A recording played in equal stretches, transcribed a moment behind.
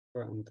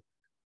and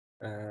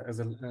as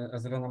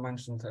Elena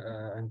mentioned,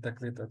 I'm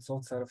tech lead at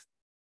SoftServe.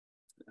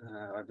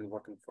 I've been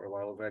working for a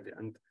while already,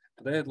 and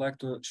today I'd like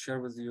to share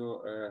with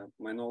you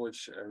my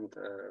knowledge and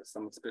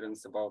some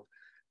experience about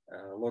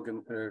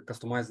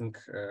customizing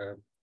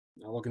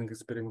login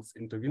experience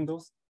into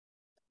Windows.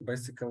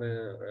 Basically,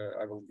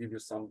 I will give you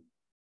some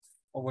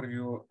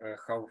overview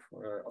how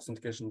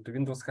authentication into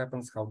Windows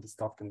happens, how this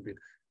stuff can be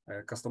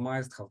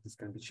customized, how this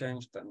can be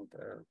changed, and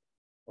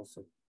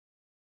also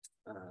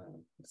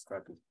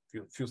describe a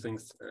few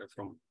things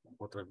from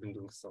what I've been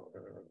doing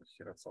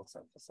here at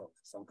SoftServe for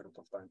some period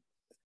of time.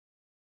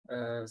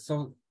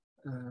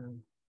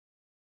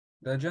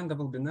 The agenda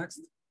will be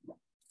next.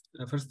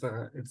 First,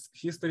 it's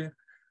history.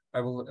 I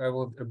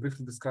will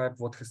briefly describe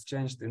what has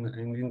changed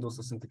in Windows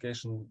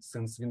authentication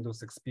since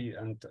Windows XP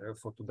and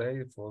for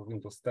today, for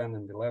Windows 10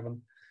 and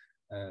 11.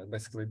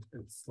 Basically,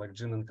 it's like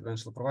GIN and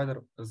credential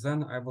provider.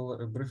 Then I will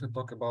briefly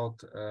talk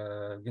about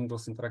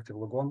Windows Interactive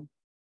Logon.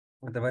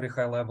 At a very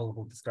high level,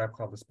 we'll describe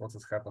how this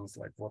process happens,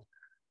 like what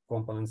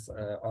components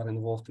are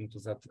involved into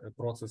that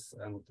process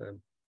and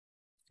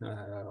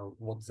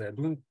what they're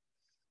doing.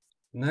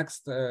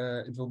 Next,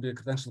 it will be a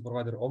credential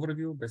provider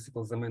overview,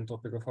 basically the main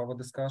topic of our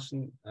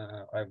discussion.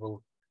 I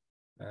will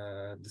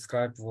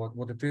describe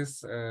what it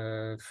is,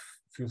 a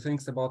few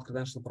things about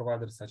credential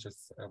providers, such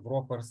as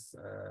brokers,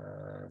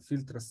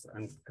 filters,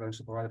 and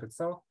credential provider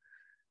itself.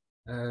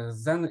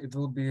 Then it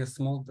will be a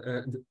small,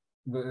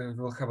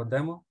 we'll have a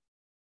demo.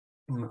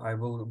 I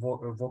will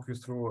walk you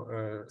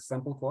through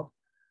sample code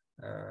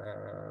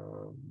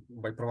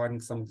by providing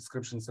some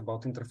descriptions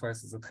about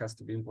interfaces that has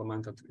to be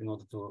implemented in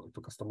order to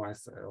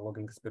customize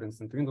login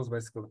experience into Windows,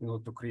 basically in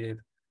order to create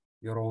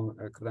your own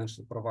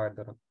credential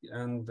provider.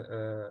 And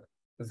the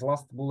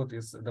last bullet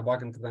is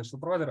debugging credential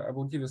provider. I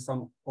will give you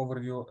some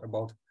overview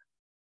about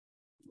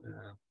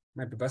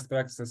maybe best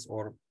practices,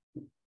 or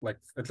like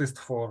at least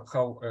for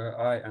how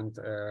I and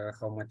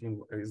how my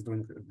team is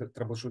doing the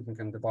troubleshooting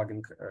and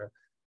debugging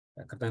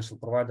a credential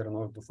provider in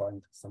order to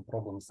find some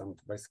problems and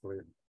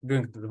basically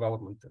doing the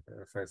development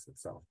phase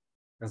itself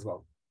as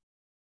well.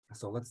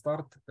 So let's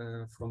start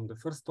from the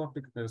first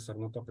topic,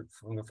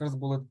 from the first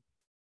bullet.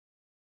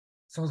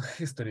 So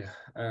history.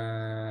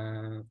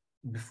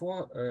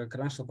 Before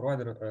credential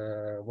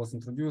provider was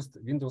introduced,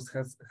 Windows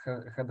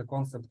had the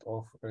concept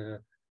of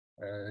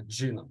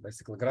GINA,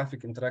 basically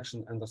Graphic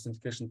Interaction and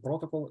Authentication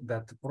Protocol.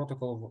 That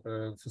protocol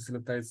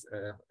facilitates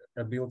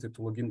ability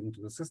to log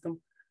into the system.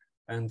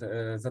 And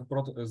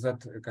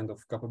that kind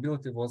of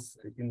capability was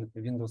in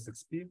Windows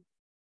XP.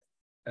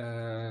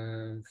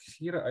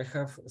 Here I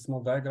have a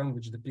small diagram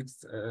which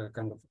depicts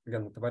kind of,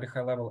 again, at a very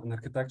high level, an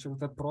architecture of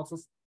that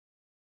process.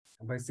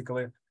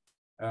 Basically,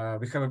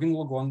 we have a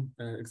WinLogon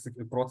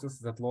process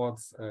that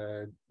loads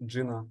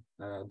GINA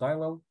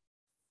dialel,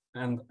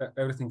 and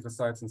everything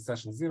resides in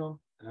session 0,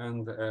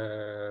 and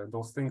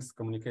those things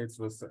communicates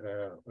with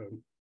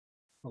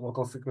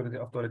local security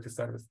authority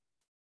service.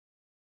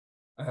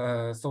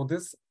 So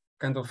this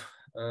kind of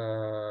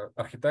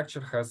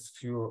architecture has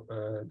few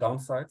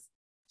downsides.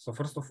 So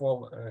first of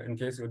all, in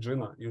case your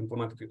GINA, you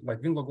implement it,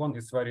 like WinLogon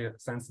is very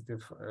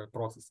sensitive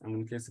process, and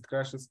in case it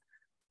crashes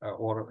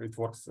or it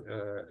works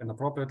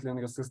inappropriately on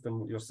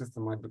your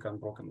system might become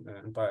broken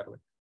entirely.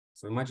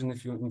 So imagine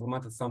if you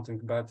implemented something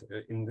bad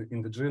in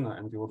the GINA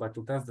and you would like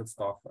to test that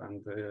stuff,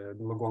 and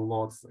WinLogon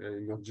loads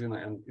your GINA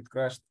and it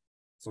crashed,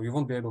 so you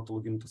won't be able to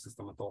log into the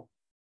system at all.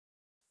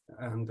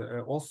 And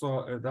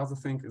also the other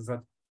thing is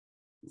that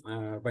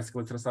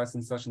basically it resides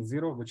in session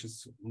 0, which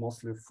is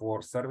mostly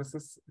for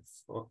services.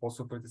 It's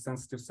also a pretty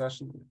sensitive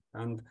session,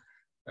 and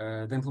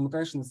the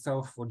implementation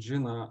itself for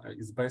GINA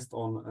is based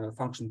on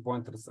function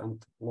pointers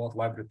and load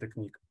library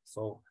technique.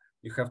 So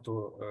you have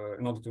to,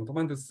 in order to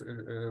implement this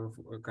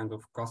kind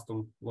of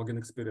custom login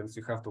experience,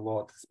 you have to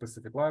load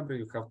specific library,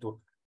 you have to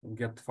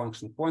get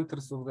function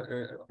pointers of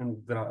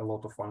and there are a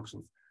lot of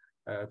functions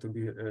to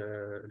be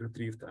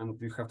retrieved,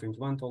 and you have to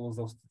implement all of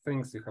those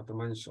things. You have to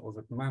manage all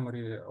that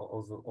memory,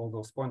 all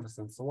those pointers,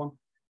 and so on.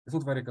 It's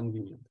not very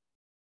convenient,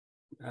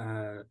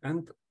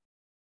 and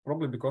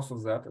probably because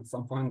of that, at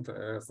some point,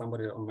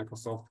 somebody on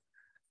Microsoft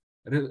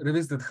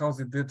revisited how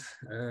they did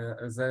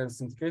their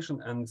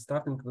authentication, and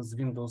starting with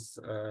Windows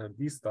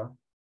Vista,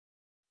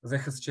 they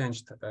have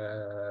changed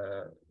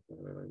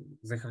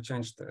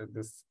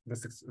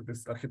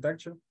this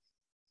architecture,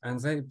 and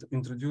they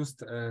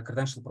introduced a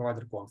credential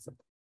provider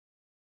concept.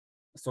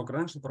 So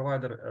credential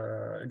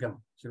provider, again,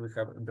 here we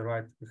have at the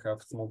right, we have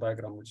a small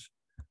diagram which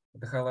at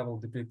the high level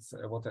depicts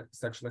what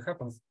actually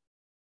happens.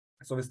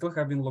 So we still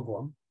have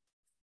WinLogon,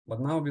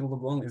 but now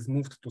WinLogon is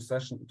moved to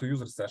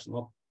user session,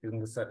 not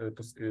in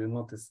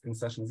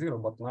session 0,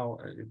 but now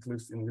it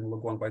lives in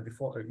WinLogon by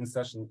default,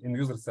 in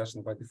user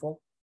session by default.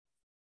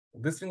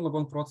 This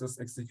WinLogon process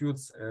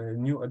executes a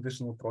new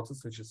additional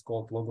process which is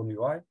called Logon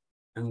UI,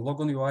 and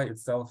Logon UI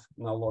itself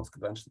now loads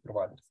credential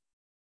providers.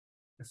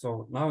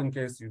 So now, in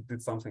case you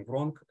did something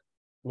wrong,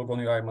 Logon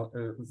UI,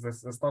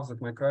 the stuff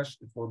that may crash,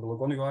 it will be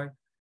Logon UI,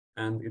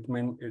 and it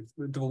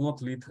will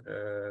not lead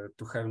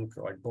to having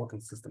like broken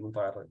system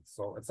entirely.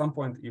 So at some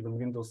point, even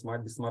Windows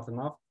might be smart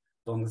enough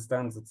to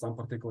understand that some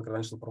particular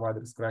credential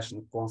provider is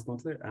crashing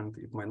constantly, and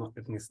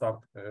it may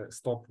stop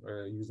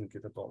using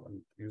it at all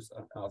and use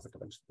other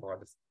credential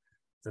providers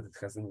that it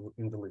has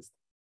in the list.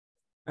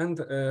 And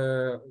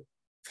a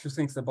few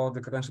things about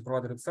the credential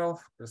provider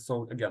itself.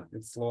 So again,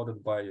 it's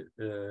loaded by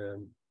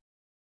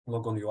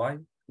logon UI,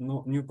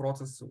 new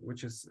process,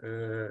 which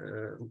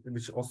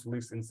also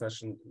lives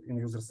in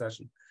user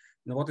session.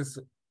 Now, what is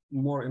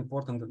more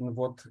important and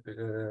what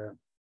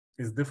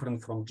is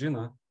different from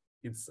Gina,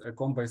 it's a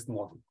COM-based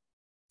model.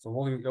 So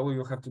all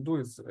you have to do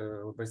is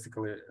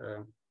basically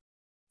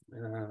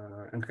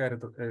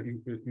inherit.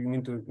 You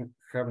need to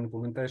have an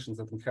implementation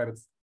that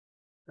inherits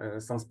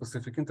some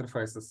specific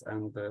interfaces,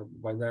 and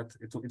by that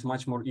it's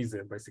much more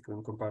easier basically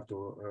compared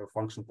to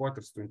function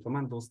pointers to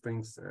implement those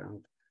things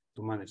and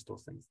to manage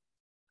those things.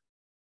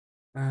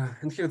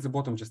 And here at the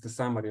bottom, just a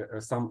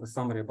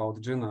summary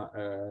about Gina.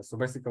 So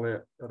basically,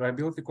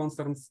 reliability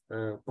concerns,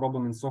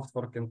 problem in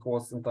software can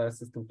cause entire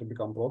system to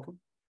become broken.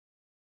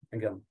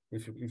 Again,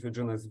 if your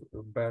Gina is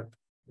bad,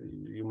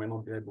 you may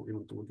not be able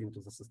even to log into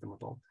the system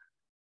at all.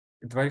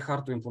 It's very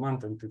hard to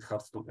implement, and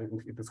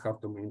it is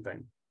hard to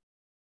maintain.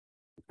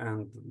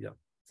 And yeah,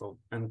 so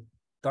and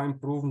time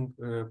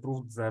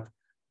proved that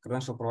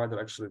credential provider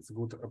actually it's a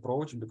good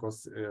approach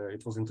because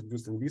it was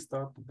introduced in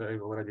Vista. They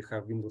already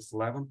have Windows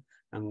 11,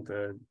 and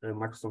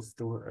Microsoft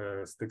still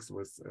sticks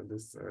with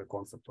this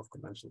concept of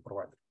credential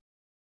provider.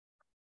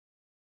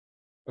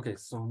 Okay,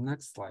 so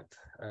next slide.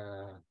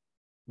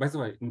 By the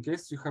way, in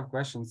case you have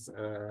questions,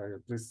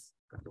 please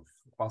kind of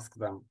ask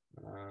them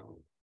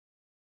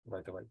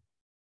right away.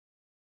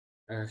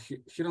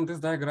 Here on this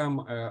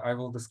diagram, I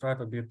will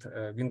describe a bit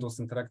Windows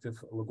interactive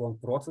logon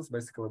process,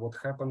 basically what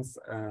happens,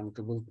 and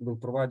we'll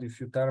provide you a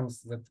few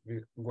terms that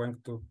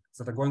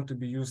are going to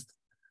be used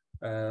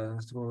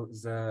through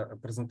the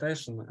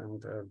presentation,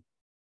 and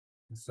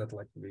so that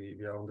like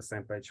we are on the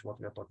same page what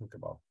we are talking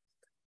about.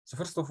 So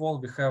first of all,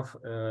 we have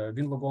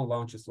WinLogon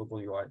launches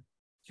Logon UI.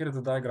 Here in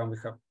the diagram we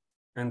have,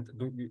 and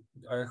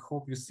I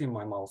hope you see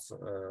my mouse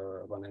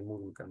when I'm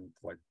moving and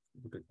like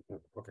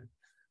okay.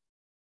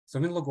 So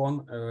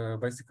WinLogon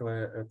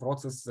basically a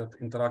process that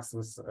interacts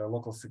with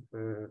local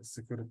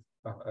security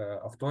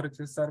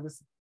authority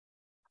service.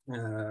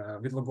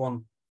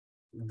 WinLogon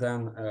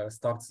then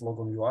starts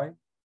Logon UI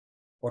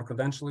or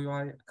credential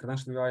UI.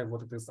 Credential UI,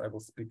 what it is, I will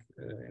speak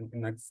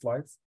in next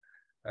slides.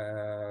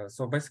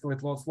 So basically,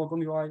 it loads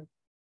Logon UI.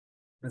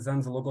 And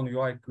then the Logon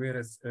UI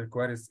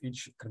queries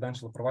each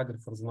credential provider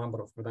for the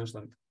number of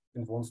credentials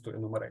it wants to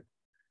enumerate.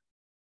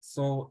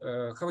 So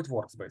how it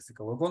works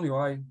basically, Logon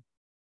UI.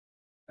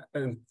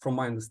 And from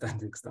my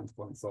understanding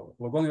standpoint, so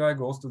Logon UI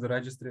goes to the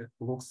registry,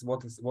 looks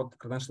what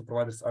credential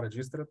providers are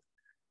registered.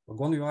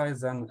 Logon UI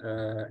then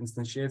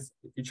instantiates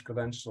each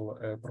credential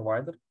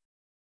provider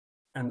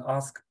and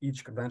asks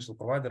each credential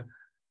provider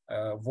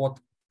what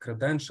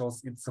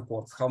credentials it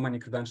supports, how many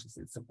credentials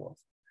it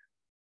supports.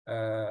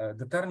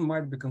 The term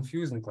might be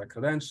confusing, like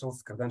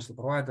credentials, credential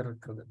provider,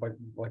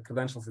 like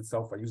credentials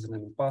itself, a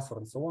username and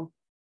password, and so on.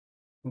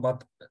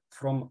 But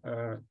from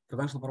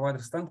credential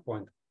provider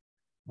standpoint,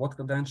 what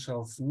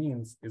credentials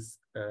means is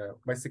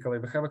basically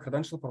we have a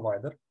credential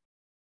provider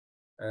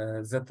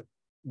that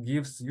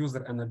gives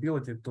user an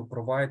ability to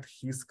provide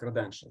his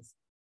credentials.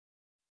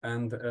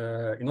 And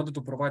in order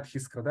to provide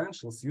his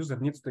credentials, user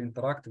needs to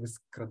interact with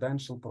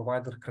credential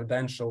provider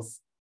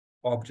credentials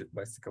object,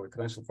 basically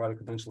credential provider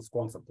credentials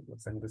concept,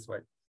 let's say in this way.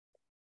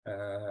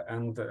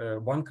 And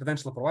one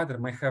credential provider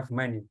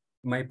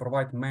may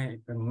provide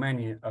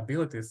many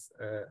abilities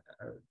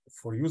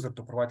for user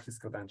to provide his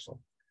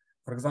credential.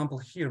 For example,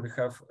 here we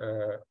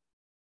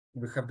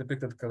have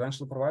depicted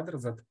credential provider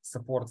that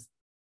supports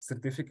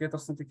certificate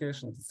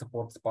authentication, that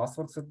supports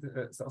password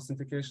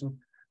authentication,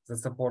 that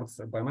supports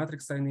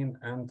biometric sign-in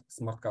and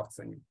smart card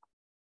sign-in.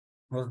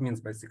 What it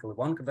means basically,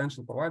 one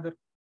credential provider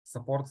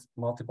supports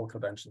multiple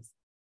credentials,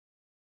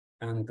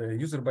 and the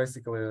user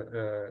basically,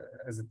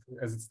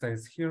 as it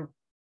states here,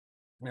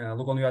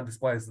 Logon UI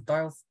displays the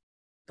tiles.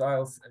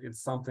 Tiles,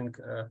 it's something.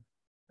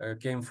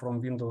 Came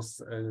from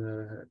Windows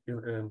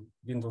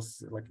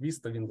like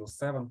Vista, Windows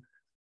 7.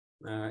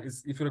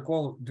 If you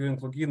recall, during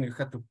login, you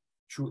had to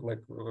choose,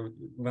 like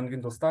when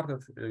Windows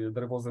started,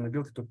 there was an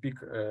ability to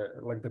pick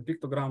like the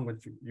pictogram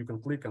that you can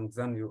click, and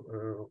then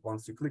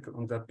once you click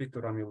on that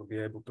pictogram, you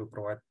are able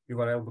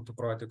to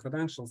provide your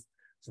credentials.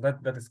 So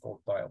that is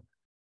called tile.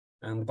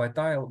 And by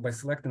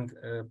selecting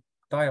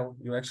tile,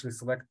 you actually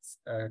select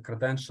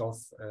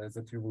credentials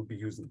that you will be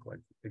using,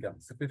 like again,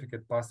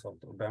 certificate, password,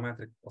 or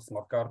biometric, or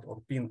smart card,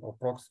 or PIN, or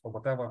prox, or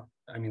whatever.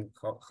 I mean,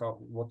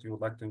 what you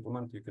would like to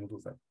implement, you can do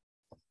that.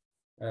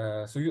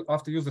 So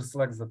after user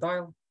selects the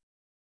tile,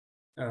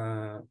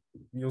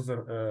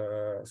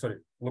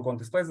 Logon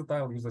displays the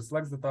tile, user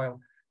selects the tile,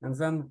 and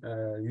then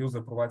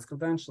user provides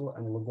credential,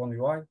 and Logon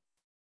UI,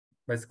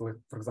 basically,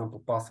 for example,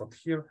 password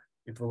here,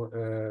 it will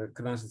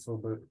credentials will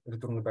be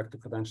returned back to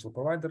credential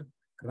provider.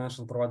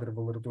 Credential provider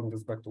will return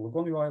this back to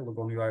Logon UI.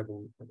 Logon UI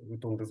will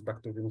return this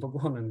back to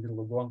WinLogon, and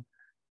WinLogon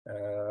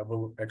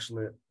will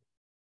actually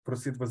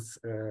proceed with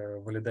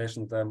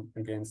validation them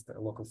against a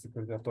local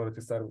security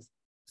authority service.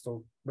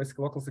 So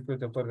basically, local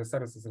security authority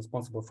service is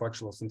responsible for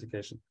actual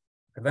authentication.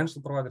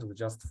 Credential provider is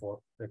just for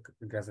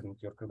gathering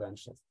your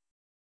credentials.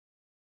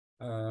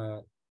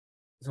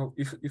 So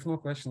if no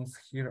questions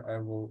here, I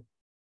will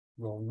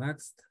go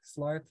next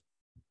slide.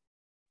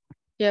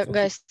 Yeah, So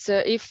guys,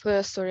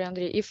 sorry,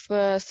 Andrii, if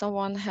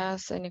someone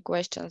has any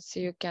questions,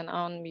 you can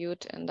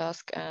unmute and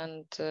ask,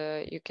 and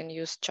you can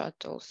use chat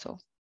also.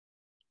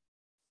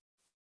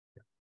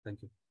 Thank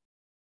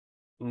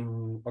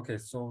you. Okay,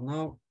 so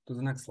now to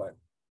the next slide.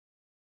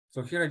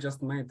 So here I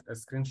just made a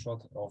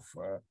screenshot of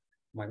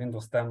my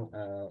Windows 10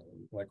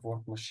 like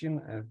work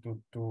machine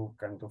to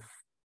kind of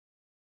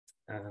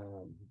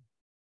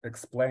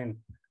explain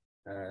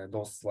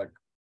those like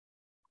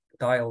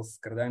tiles,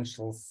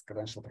 credentials,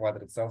 credential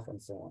provider itself,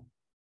 and so on.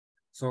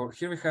 So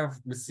here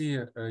we see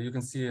you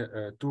can see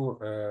two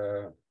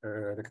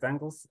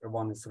rectangles.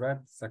 One is red,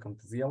 second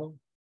is yellow.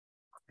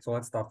 So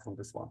let's start from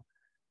this one.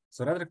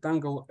 So red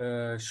rectangle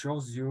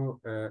shows you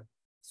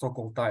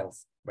so-called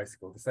tiles,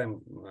 basically the same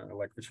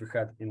like which we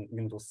had in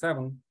Windows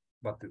 7,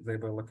 but they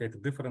were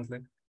located differently.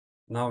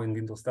 Now in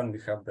Windows 10 we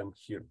have them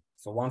here.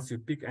 So once you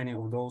pick any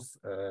of those,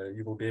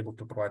 you will be able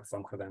to provide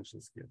some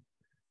credentials here.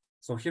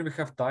 So here we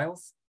have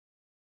tiles.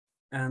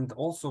 And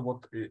also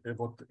what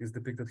is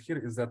depicted here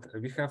is that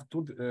we have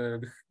two,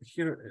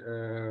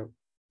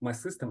 my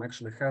system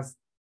actually has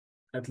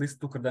at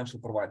least two credential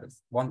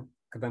providers. One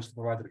credential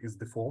provider is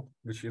default,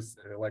 which is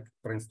like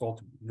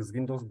pre-installed with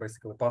Windows,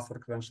 basically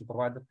password credential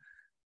provider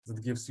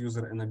that gives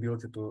user an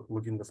ability to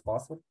log in with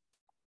password.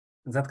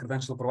 And that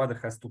credential provider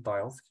has two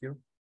tiles here.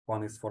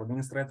 One is for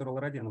administrator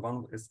already, and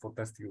one is for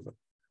test user.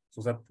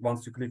 So that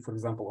once you click, for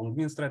example, on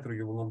administrator,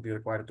 you will not be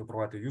required to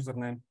provide a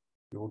username.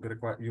 You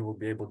will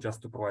be able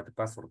just to provide a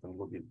password and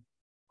log in.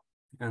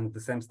 And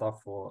the same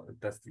stuff for a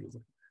test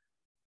user.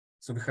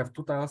 So we have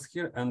two tiles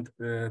here, and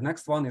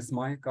next one is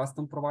my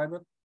custom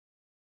provider.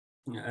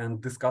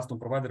 And this custom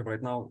provider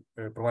right now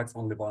provides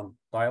only one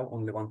tile,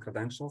 only one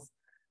credentials,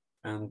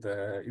 and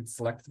it's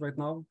selected right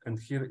now. And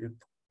here it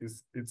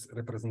is its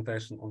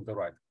representation on the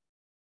right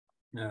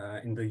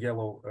in the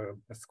yellow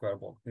square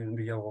box, in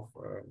the yellow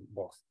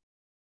box.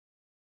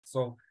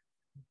 So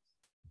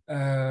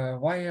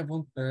why I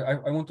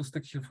want to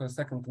stick here for a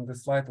second on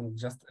this slide and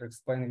just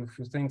explain you a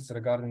few things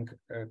regarding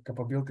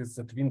capabilities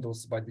that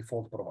Windows by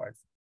default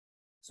provides.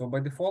 So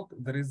by default,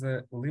 there is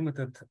a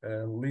limited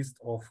list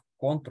of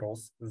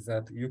controls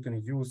that you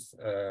can use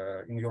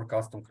in your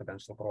custom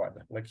credential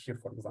provider. Like here,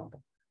 for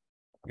example,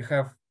 you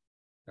have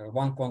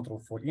one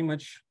control for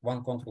image,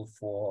 one control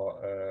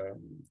for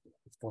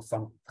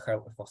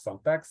some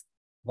text,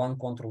 one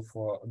control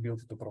for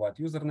ability to provide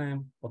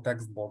username or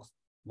text box,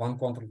 one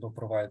control to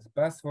provide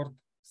password,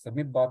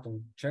 submit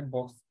button,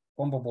 checkbox,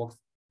 combo box,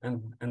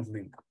 and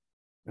link.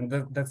 And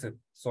that's it.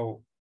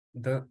 So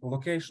the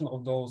location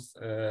of those,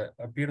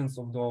 appearance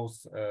of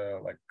those,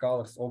 like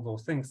colors, all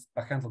those things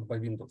are handled by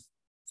Windows.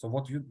 So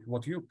what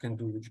you can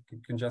do, you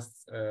can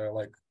just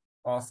like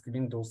ask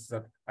Windows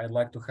that I'd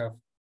like to have,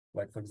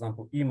 like for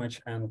example,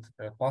 image and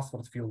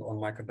password field on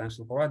my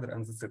credential provider,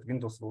 and that's it.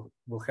 Windows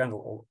will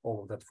handle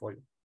all of that for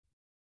you.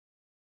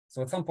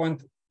 So at some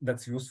point,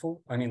 that's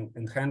useful. I mean,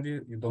 in handy,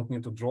 you don't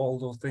need to draw all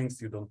those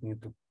things. You don't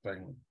need to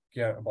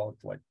care about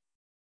like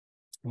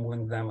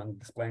moving them and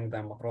displaying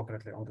them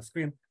appropriately on the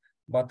screen.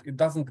 But it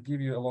doesn't give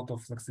you a lot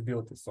of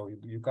flexibility. So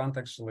you can't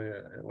actually,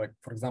 like,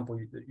 for example,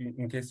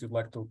 in case you'd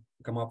like to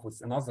come up with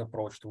another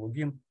approach to log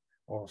in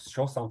or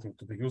show something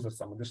to the user,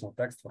 some additional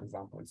text, for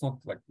example, it's not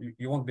like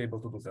you won't be able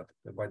to do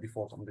that by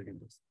default on the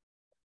Windows.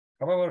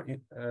 However,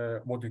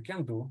 what you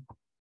can do,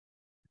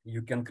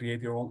 you can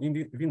create your own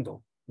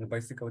window. And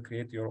basically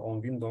create your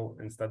own window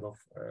instead of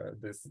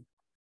this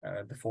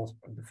default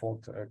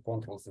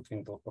controls that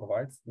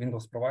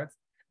Windows provides.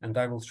 And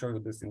I will show you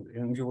this,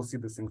 and you will see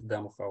this in the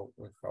demo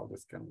how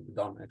this can be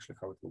done, actually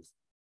how it looks.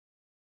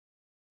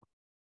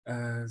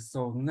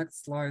 So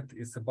next slide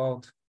is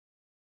about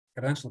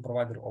credential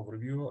provider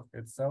overview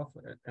itself.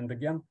 And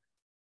again,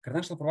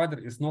 credential provider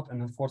is not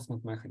an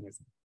enforcement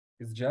mechanism.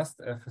 It's just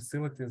a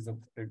facility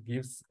that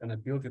gives an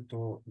ability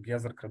to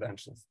gather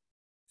credentials.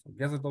 So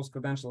gather those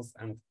credentials,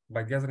 and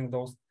by gathering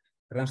those,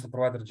 credential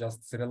provider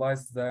just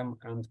serializes them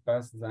and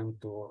passes them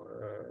to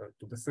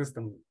the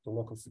system, to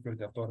local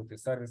security authority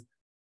service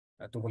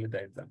to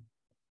validate them.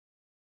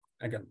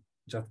 Again,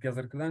 just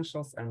gather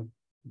credentials, and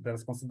the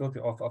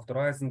responsibility of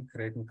authorizing,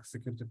 creating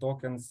security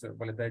tokens,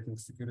 validating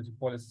security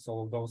policies,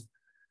 all of those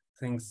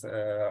things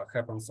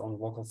happens on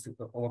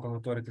local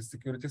authority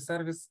security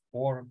service,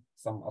 or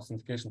some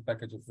authentication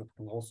packages that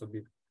can also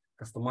be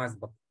customized,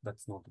 but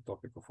that's not the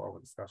topic of our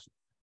discussion.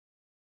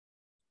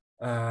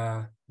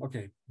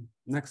 Okay,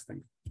 next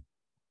thing.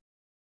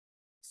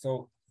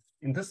 So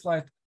in this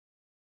slide,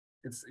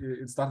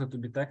 it started to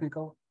be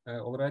technical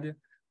already.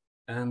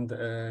 And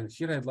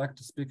here I'd like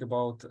to speak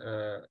about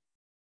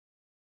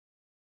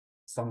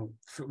some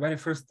very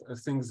first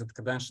things that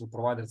credential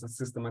providers, the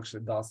system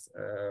actually does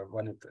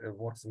when it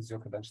works with your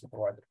credential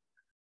provider.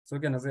 So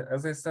again,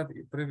 as I said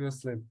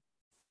previously,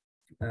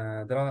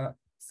 there are a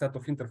set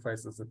of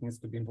interfaces that needs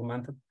to be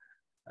implemented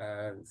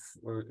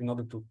in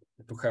order to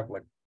have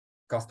like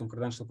custom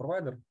credential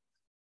provider.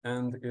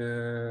 And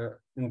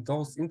in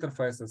those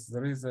interfaces,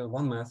 there is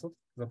one method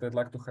that I'd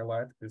like to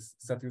highlight is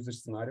set usage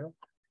scenario.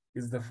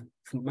 Is the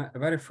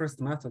very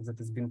first method that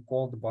is being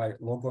called by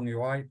logon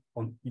UI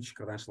on each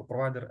credential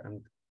provider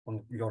and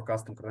on your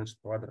custom credential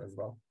provider as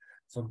well.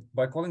 So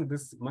by calling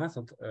this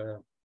method,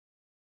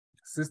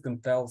 system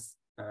tells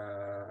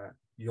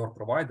your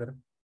provider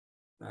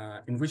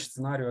in which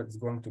scenario it's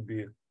going to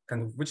be,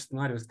 kind of which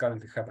scenario is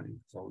currently happening.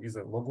 So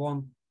either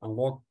logon,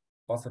 unlock,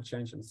 password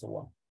change, and so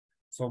on.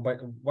 So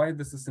why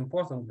this is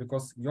important?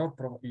 Because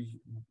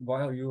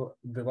while you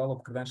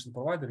develop credential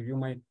provider,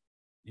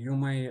 you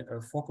may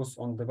focus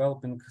on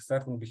developing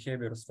certain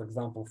behaviors, for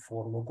example,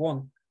 for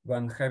logon,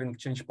 when having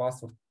change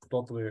password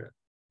totally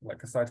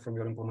like aside from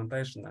your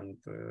implementation, and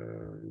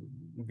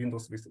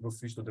Windows will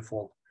switch to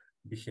default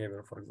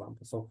behavior, for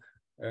example. So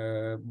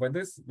by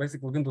this,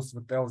 basically Windows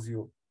tells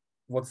you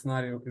what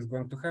scenario is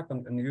going to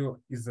happen, and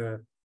you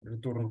either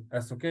return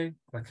SOK,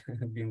 like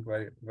being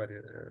very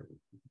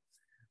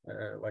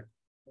like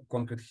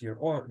concrete here,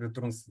 or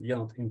returns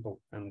not impl,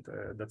 and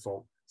that's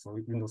all. So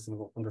Windows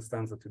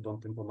understands that you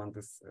don't implement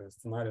this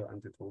scenario,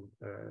 and it will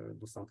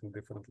do something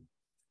differently.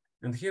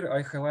 And here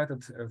I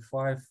highlighted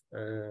 5.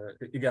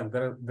 Again,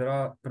 there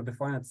are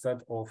predefined set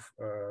of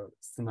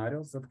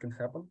scenarios that can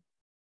happen.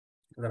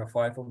 There are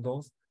 5 of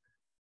those.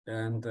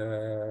 And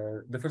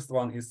the first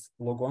one is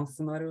logon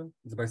scenario.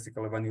 It's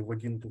basically when you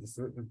log into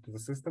the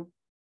system.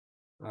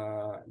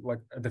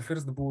 Like at the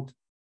first boot,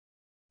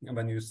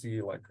 when you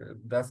see like a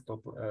desktop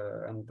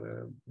and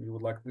you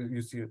would like,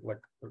 you see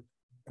like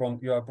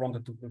you are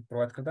prompted to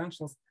provide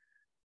credentials,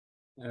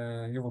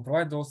 you will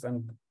provide those,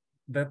 and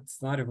that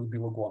scenario will be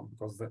logon,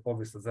 because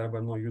obviously there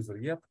were no user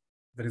yet.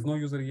 There is no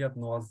user yet,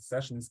 no other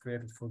session is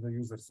created for the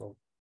user, so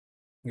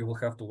you will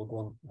have to log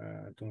on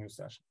to new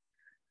session.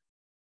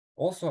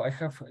 Also, I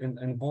have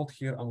in bold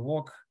here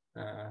unlock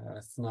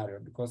scenario,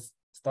 because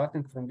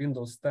starting from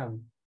Windows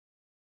 10,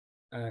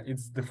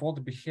 it's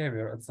default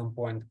behavior at some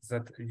point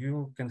that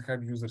you can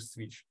have user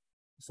switch.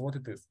 So what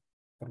it is?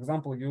 For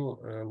example, you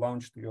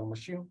launched your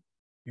machine,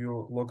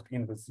 you logged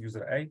in with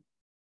user A,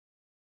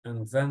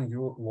 and then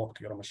you locked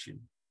your machine.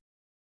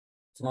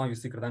 So now you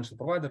see credential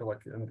provider,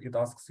 like, and it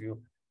asks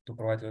you to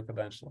provide your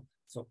credential.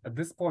 So at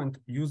this point,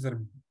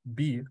 user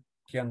B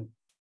can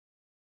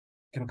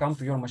come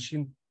to your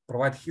machine,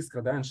 provide his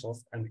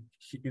credentials, and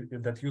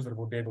that user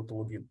will be able to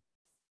log in.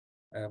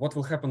 What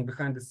will happen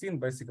behind the scene?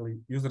 Basically,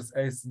 users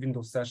A's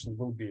Windows session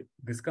will be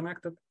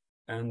disconnected,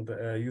 and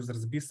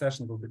users B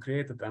session will be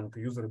created, and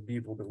user B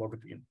will be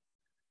logged in.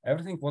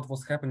 Everything what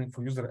was happening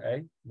for user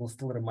A will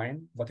still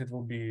remain, but it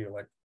will be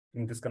like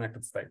in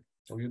disconnected state.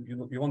 So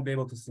you won't be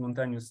able to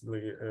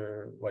simultaneously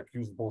like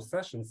use both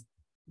sessions.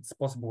 It's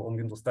possible on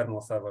Windows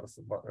terminal servers,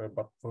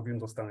 but for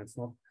Windows 10 it's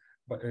not.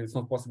 But it's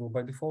not possible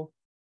by default.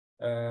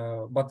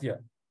 But yeah,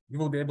 you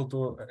will be able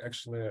to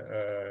actually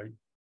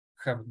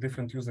have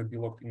different users be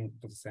logged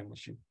into the same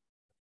machine.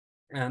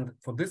 And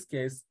for this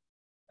case,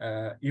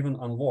 even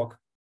unlock.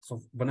 So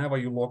whenever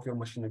you lock your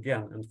machine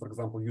again, and for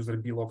example, user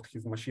B locked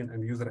his machine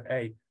and user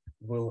A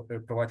will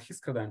provide his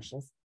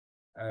credentials,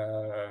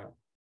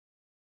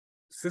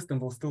 system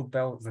will still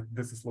tell that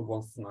this is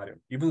logon scenario,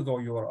 even though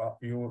you are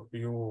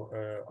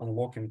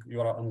unlocking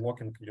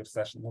your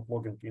session, not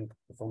logging in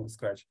from the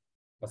scratch,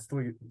 but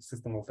still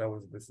system will tell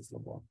us this is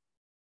logon.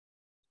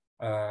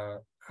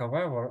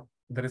 However,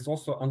 there is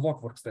also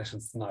unlock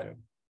workstation scenario.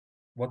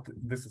 What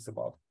this is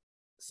about.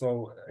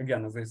 So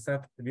again, as I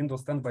said,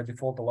 Windows 10 by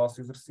default allows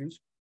user switch.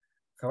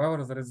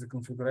 However, there is a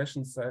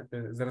configuration set,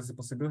 there is a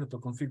possibility to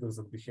configure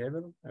that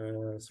behavior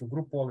through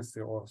group policy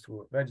or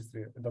through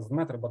registry. It doesn't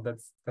matter, but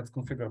that's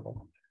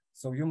configurable.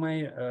 So you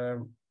may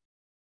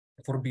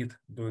forbid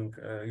doing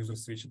user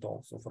switch at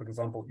all. So for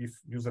example, if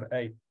user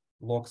A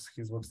locks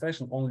his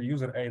workstation, only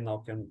user A now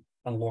can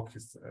unlock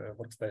his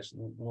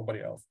workstation,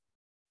 nobody else.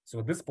 So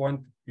at this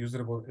point,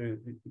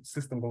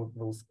 system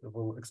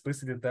will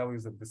explicitly tell you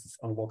that this is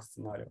unlocked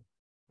scenario,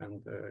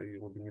 and you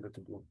will be needed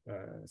to do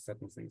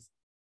certain things.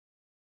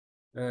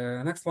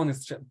 Next one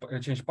is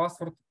change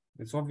password.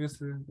 It's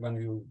obviously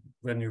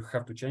when you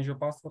have to change your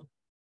password.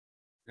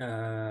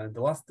 The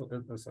last,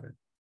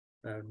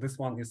 this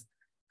one is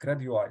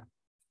CRED UI.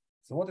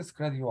 So what is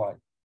CRED UI?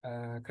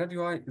 CRED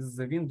UI is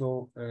the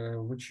window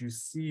which you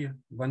see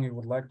when you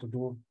would like to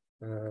do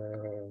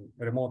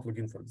remote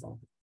login, for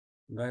example.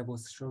 And I will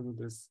show you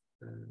this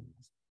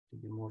to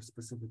be more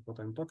specific what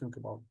I'm talking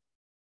about.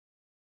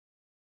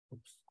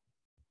 Oops.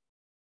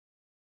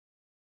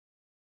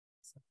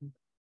 Second.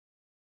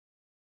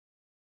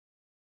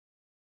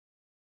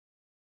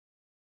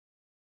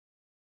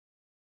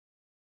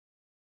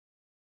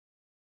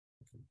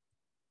 Okay.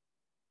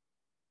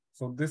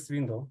 So this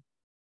window,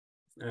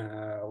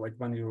 like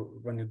when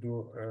you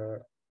do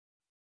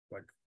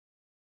like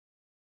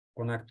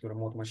connect to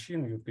remote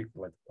machine, you pick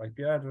like IP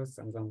address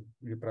and then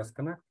you press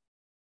connect.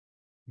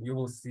 You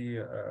will see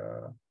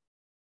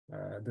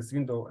this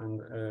window,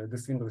 and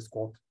this window is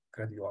called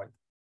CRED UI.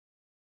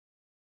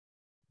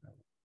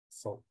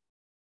 So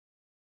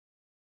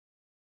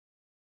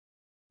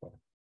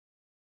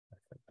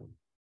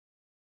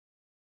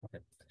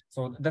okay,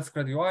 so that's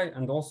CRED UI,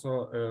 and also,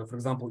 for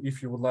example,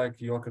 if you would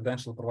like your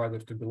credential provider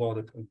to be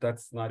loaded in that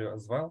scenario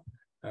as well,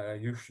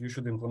 you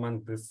should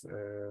implement this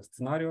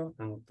scenario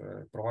and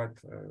provide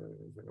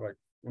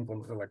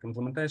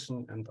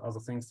implementation and other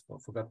things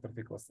for that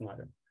particular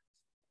scenario.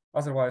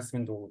 Otherwise,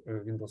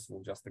 Windows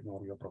will just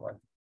ignore your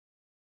provider.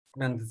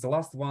 And the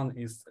last one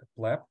is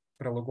PLAP,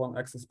 pre-logon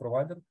access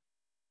provider.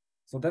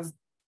 So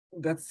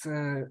that's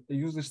a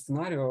usage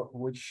scenario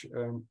which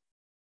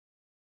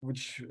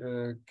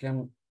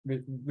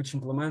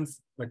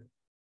implements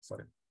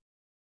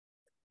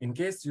in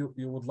case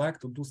you would like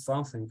to do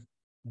something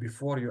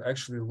before you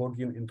actually log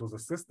in into the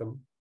system.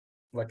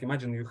 Like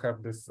imagine you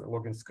have this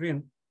login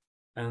screen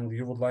and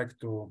you would like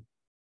to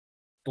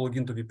log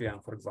into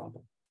VPN, for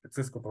example.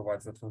 Cisco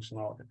provides that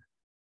functionality.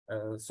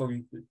 So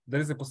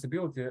there is a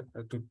possibility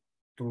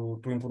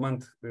to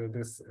implement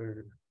this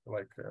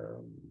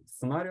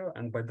scenario,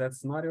 and by that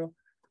scenario,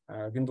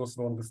 Windows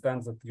will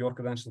understand that your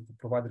credential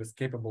provider is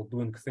capable of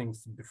doing things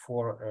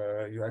before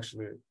you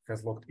actually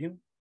has logged in,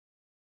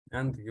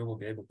 and you will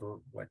be able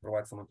to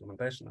provide some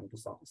implementation and do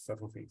some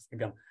certain things.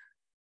 Again,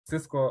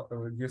 Cisco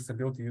gives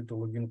ability you to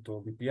log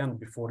into VPN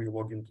before you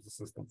log into the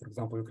system. For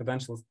example, your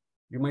credentials,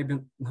 you may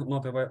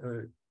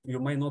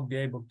not be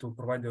able to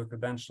provide your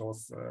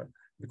credentials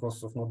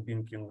because of not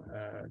being in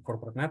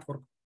corporate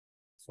network.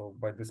 So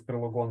by this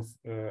pre-logon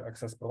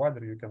access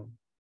provider, you can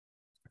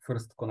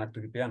first connect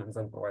to VPN and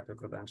then provide your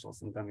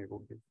credentials, and then you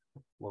will be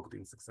logged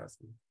in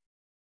successfully.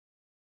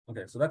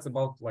 Okay, so that's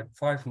about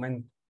 5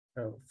 main,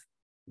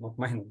 not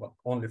main, but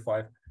only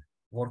 5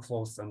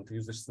 workflows and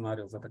usage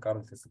scenarios that are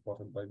currently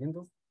supported by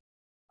Windows.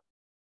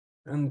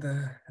 And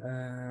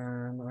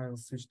I'll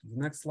switch to the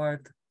next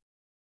slide.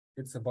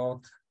 It's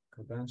about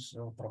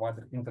credential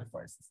provider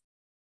interfaces.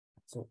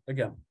 So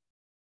again,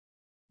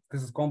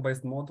 this is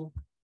COM-based model.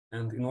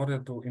 And in order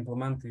to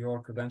implement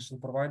your credential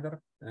provider,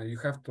 you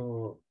have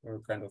to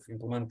kind of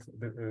implement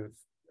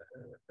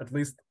at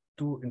least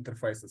 2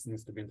 interfaces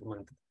needs to be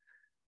implemented.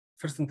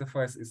 First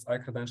interface is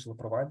iCredential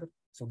provider.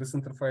 So this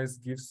interface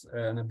gives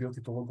an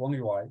ability to log on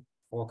UI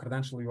or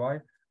credential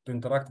UI to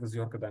interact with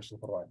your credential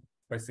provider,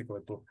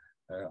 basically to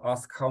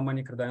ask how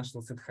many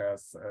credentials it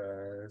has,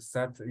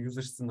 set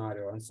usage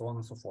scenario, and so on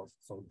and so forth.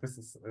 So this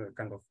is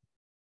kind of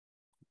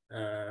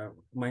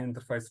main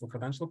interface for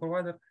credential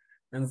provider.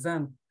 And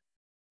then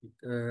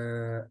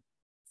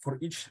for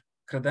each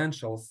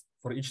credentials,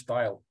 for each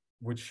tile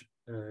which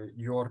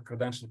your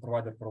credential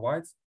provider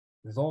provides,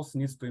 those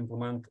needs to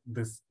implement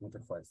this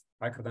interface,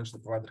 iCredential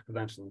provider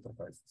credential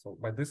interface. So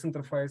by this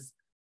interface,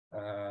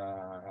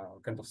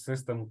 kind of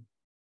system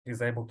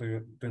is able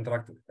to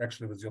interact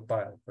actually with your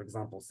tile. For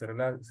example,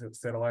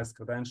 serialize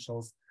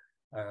credentials,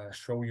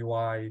 show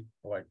UI,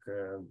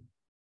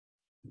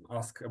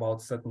 ask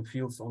about certain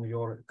fields on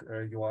your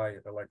UI,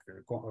 like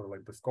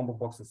this combo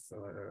boxes,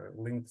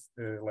 links,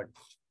 like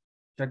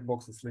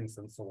checkboxes, links,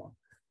 and so on.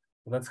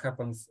 So that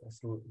happens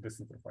through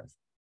this interface.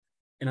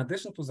 In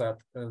addition to that,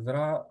 there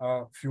are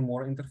a few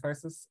more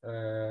interfaces.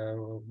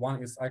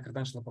 One is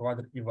iCredential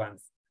provider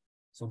events.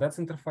 So that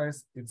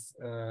interface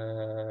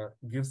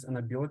gives an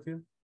ability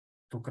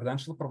to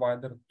credential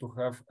provider to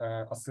have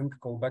a sync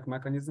callback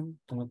mechanism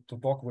to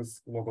talk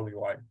with local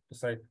UI, to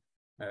say,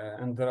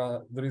 and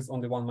there is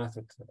only one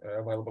method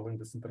available in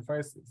this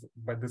interface.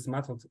 By this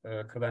method,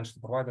 credential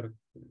provider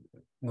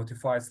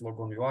notifies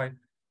logon UI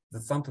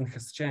that something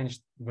has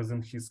changed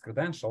within his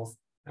credentials,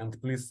 and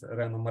please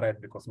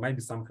re-enumerate, because maybe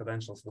some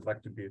credentials would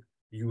like to be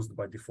used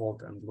by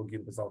default and log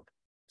in without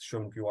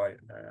showing UI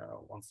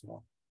once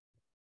more.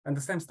 And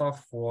the same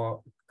stuff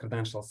for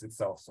credentials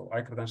itself. So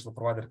iCredential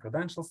provider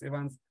credentials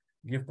events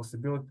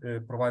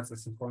provides a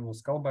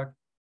synchronous callback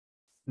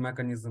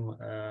mechanism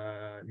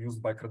used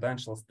by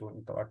credentials to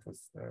interact with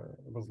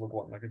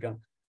logon. Like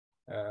again,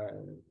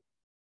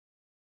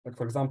 like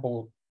for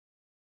example,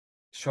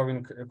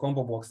 showing a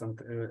combo box and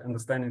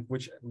understanding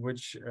which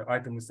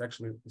item is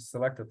actually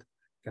selected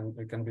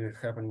can be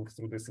happening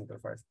through this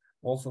interface.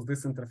 Also,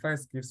 this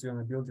interface gives you an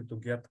ability to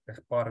get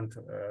a parent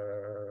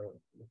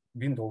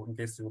window in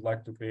case you would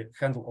like to create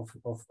handle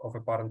of a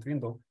parent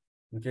window,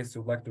 in case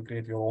you would like to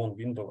create your own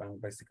window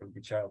and basically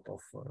be child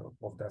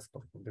of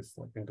desktop, this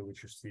window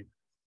which you see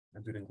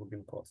during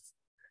login process.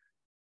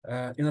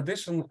 In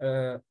addition,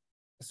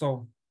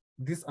 so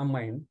these are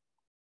main.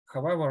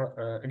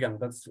 However, again,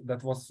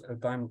 that was a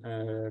time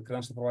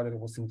credential provider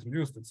was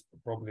introduced. It's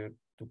probably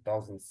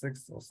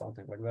 2006 or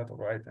something like that,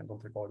 right? I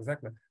don't recall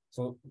exactly.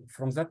 So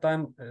from that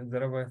time,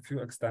 there were a few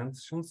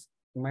extensions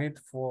made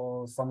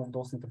for some of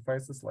those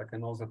interfaces. Like I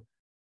know that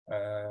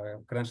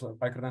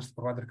iCredential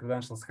provider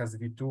credentials has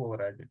V2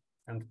 already,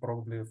 and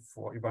probably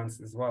for events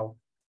as well.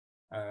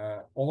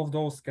 All of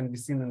those can be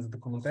seen in the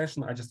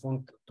documentation. I just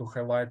want to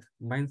highlight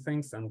main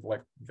things and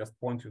just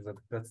point you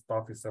that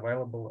stuff is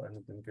available.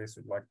 And in case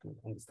you'd like to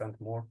understand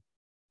more,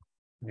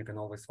 you can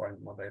always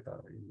find more data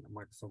in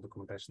Microsoft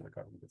documentation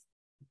regarding this.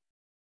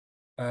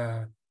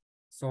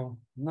 So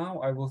now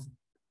I will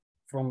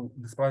from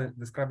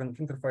describing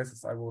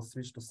interfaces, I will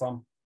switch to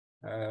some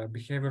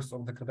behaviors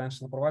of the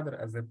credential provider.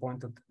 As I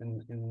pointed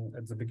in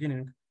at the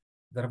beginning,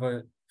 there were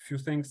a few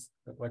things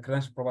like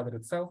credential provider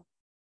itself.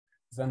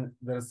 Then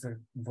there's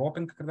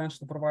wrapping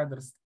credential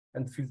providers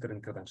and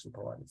filtering credential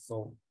providers. So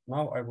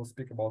now I will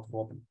speak about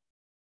wrapping.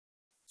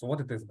 So what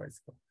it is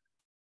basically.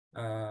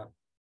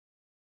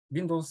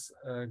 Windows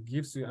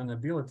gives you an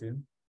ability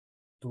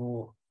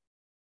to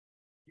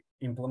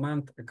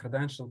implement a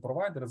credential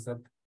provider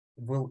that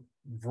will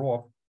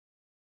wrap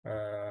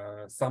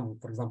some,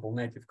 for example,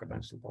 native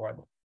credential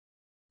provider,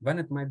 when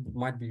it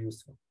might be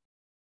useful.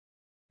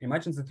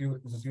 Imagine that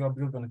you are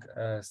building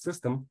a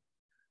system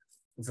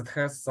that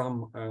has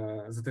some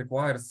that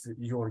requires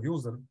your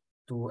user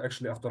to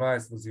actually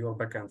authorize with your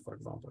backend, for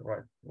example,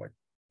 right? Like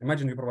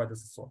imagine you provide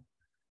SSO,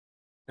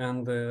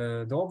 and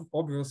the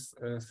obvious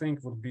thing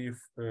would be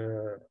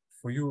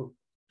for you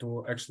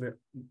to actually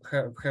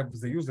have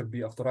the user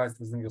be authorized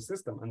within your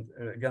system. And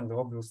again, the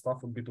obvious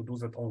stuff would be to do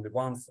that only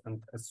once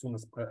and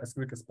as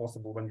quick as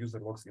possible when user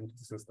logs into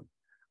the system.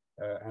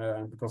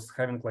 And because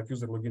having like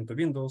user log into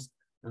Windows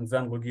and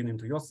then log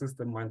into your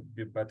system might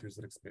be a bad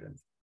user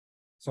experience.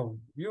 So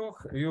you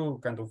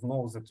kind of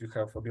know that you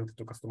have ability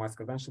to customize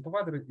credential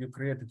provider. You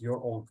created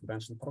your own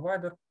credential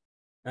provider,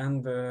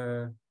 and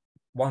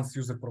once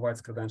user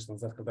provides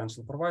credentials, that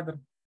credential provider,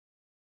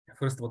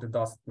 first what it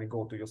does, it may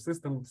go to your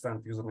system,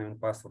 send username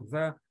and password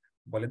there,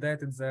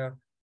 validate it there,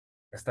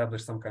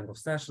 establish some kind of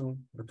session,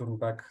 return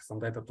back some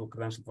data to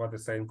credential provider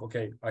saying,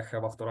 okay, I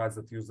have authorized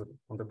that user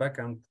on the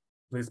backend,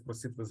 please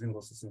proceed with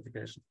Windows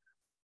authentication.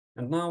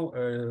 And now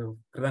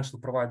credential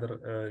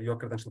provider, your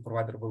credential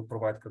provider will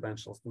provide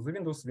credentials to the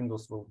Windows.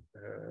 Windows will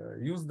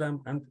use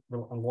them and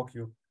will unlock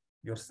you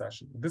your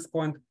session. At this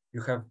point,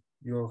 you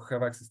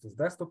have access to the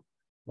desktop.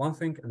 One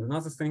thing, and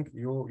another thing,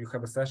 you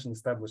have a session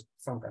established,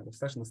 some kind of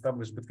session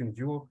established between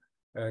you,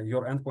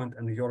 your endpoint,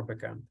 and your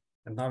backend.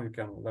 And now you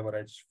can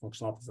leverage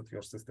functionalities that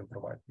your system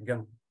provides.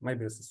 Again,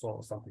 maybe SSO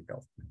or something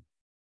else.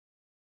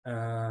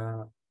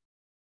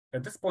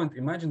 At this point,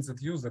 imagine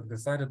that user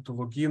decided to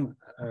log in,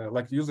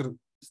 like user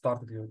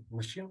started your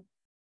machine,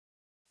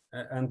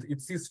 and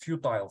it sees few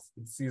tiles.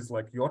 It sees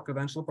like your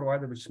credential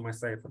provider, which might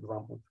say, for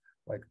example,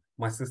 like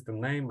my system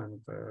name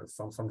and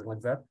something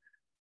like that.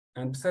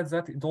 And besides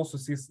that, it also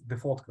sees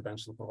default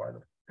credential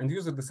provider. And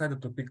user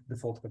decided to pick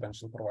default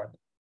credential provider.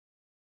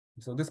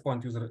 So at this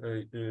point,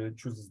 user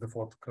chooses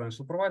default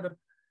credential provider,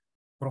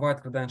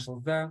 provide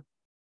credentials there,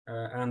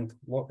 and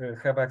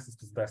have access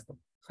to the desktop.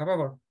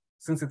 However,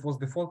 since it was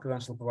default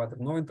credential provider,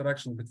 no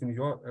interaction between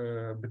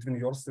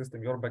your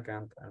system, your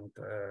backend, and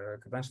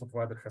credential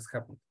provider has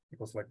happened,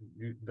 because like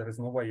there is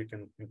no way you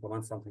can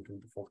implement something in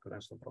default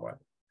credential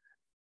provider.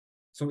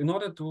 So in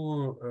order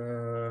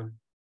to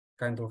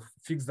kind of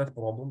fix that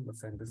problem,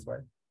 let's say in this way,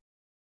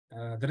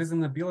 there is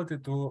an ability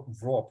to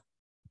wrap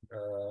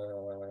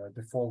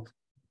default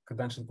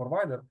credential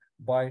provider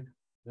by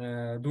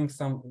doing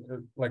some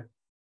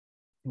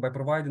by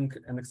providing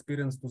an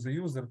experience to the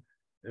user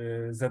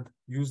that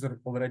user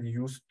already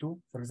used to.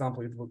 For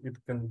example, it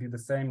can be the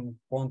same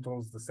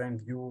controls, the same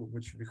view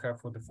which we have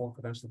for default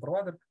credential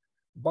provider,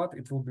 but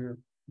it will be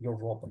your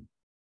wrapper.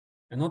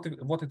 And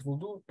what it will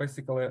do,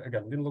 basically,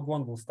 again,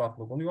 WinLog1 will start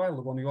Logon UI.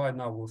 Logon UI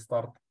now will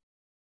start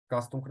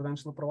custom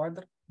credential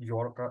provider,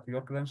 your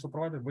credential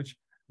provider, which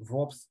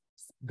wraps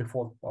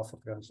default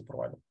password credential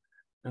provider.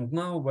 And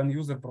now when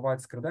user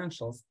provides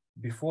credentials,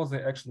 before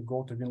they actually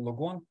go to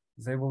WinLog1,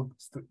 they will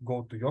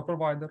go to your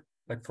provider,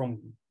 like from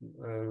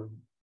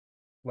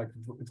like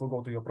it will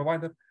go to your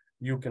provider.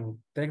 You can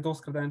take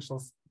those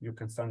credentials, you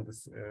can send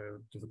this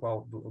to the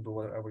cloud, do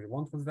whatever you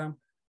want with them.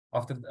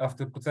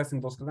 After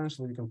processing those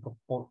credentials, you can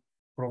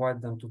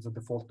provide them to the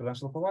default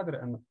credential provider,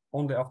 and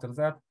only after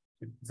that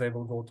they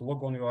will go to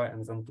Logon UI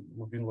and then to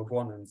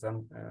WinLog1 and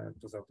then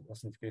to the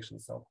authentication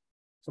itself.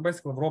 So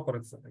basically, wrapper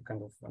is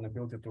kind of an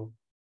ability to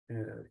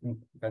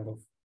kind of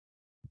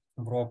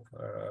wrap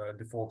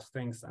default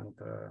things and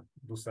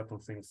do certain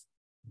things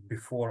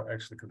before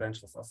actually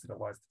credentials are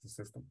serialized to the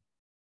system.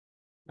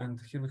 And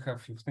here we have a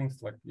few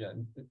things like, yeah,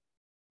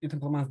 it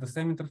implements the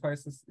same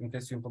interfaces. In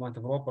case you implement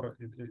a wrapper,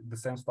 the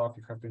same stuff,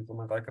 you have to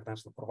implement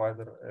iCredential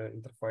provider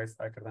interface,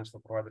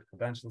 iCredential provider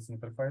credentials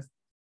interface.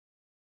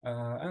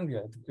 And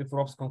yeah, it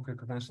wraps concrete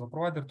credential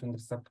provider to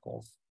intercept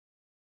calls.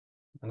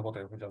 And what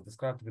I just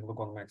described,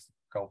 WinLog1 makes a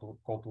call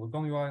to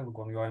Logon UI,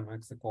 Logon UI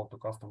makes a call to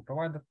custom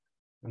provider,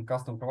 and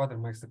custom provider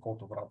makes a call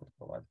to wrapper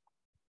provider.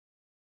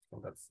 So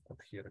that's that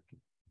hierarchy.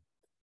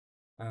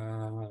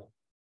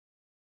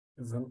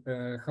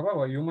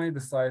 However, you may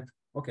decide,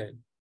 okay,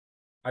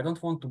 I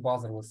don't want to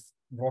bother with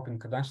wrapping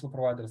credential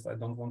providers. I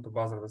don't want to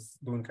bother with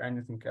doing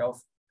anything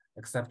else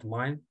except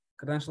my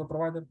credential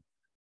provider.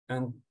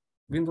 And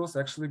Windows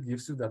actually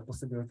gives you that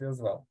possibility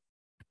as well.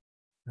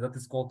 That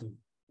is called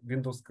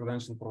Windows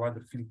Credential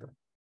Provider Filter.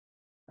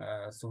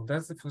 So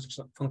that's the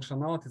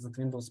functionality that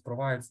Windows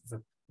provides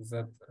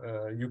that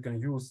you can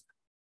use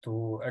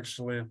to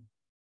actually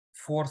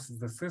force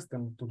the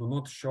system to do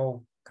not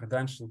show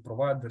credential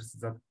providers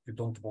that you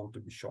don't want to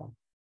be shown.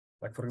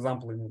 Like, for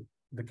example,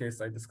 the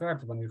case I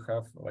described, when you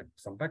have like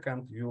some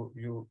backend, you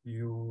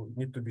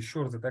need to be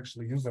sure that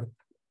actually user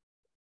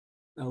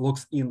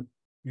logs in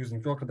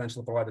using your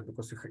credential provider,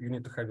 because you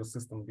need to have your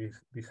system be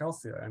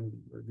healthy and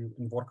be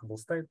in workable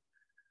state.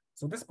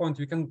 So at this point,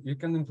 you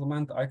can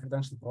implement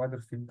iCredential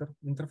provider filter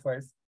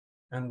interface,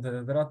 and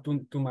there are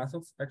two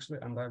methods actually,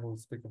 and I will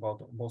speak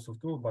about both of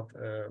two. But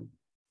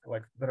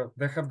like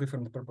they have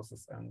different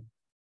purposes,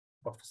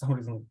 but for some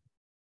reason,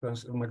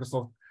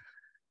 Microsoft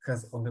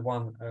has only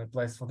one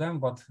place for them.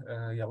 But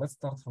yeah, let's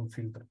start from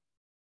filter.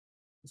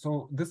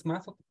 So this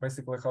method,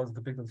 basically how it's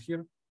depicted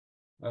here,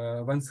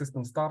 when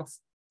system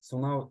starts. So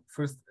now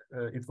first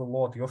it will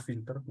load your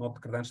filter, not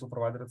the credential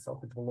provider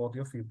itself. It will load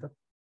your filter.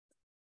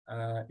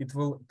 It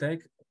will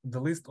take the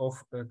list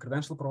of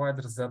credential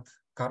providers that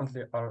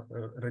currently are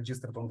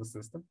registered on the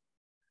system.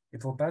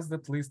 It will pass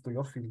that list to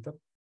your filter,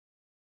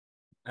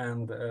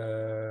 and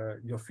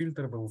your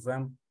filter will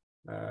then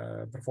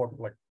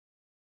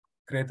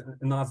create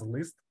another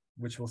list,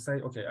 which will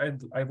say, okay,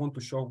 I want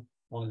to show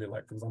only,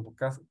 like, for example,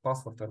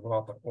 password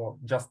developer or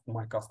just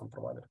my custom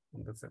provider,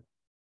 and that's it.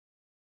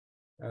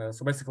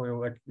 So basically,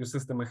 like, your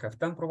system may have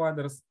 10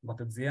 providers,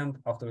 but at the end,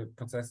 after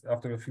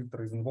your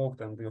filter is invoked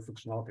and your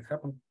functionality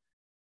happened,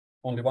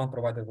 only one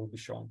provider will be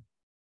shown.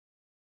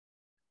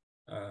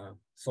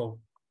 So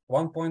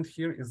one point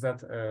here is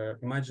that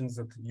imagine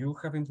that you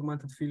have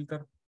implemented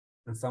filter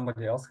and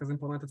somebody else has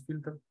implemented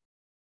filter.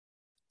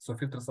 So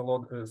filters are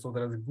loaded, so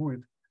there is a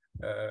GUID,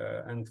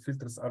 and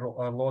filters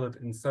are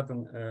loaded in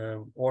certain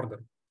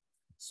order.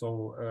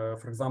 So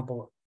for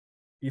example,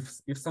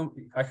 if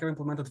I have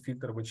implemented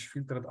filter which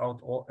filtered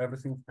out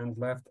everything and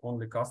left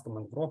only custom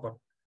and proper.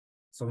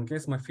 So in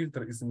case my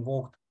filter is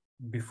invoked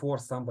before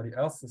somebody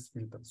else's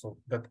filter, so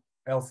that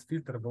else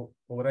filter will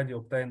already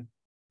obtain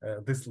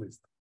this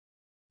list,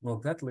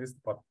 not that list,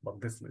 but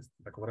this list,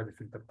 like already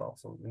filtered out.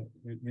 So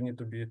you need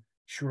to be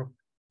sure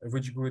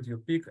which GUID you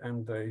pick,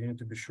 and you need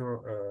to be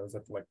sure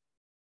that like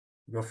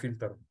your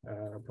filter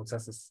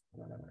processes,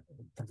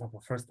 for example,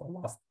 first or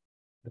last,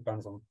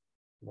 depends on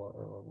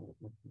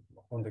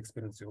the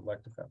experience you would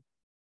like to have.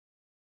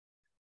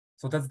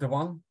 So that's the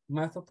one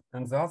method,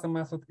 and the other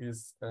method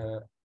is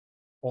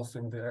also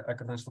in the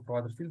iCredential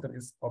provider filter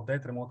is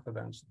update remote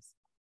credentials.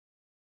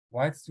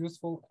 Why it's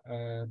useful?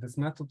 This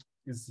method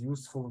is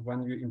useful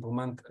when you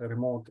implement a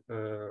remote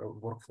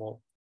workflow.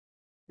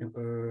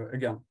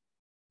 Again,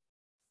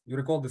 you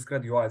recall the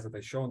CRED UI that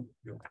I showed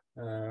you.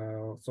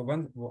 So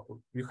when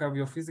you have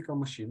your physical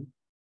machine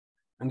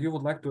and you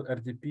would like to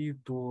RDP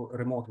to a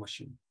remote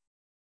machine,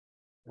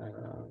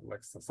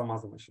 like some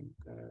other machine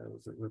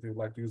that you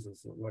like to use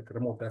as like a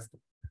remote desktop.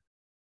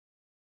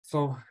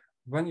 So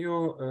when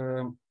you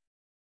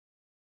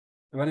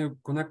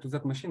connect to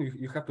that machine,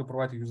 you have to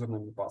provide a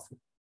username and password.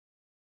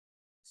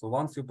 So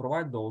once you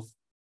provide those,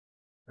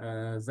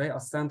 they are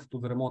sent to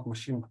the remote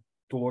machine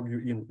to log you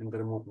in the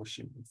remote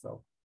machine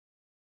itself.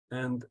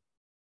 And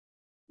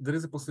there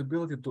is a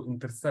possibility to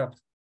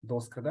intercept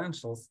those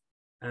credentials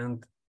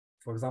and,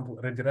 for example,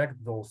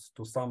 redirect those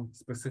to some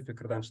specific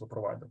credential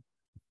provider.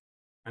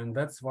 And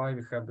that's why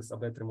we have this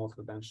update remote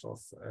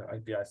credentials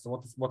API.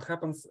 So what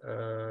happens?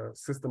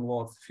 System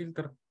loads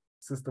filter,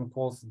 system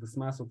calls this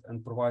method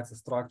and provides a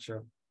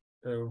structure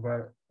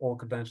where all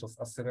credentials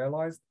are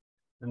serialized.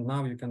 And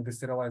now you can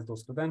deserialize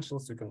those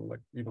credentials. You can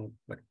even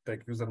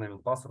take username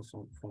and passwords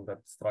from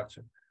that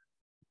structure,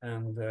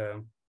 and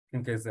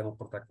in case they're not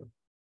protected,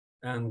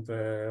 and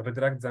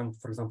redirect them,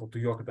 for example, to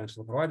your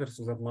credential provider,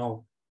 so that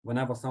now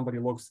whenever somebody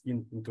logs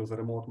into the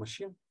remote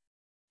machine,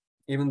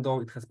 even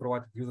though it has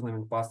provided username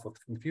and password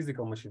in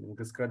physical machine in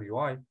this CRED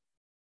UI,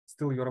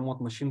 still your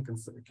remote machine can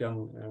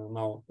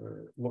now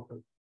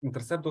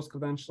intercept those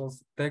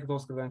credentials, take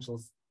those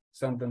credentials,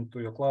 send them to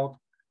your cloud,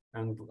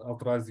 and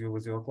authorize you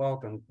with your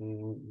cloud, and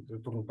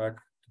return back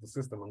to the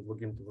system and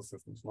log into the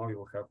system. So now you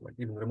will have, like,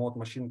 even remote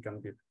machine can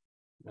be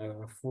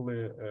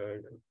fully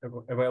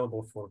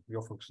available for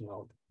your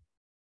functionality.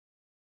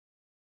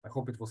 I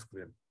hope it was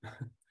clear.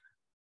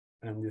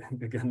 And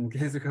again, in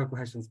case you have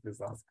questions,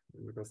 please ask,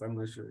 because I'm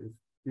not sure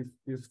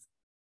if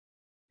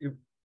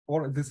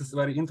or this is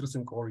very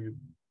interesting, or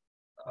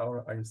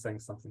I'm saying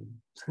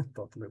something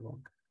totally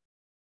wrong.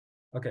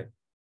 Okay.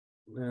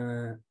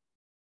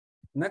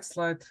 Next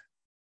slide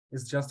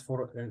is just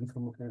for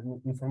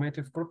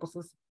informative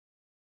purposes.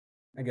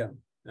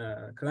 Again,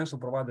 credential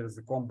provider is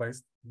the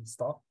COM-based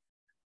stuff.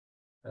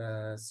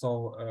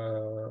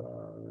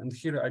 And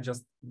here I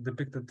just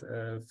depicted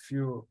a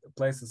few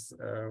places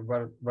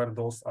where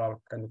those are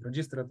kind of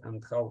registered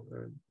and how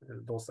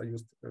those are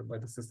used by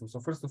the system. So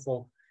first of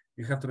all,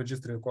 you have to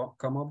register a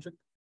COM object.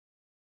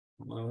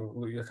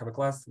 You have a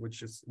class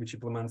which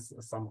implements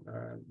some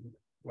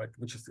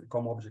which is a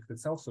COM object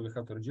itself, so you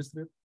have to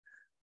register it.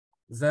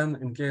 Then,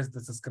 in case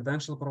this is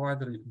credential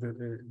provider,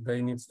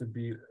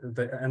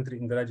 the entry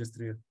in the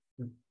registry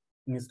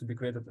needs to be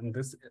created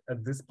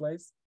at this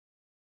place.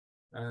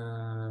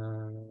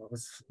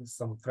 With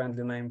some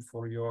friendly name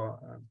for your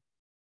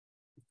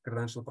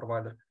credential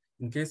provider.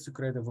 In case you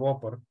create a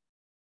wrapper,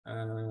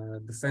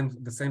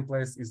 the same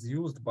place is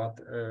used, but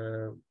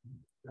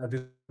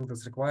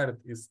is required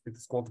is it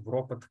is called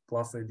wrapped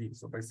class ID.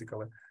 So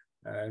basically,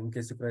 in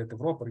case you create a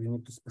wrapper, you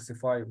need to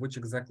specify which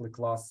exact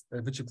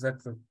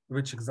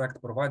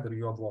provider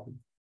you are wrapping.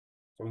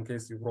 So in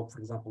case you wrap, for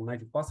example,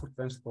 native password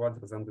credential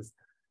provider, then this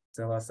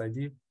CLS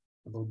ID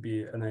will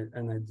be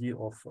an ID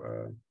of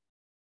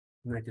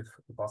native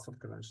password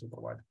credential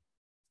provider.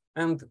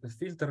 And the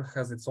filter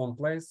has its own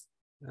place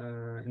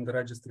in the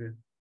registry,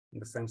 in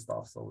the same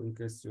stuff. So in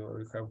case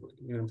you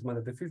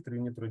implemented a filter,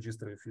 you need to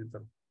register a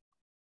filter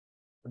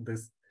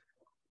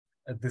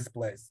at this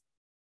place.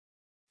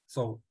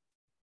 So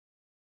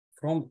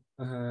from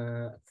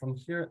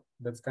here,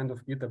 that's kind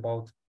of it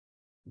about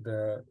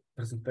the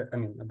presentation. I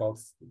mean, about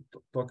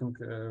talking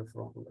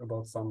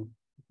about some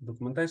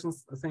documentation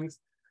things.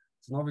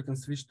 So now we can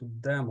switch to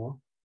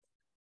demo.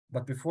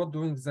 But before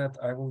doing that,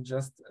 I will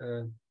just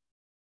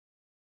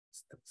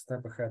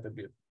step ahead a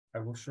bit. I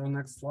will show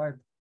next slide,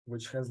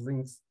 which has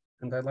links,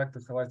 and I'd like to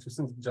highlight few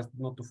things just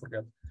not to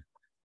forget.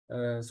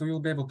 So you'll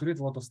be able to read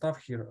a lot of stuff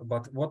here,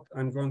 but what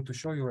I'm going to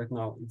show you right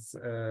now is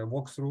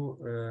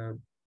walkthrough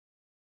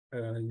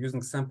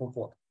using sample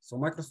code. So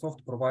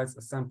Microsoft provides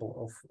a sample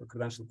of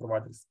credential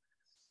providers,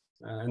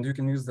 and you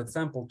can use that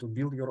sample to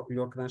build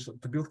your credential,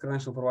 to build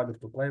credential provider,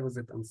 to play with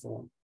it, and so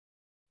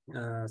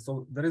on.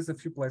 So there is a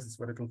few places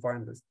where you can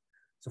find this.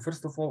 So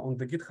first of all, on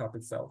the GitHub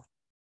itself,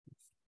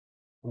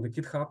 on the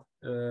GitHub,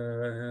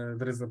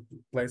 there is a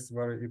place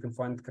where you can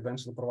find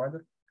credential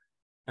provider,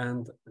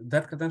 and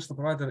that credential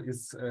provider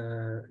is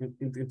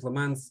it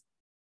implements.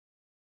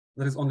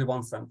 There is only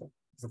one sample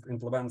that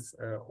implements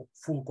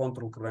full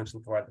control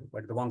credential provider,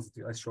 like the ones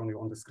that I shown you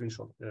on the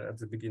screenshot at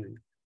the beginning,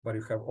 where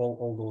you have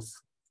all those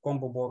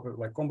combo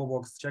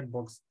box,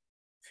 checkbox,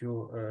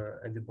 few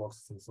edit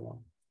boxes, and so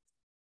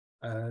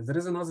on. There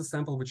is another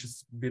sample which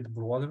is a bit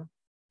broader,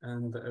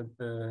 and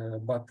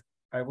but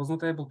I was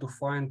not able to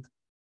find.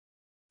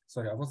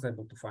 Sorry, I was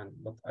able to find,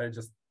 but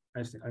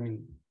I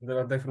mean, there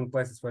are different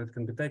places where it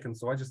can be taken.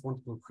 So I just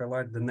wanted to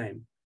highlight the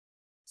name.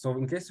 So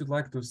in case you'd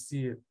like to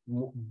see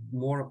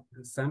more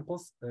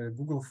samples,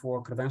 Google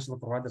for credential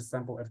provider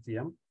sample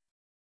RTM,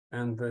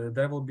 and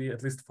there will be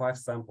at least 5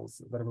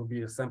 samples. There will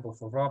be a sample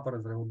for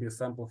wrapper, there will be a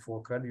sample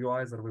for Cred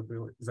UI, there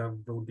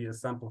will be a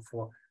sample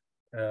for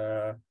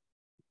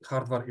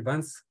hardware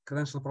events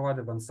credential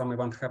provider. When some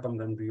event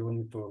happened, then you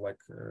need to like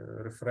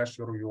refresh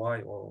your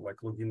UI or like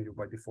login you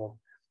by default.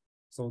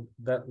 So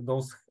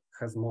those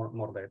has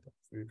more data.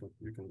 So you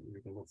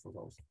can look for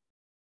those.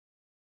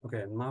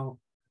 Okay, now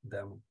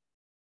demo.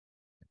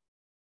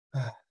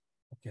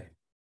 Okay.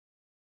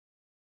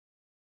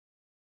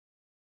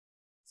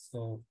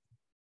 So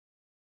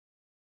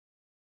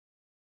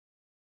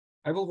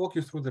I will walk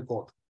you through the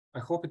code. I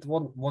hope it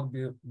won't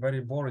be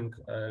very boring,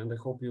 and I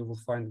hope you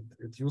will find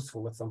it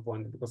useful at some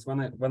point. Because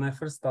when I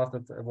first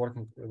started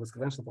working with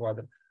credential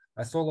provider,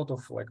 I saw a lot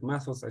of like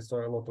methods. I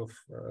saw a lot of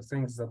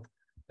things that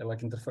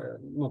like interface,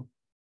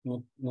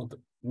 not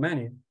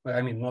many.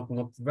 I mean, not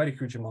very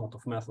huge amount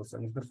of methods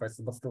and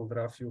interfaces, but still there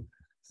are a few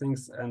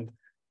things, and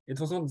it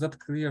was not that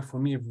clear for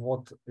me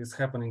what is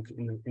happening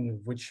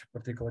in which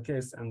particular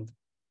case, and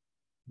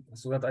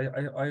so that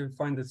I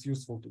find it's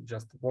useful to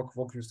just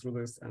walk you through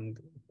this and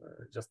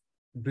just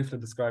briefly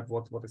describe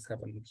what is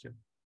happening here.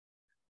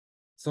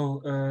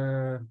 So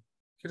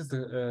here's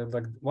the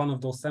like one of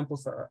those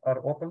samples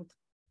are opened,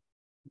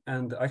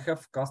 and I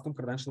have custom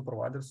credential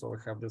provider. So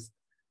I have this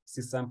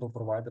C sample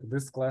provider.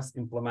 This class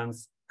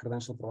implements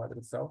credential provider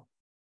itself.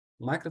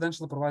 My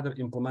credential provider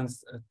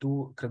implements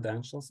 2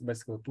 credentials,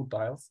 basically 2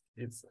 tiles.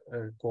 It's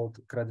called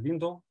Cred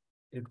window.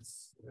 It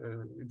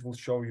will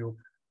show you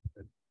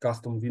a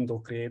custom window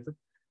created,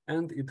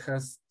 and it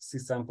has C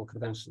sample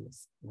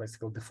credentials,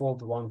 basically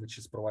default one which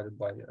is provided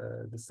by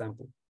the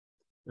sample.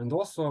 And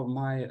also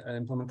my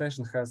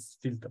implementation has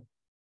filter.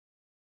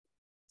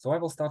 So I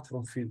will start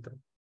from filter,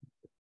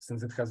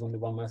 since it has only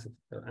one method,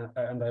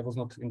 and I was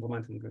not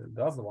implementing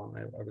the other one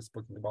I was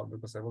speaking about,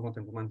 because I was not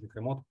implementing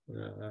remote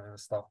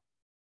stuff.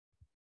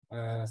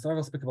 So I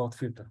will speak about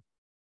filter.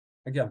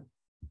 Again,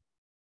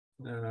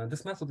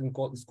 this method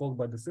is called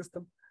by the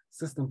system.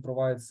 System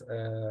provides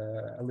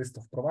a list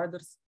of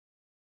providers,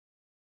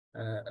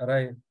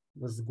 array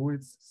with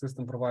GUIDs.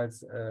 System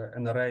provides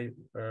an array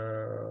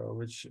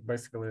which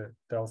basically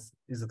tells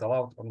is it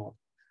allowed or not.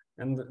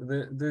 And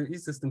the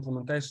easiest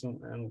implementation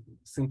and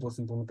simplest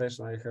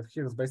implementation I have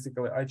here is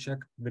basically I check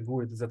the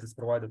GUID that is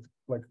provided,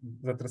 like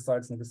that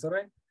resides in this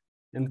array.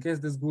 In case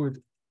this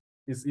GUID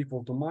is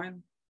equal to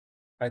mine,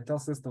 I tell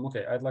system,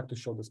 okay, I'd like to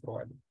show this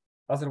provider.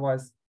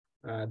 Otherwise,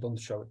 don't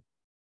show it.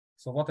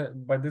 So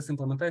by this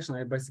implementation,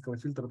 I basically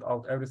filtered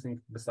out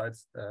everything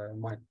besides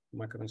my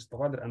credential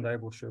provider, and I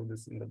will show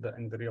this in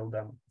the real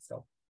demo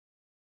itself.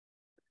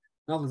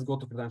 Now let's go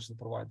to credential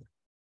provider.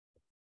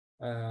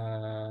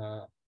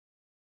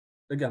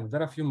 Again,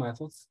 there are a few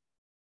methods.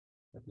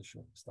 Let me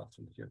start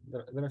from here.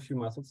 There are a few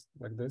methods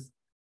like this: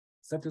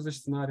 set usage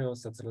scenario,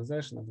 set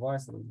serialization,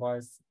 advice, and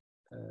advice.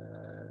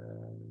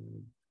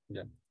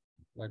 Yeah,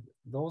 like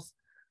those.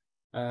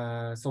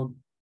 So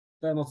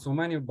There are not so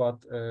many,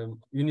 but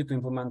you need to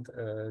implement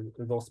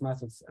those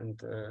methods,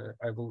 and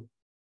I will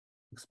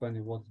explain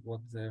you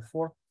what they're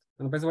for.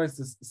 And by the way,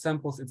 this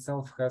samples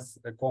itself has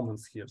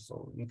comments here.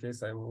 So in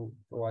case I will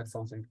provide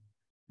something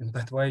in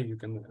that way, you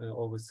can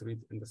always read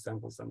in the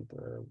samples and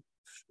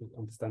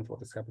understand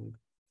what is happening.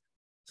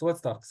 So let's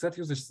start. Set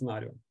usage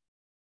scenario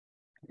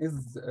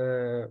is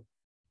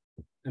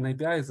an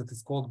API that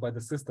is called by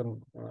the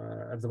system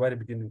at the very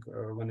beginning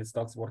when it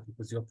starts working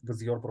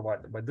with your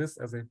provider. By this,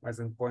 as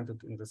I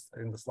pointed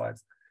in the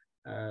slides,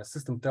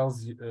 system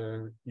tells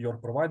your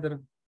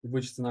provider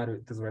which scenario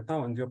it is right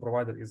now, and your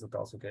provider is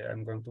tells, okay,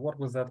 I'm going to work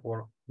with that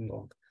or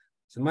don't.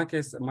 So in my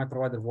case, my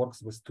provider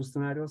works with two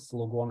scenarios,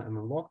 log on and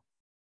unlog,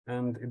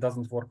 and it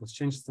doesn't work with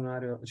change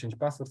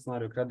password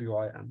scenario, CRED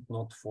UI, and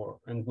not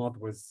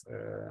with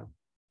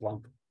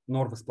Plump,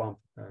 nor with Plump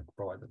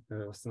provider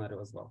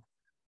scenario as well.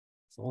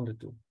 So only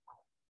two.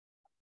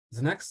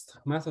 The next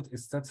method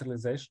is set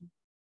serialization,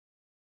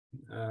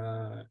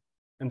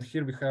 and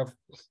here we have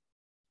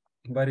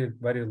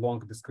very long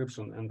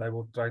description, and I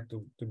will try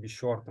to be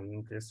short, and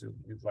in case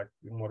you'd like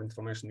more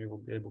information, you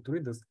will be able to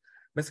read this.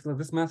 Basically,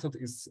 this method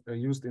is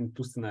used in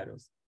two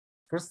scenarios.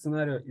 First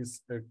scenario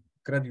is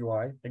CRED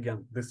UI,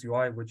 again, this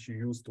UI which you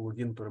use to log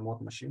into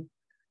remote machine.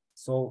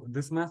 So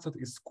this method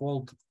is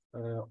called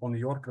on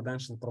your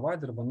credential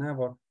provider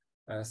whenever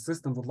a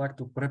system would like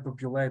to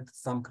pre-populate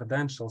some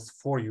credentials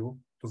for you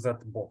to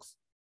that box.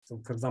 So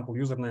for example,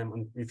 username,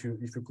 and if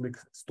you click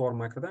store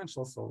my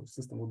credentials, so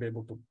system will be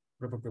able to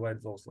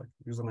repopulate those like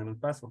username and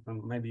password,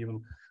 and maybe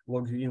even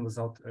log you in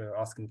without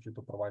asking you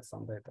to provide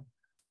some data.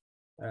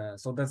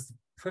 So that's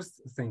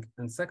first thing.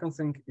 And second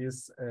thing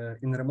is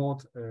in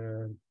remote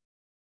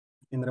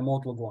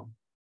logon.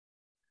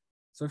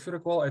 So if you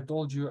recall, I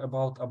told you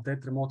about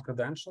update remote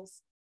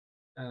credentials,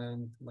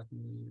 and let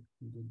me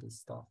do this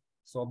stuff.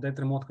 So update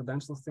remote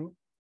credentials thing.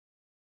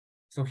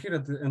 So here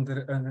in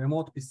the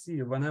remote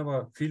PC,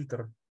 whenever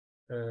filter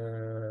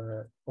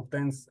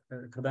obtains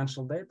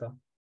credential data,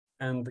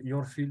 and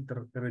your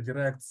filter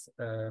redirects,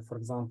 for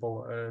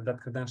example,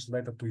 that credential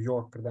data to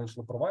your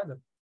credential provider.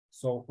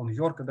 So on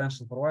your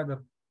credential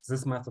provider,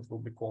 this method will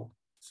be called.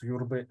 So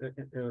you'll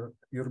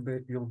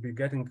be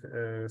getting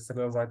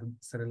serialized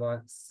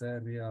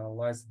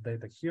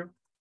data here,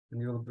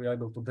 and you'll be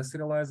able to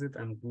deserialize it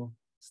and do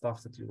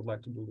stuff that you would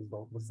like to do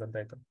with that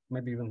data.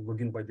 Maybe even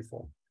login by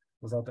default,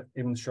 without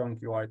even showing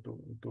UI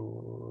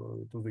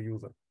to the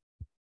user.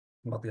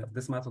 But yeah,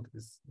 this method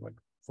is like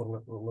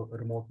for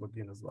remote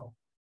login as well.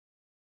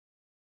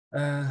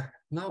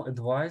 Now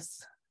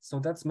advice. So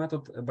that's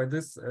method by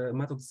this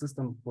method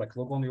system like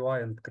logon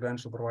UI and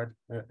credential provide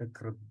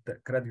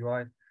CRED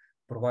UI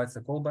provides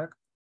a callback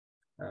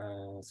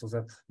so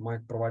that my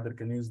provider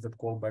can use that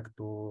callback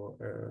to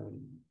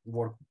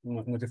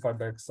notify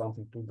back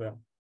something to the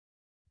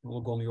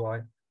logon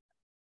UI.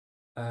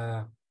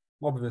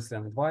 Obviously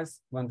an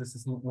advice when this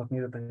is not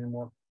needed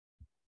anymore.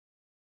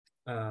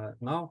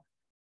 Now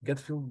get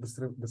field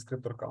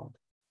descriptor count.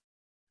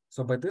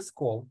 So by this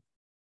call,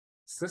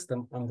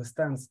 system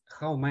understands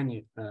how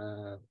many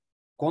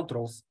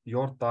controls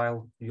your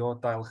tile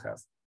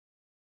has,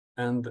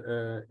 and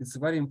it's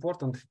very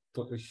important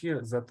to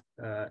hear that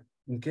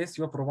in case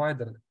your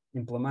provider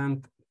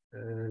implement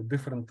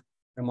different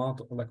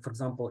amount, like for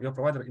example, your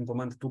provider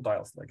implement two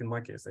tiles. Like in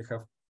my case, I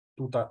have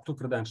two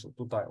credentials,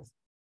 two tiles,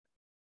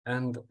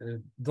 and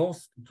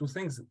those two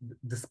things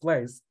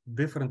displays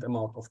different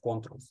amount of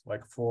controls.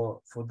 Like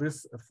for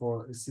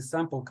C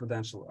sample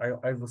credential,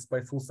 I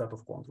display full set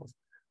of controls.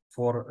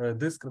 For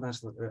this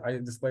credential, I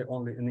display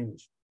only an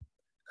image.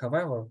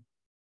 However,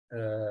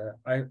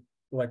 I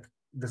like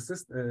the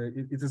system.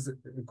 It is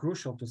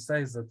crucial to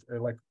say that,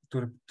 like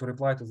to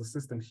reply to the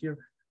system here,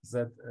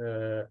 that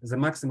the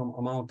maximum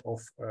amount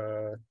of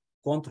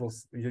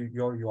controls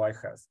your UI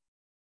has.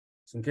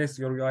 So in case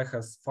your UI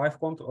has 5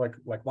 controls,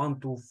 like 1,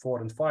 2,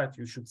 4, and 5,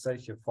 you should say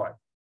here 5.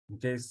 In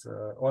case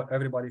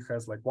everybody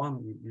has like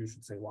 1, you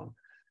should say 1.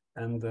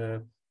 And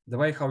the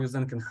way how you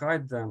then can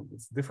hide them,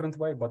 it's a different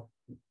way, but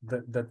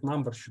that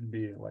number should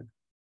be like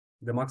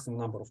the maximum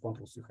number of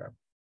controls you have.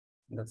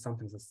 And that's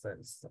something that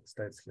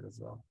states here as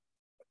well.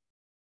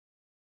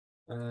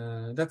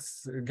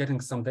 That's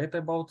getting some data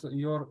about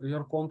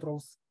your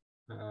controls,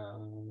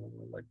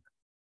 like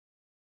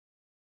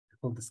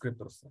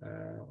descriptors,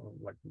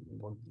 like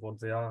what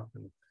they are,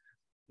 and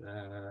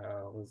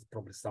with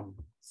probably some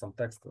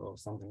text or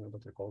something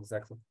that we call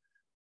exactly.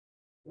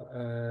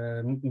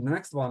 The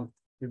next one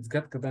is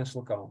get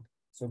credential count.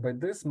 So by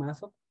this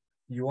method,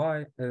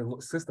 UI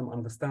system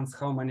understands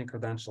how many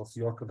credentials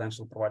your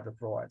credential provider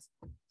provides.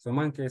 So in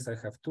my case, I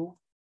have 2,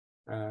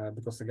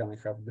 because again, I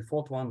have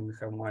default one, we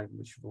have mine,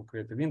 which will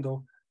create a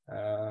window.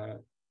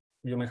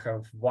 You may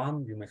have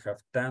 1, you may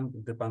have 10,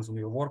 it depends on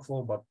your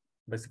workflow, but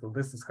basically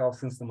this is how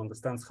system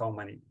understands how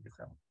many you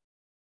have.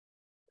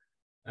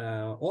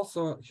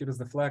 Also, here is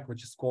the flag,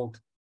 which is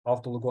called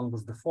auto logon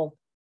with default.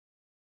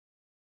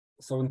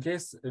 So in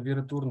case we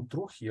return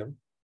true here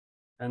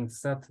and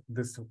set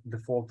this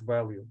default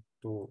value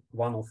to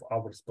one of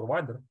our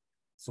provider,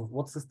 so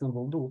what system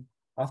will do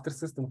After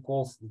system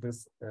calls this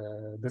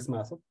this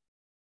method,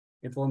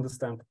 it will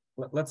understand.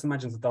 Let's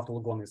imagine that after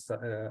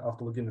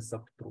login is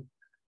set to true.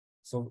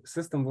 So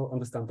system will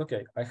understand.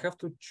 Okay, I have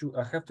to choose.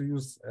 I have to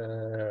use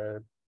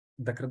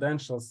the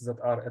credentials that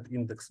are at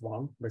index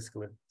 1,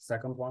 basically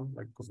second one,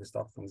 like because we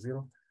start from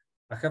 0.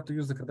 I have to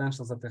use the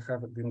credentials that I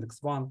have at the index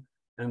 1,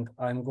 and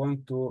I'm going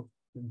to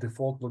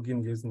default login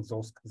using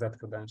that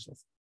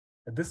credentials.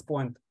 At this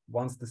point,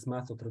 once this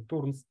method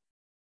returns,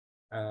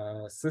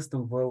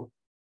 system will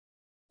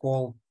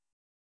call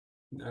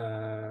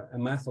a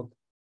method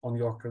on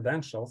your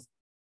credentials.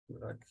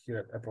 Like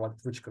here, I provide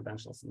which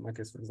credentials. In my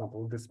case, for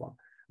example, this one.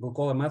 We'll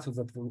call a method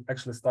that will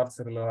actually start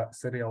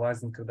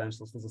serializing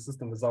credentials to the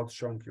system without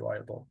showing UI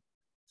at all.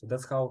 So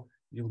that's how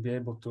you'll be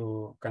able to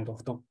kind of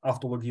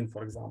auto login,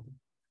 for example.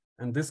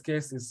 And this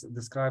case is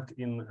described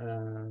in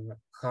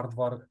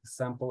hardware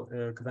sample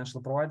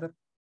credential provider,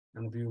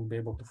 and you'll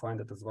be able to find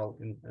it as well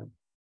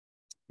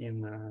in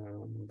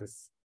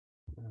this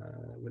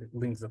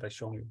links that I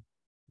shown you.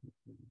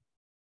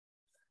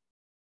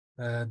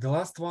 The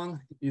last one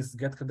is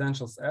get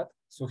credentials at.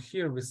 So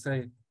here we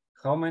say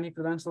how many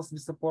credentials we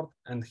support,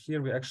 and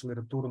here we actually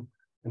return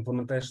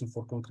implementation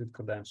for concrete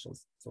credentials.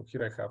 So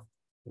here I have,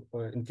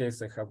 in case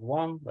I have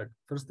one, like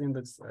first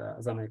index,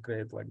 then I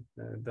create like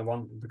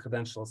the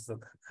credentials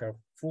that have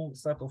full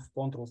set of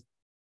controls.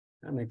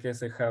 And in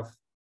case I have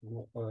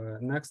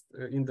next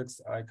index,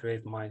 I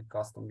create my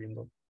custom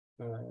window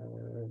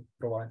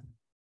provider.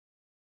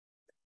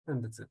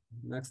 And that's it.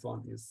 Next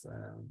one is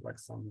like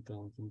some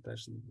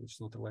implementation which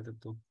is not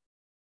related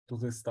to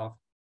this stuff.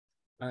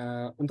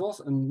 And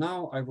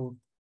now I will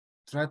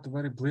try to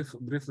very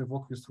briefly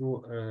walk you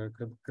through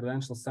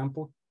credential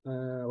sample,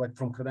 like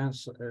from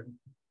credential,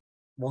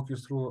 walk you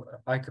through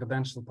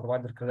iCredential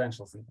provider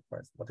credentials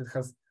interface. But it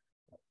has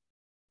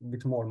a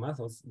bit more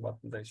methods, but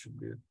they should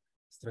be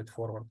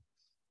straightforward.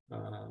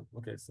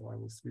 Okay, so I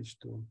will switch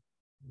to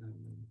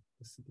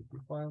the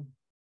CPP file.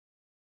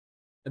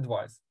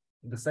 Advice.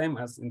 The same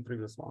as in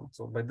previous one.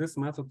 So by this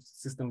method,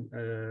 system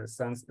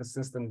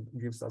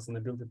gives us an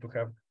ability to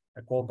have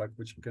a callback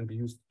which can be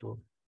used to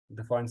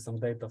define some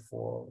data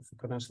for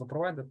credential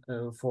provider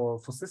for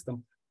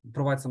system,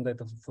 provide some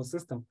data for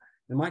system.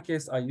 In my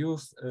case, I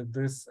use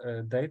this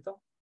data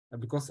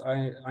because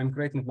I'm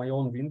creating my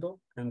own window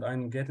and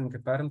I'm getting a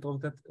parent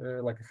of that,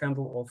 like a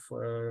handle of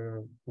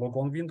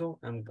logon window,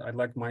 and I'd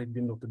like my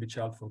window to be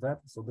child for that.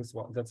 So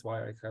that's why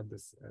I have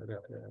this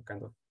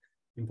kind of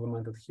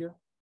implemented here.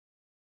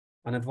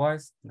 On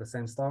advice, the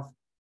same stuff.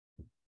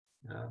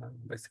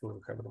 Basically,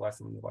 we have advice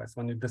and advice.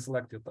 When you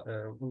deselect it,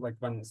 like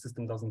when the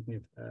system doesn't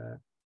need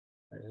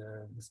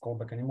this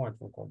callback anymore, it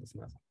will call this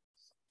method.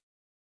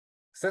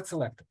 Set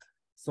selected.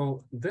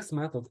 So this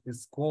method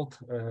is called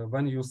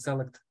when you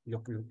select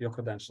your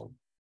credential.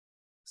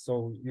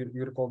 So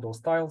you recall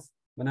those tiles.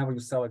 Whenever you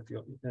select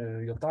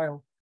your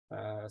tile,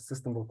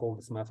 system will call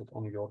this method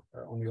on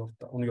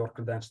your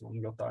credential,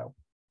 on your tile.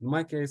 In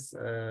my case,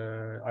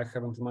 I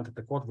have implemented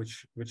a code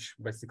which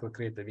basically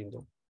creates a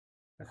window.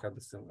 I have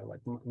this like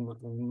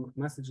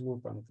message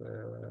loop, and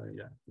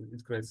yeah,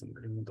 it creates a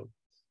window.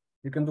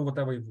 You can do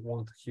whatever you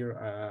want here.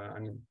 I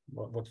mean,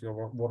 what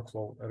your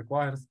workflow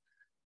requires.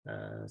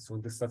 So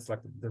this sets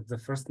like the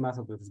first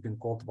method that has been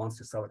called once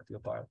you select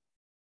your tile.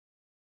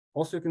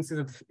 Also, you can see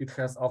that it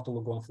has auto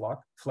logon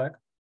flag.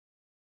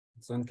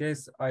 So in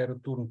case I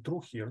return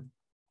true here,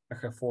 I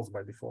have false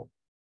by default.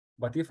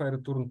 But if I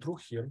return true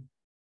here,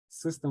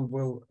 system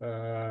will,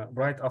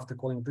 right after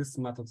calling this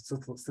method,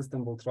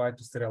 system will try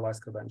to serialize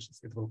credentials.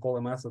 It will call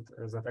a method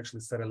that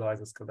actually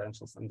serializes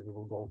credentials, and we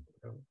will go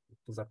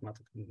to that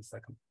method in a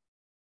second.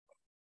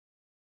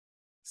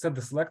 Set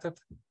the selected,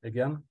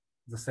 again,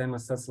 the same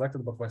as set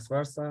selected, but vice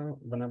versa.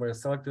 Whenever you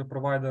select your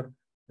provider,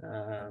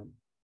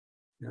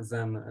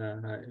 then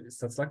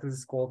set selected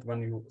is called.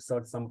 When you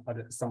select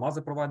some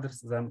other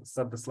providers, then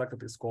set the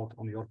selected is called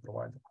on your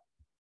provider.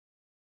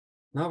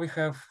 Now we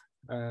have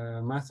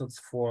methods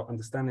for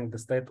understanding the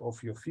state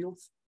of your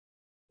fields,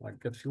 like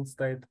get field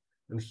state.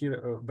 And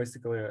here,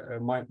 basically,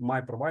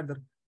 my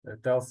provider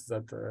tells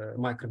that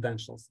my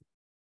credentials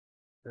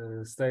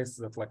states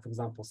that, like, for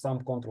example, some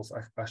controls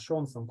are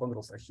shown, some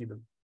controls are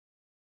hidden.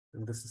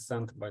 And this is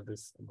sent by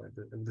this,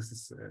 and this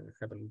is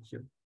happening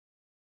here.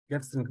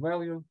 Get string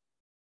value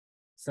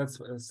sets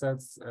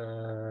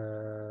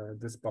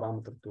this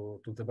parameter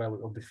to the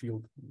value of the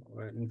field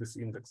in this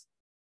index.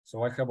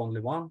 So I have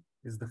only one.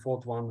 Is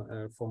default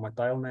one for my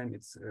tile name.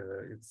 It's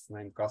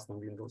named custom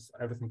windows.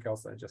 Everything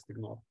else I just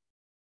ignore.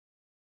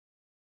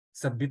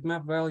 Set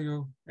bitmap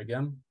value,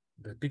 again,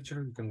 the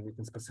picture. We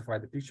can specify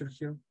the picture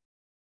here.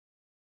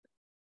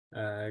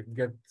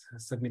 Get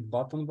submit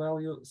button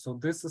value. So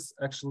this is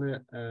actually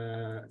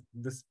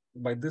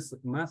by this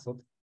method,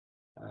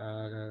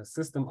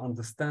 system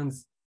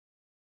understands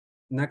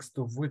next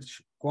to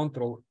which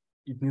control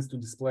it needs to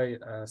display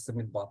a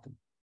submit button.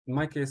 In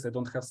my case, I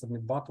don't have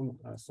submit button,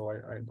 so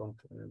I don't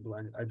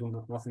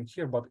do nothing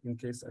here. But in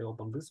case I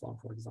open this one,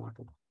 for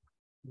example,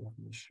 let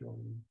me show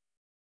you.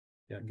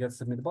 Yeah, get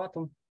submit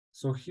button.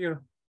 So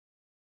here,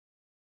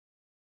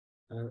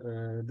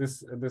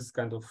 this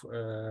kind of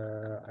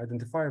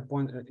identifier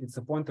point, it's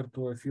a pointer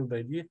to a field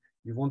ID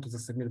you want the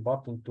submit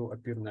button to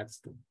appear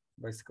next to.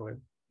 Basically,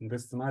 in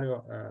this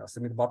scenario, a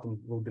submit button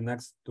will be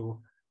next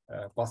to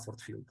password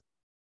field.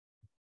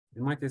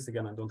 In my case,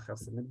 again, I don't have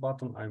submit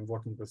button. I'm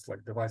working with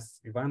like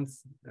device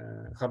events,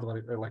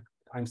 hardware, like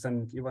I'm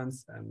sending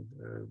events, and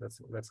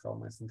that's how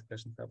my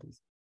authentication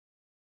happens.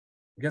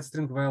 Get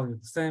string value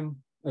the same.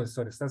 Oh,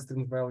 sorry, set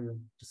string value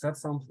to set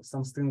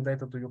some string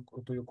data to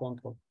your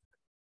control.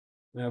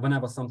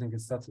 Whenever something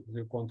is set to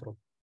your control.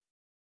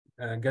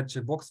 Get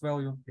checkbox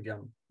value,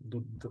 again,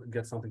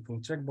 get something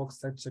from checkbox,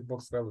 set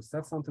checkbox value,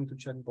 set something to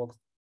checkbox.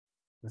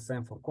 The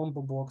same for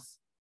combo box.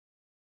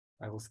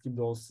 I will skip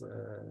those.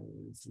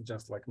 It's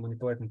just like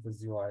manipulating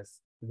with UI,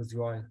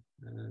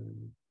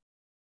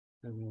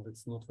 and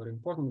it's not very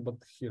important.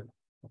 But here,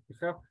 what we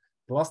have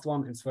the last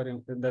one. It's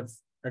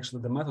that's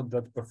actually the method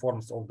that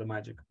performs all the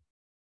magic.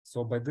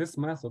 So by this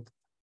method,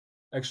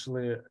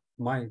 actually,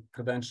 my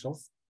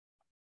credentials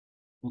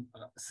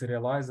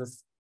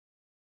serializes.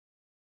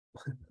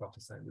 How to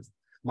say this?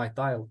 My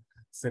tile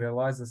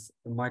serializes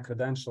my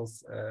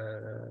credentials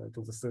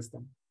to the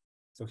system.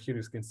 So here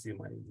you can see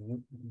my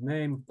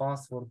name,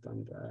 password,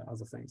 and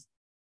other things.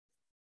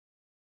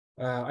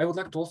 I would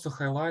like to also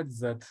highlight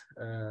that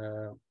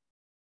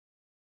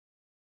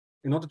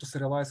in order to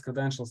serialize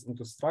credentials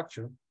into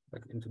structure,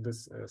 like into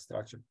this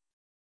structure,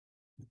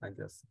 I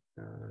guess,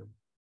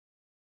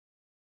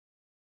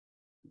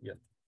 yeah,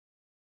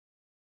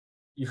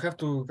 you have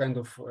to kind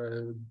of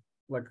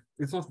like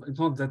it's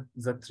not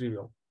that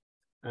trivial.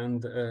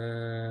 And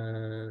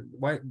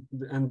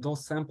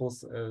those samples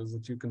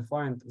that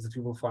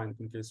you will find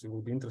in case you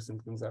will be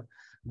interested in that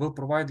will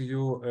provide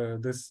you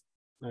this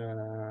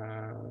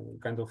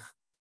kind of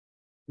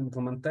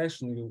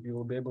implementation. You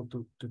will be able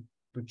to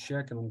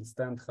check and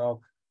understand how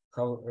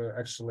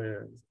actually,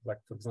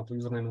 like for example,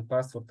 username and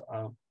password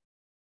are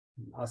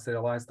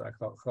serialized,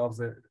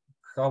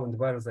 how and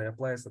where they are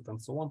placed,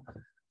 and so on.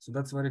 So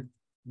that's very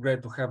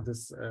great to have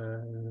this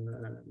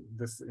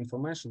this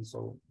information.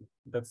 So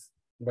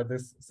but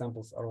these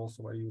samples are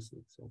also very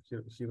useful. So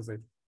here they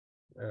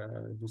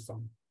do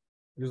some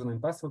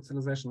username password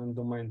serialization and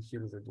domain.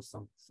 Here they do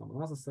some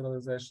another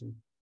serialization,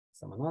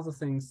 some another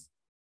things.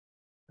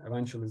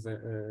 Eventually,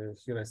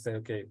 here I say,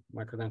 okay,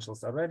 my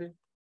credentials are ready,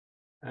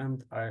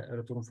 and I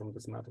return from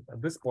this method.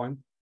 At this point,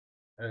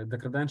 the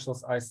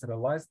credentials I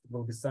serialized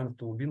will be sent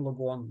to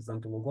WinLogon, then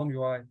to Logon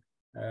UI,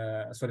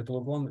 to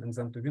Logon, and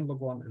then to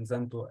WinLogon, and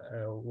then to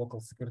local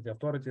security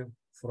authority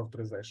for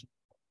authorization.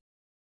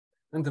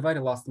 And the very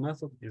last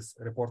method is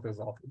report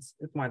result.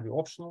 It might be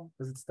optional,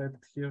 as it's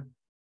stated here.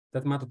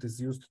 That method is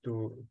used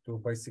to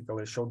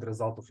basically show the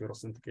result of your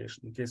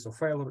authentication. In case of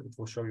failure, it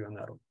will show you an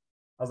error.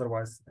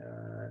 Otherwise,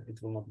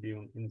 it will not be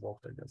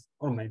invoked, I guess,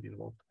 or maybe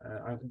invoked.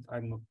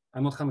 I'm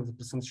not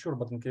 100% sure,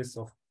 but in case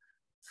of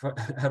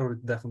error,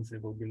 it definitely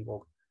will be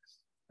invoked.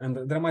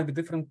 And there might be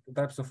different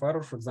types of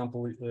error. For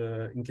example,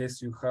 in case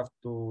you have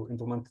to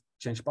implement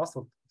change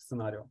password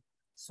scenario.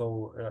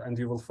 So, and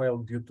you will fail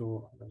due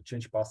to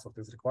change password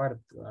is required.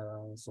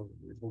 So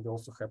it will be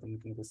also happen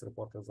in this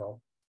report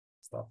result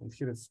stuff. And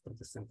here it's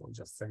pretty simple,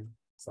 just saying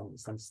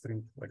some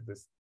string like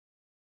this.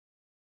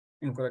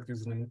 Incorrect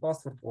username and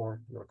password,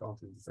 or your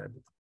account is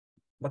disabled.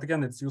 But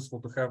again, it's useful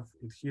to have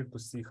it here to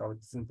see how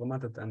it's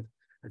implemented and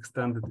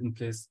extended in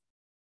case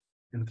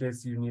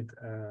you need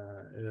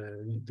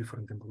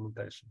different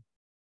implementation.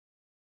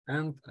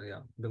 And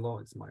yeah, below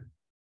it's my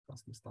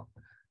custom stuff.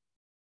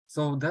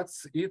 So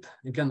that's it.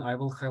 Again, I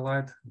will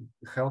highlight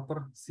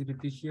helper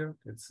CPP here.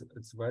 It's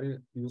very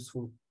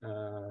useful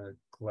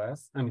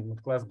class. I mean,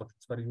 not class, but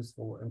it's very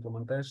useful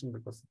implementation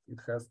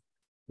because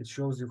it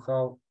shows you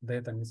how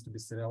data needs to be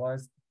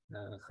serialized,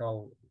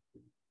 how,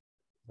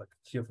 like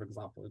here, for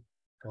example, it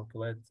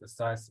calculates the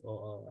size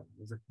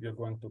that you're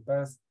going to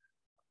pass,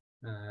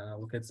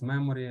 locates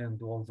memory, and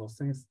do all those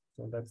things.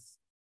 So that's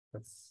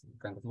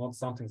kind of not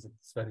something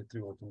that's very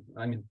trivial.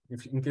 I mean,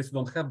 in case you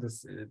don't have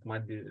this, it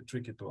might be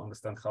tricky to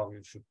understand how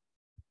you should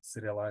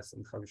serialize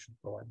and how you should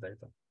provide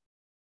data.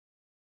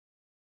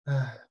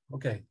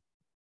 Okay.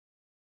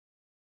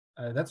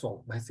 That's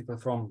all basically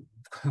from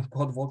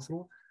code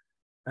walkthrough.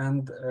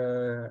 And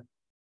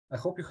I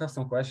hope you have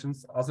some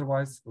questions.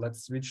 Otherwise,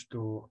 let's switch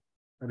to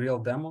a real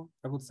demo,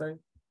 I would say.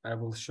 I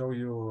will show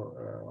you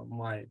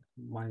my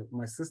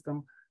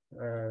system,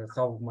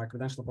 how my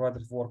credential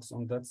provider works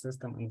on that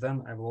system, and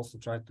then I will also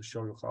try to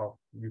show you how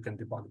you can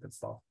debug that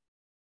stuff.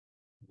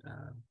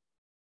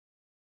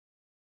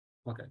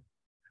 Okay,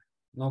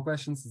 no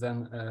questions.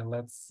 Then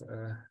let's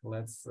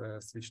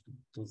switch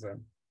to the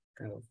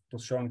kind of to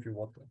showing you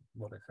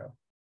what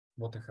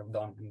I have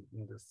done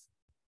in this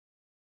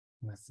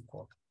messy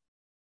code.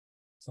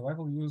 So I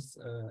will use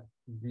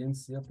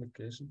VNC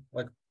application.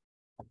 Like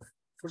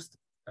first,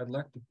 I'd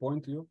like to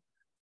point you,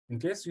 in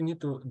case you need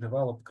to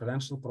develop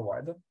credential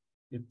provider,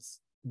 it's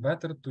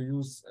better to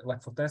use,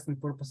 like for testing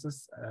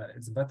purposes,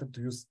 it's better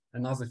to use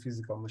another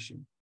physical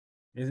machine.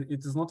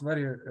 it is not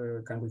very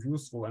kind of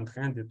useful and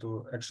handy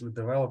to actually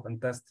develop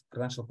and test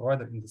credential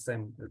provider in the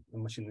same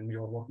machine, in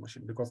your work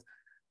machine, because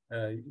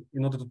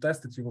in order to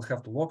test it, you will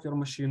have to lock your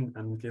machine,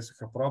 and in case you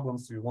have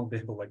problems, you won't be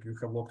able, like you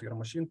have locked your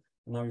machine,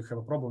 and now you have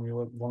a problem,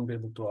 you won't be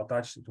able to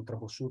attach, to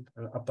troubleshoot,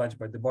 attach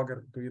by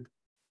debugger to it,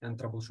 and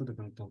troubleshoot it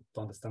and to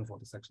understand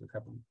what is actually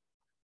happening.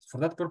 For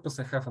that purpose,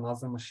 I have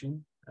another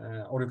machine,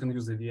 or you can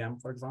use a VM,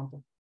 for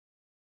example.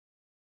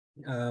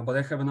 But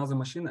I have another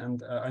machine,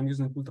 and I'm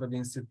using Ultra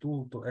VNC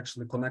tool to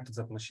actually connect to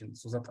that machine,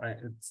 so that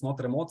it's not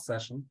a remote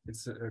session.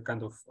 It's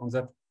kind of on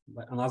that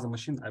another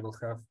machine. I will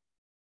have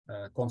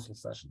a console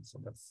session, so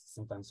that's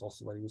sometimes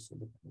also very useful.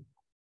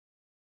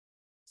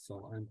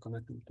 So I'm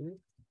connecting to it.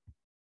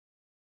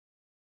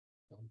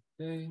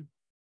 Okay.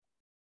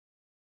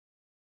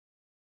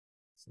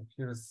 So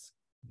here's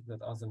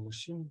that other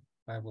machine.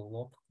 I will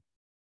log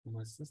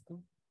my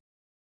system.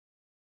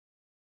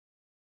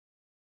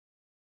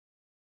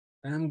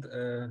 And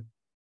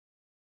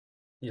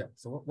yeah,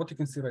 so what you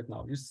can see right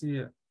now, you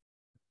see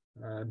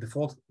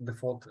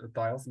default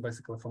tiles,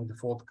 basically from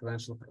default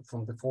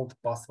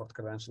password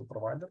credential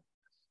provider.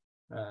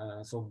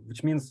 So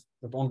which means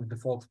that only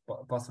default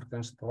password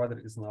credential provider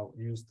is now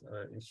used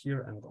in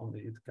here, and only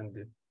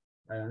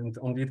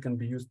it can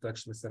be used to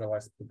actually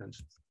serialize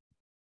credentials.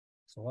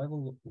 So I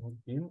will log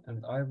in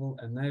and I will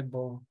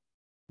enable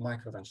my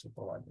credential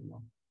provider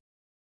now.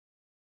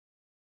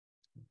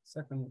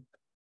 Second,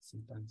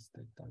 sometimes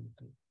take time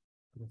to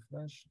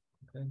refresh.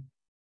 Okay.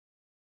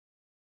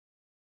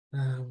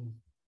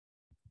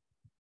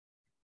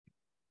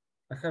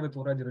 I have it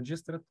already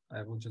registered.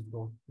 I will just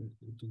go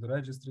to the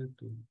registry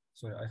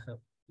sorry,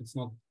 it's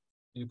not,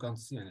 you can't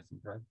see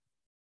anything, right?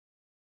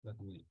 Let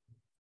me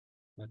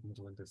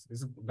do like this.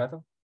 Is it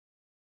better?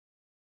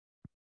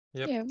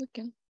 Yep. Yeah, we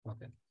can.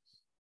 Okay.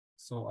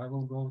 So I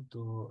will go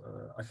to,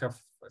 I have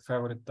a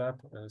favorite tab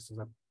so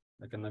that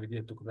I can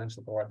navigate to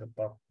credential provider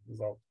tab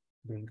without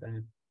doing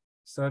any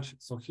search.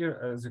 So here,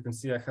 as you can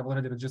see, I have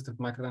already registered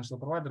my credential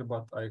provider,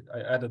 but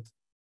I added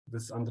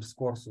this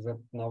underscore so that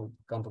now it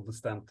can't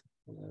understand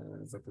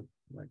that it,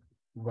 like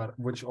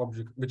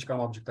which CAM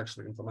object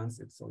actually implements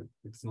it, so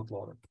it's not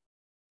loaded.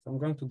 So I'm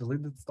going to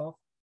delete that stuff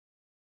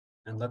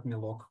and let me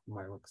log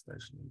my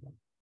workstation again.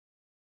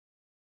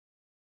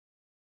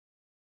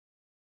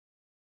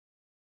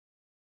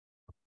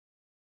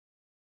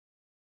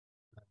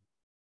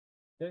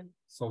 Okay,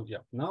 so yeah,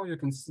 now you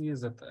can see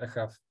that I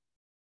have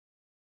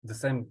the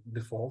same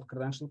default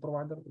credential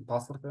provider,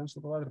 password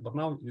credential provider, but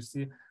now you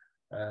see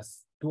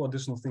two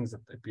additional things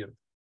that appeared.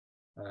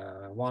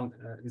 One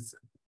is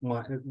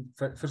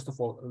first of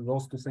all,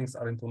 those two things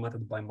are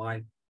implemented by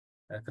my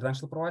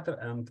credential provider,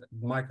 and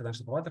my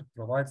credential provider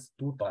provides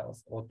two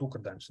tiles or two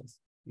credentials.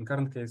 In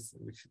current case,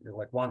 which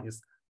like one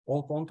is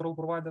all control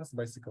providers,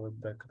 basically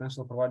the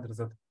credential provider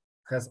that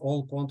has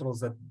all controls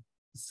that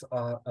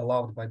are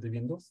allowed by the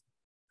Windows.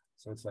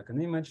 So it's like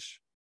an image,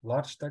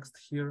 large text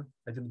here,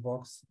 edit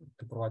box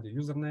to provide a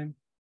username,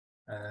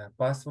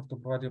 password to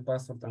provide your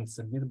password, and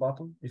submit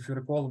button. If you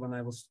recall, when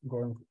I was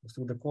going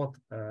through the code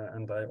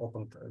and I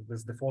opened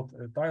this default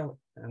tile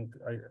and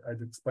I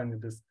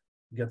explained this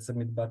get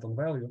submit button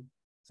value.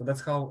 So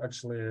that's how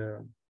actually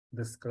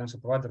this credential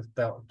provider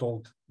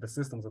told the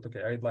system that,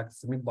 okay, I'd like the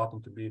submit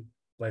button to be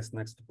placed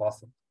next to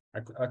password.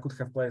 I could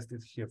have placed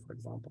it here, for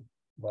example,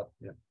 but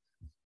yeah.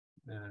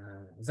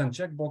 Then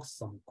checkbox,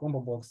 some combo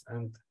box,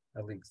 and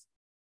links.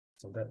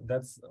 So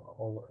that's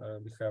all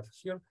we have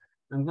here.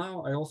 And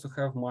now I also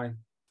have my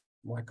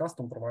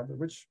custom provider,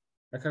 which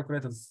I have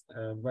created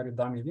a very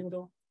dummy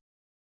window,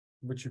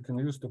 which you can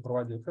use to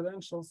provide your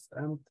credentials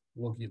and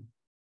login.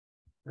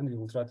 And you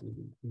will try to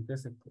login. In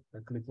case I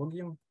click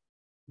login,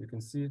 you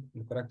can see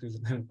the correct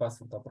username and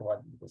password are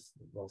provided because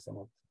those are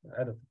not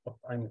added. But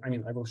I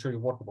mean, I will show you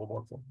workable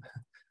workflow.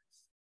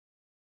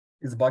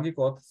 It's buggy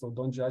code, so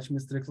don't judge me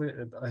strictly.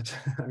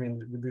 I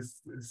mean, with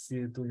this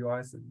C2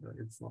 UIs,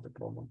 it's not a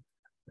problem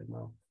right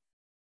now.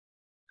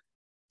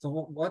 So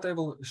what I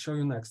will show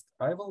you next,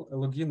 I will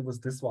log in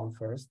with this one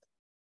first,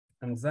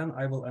 and then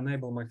I will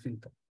enable my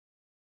filter.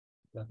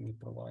 Let me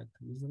provide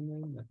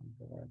username, let me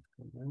provide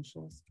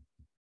credentials.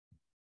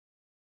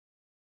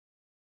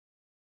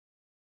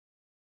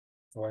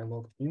 So I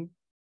logged in.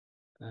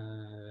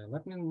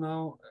 Let me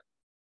now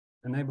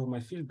enable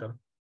my filter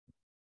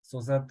so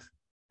that,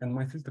 and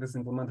my filter is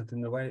implemented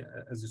in a way,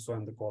 as you saw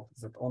in the code,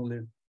 that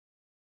only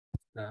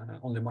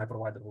my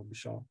provider will be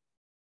shown.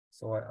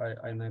 So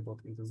I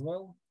enabled it as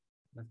well.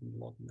 Let me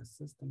log my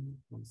system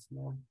once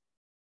more.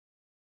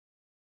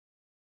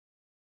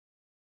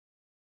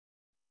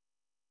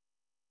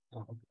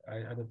 Oh, okay.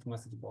 I added a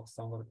message box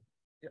somewhere.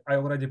 I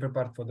already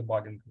prepared for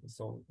debugging,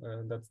 so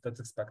that's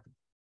expected.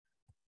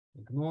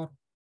 Ignore.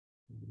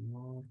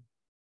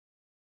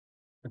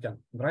 Again,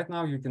 right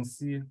now you can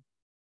see,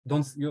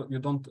 you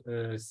don't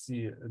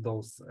see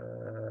those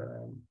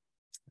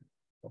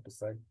what to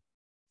say,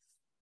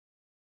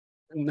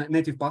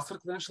 native password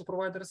credential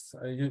providers.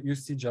 You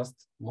see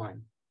just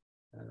mine.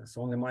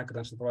 So only my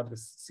credential provider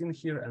is seen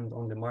here, and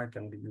only mine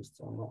can be used,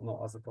 so no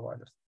other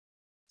providers.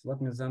 So let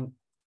me then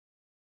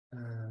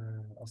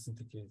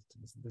authenticate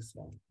this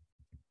one.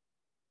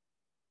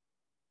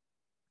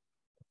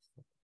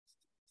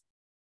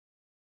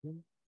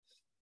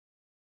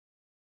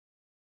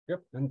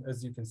 Yep, and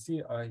as you can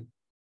see, I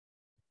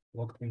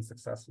logged in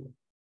successfully.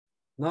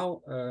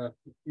 Now,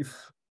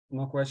 if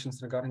no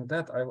questions regarding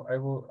that, I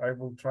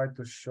will try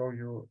to show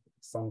you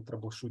some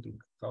troubleshooting,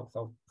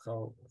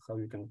 how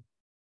you can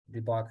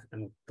debug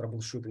and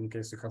troubleshoot in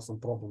case you have some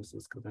problems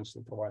with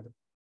credential provider.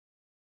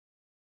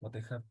 What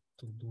I have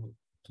to do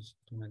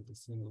to make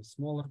this window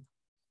smaller.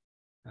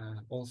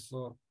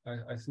 Also,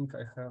 I think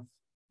I have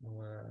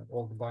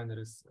all the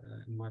binaries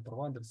in my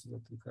provider so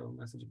that we have a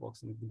message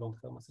box and we don't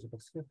have a message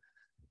box here.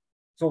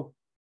 So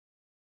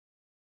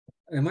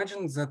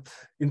imagine that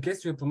in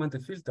case you implement a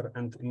filter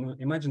and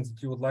imagine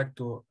that you would like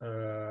to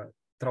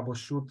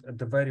troubleshoot at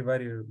the very,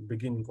 very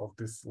beginning of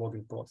this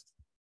logging process.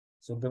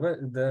 So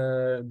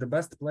the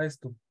best place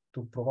to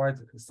provide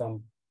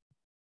some,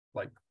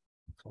 like,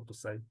 how to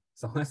say,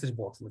 some message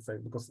box, let's say,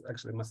 because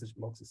actually message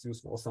box is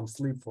useful, or some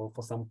sleep for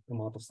some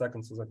amount of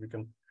seconds so that we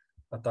can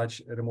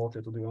attach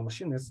remotely to the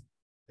machine is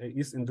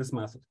in this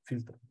method,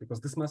 filter,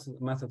 because this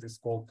method is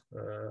called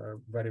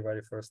very,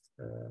 very first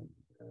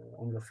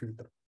on your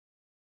filter.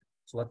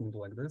 So let me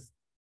do like this.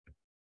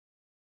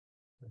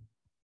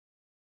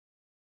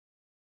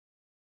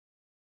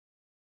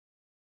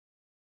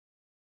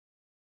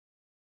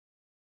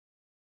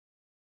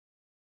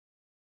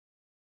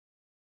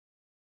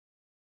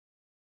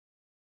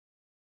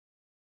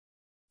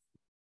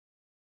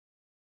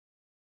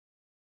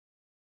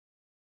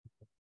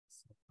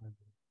 So I will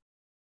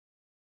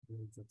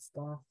delete that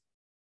stuff.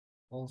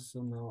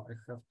 Also, now I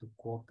have to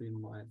copy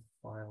my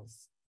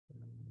files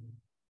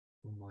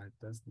to my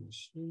test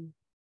machine.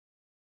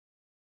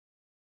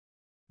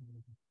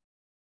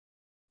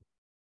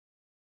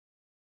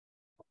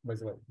 By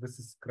the way, this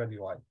is CRED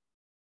UI.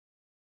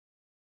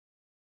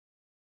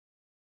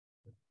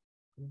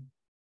 Yeah.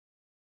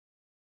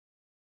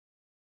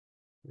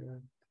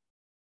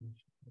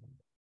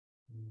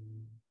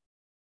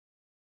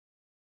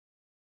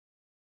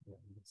 Yeah,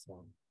 this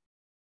one.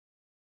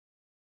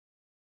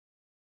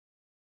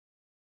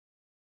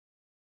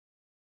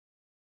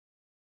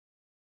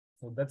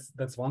 So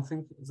that's one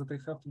thing that I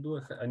have to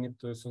do. I need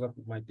to so that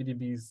my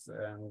PDBs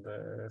and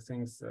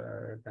things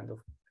kind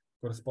of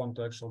correspond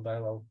to actual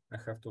dialog. I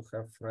have to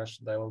have fresh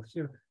dialog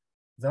here.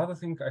 The other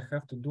thing I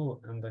have to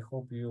do, and I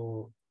hope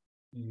you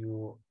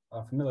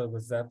are familiar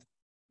with that.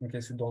 In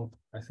case you don't,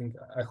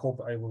 I hope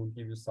I will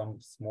give you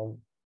some small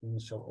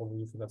initial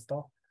overview for that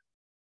stuff.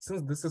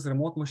 Since this is a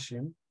remote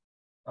machine,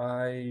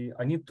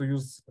 I need to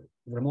use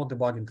remote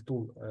debugging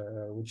tool,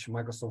 which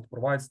Microsoft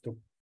provides to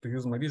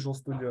use my Visual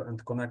Studio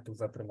and connect to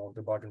that remote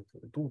debugging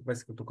tool,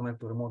 basically to connect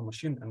to a remote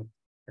machine and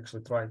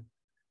actually try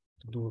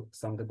to do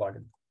some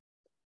debugging.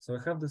 So I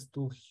have this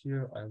tool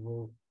here. I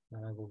will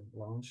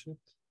launch it.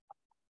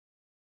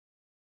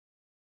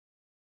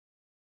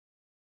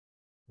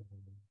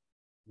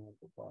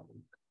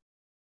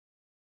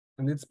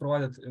 And it's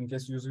provided in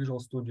case you use Visual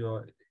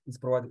Studio. It's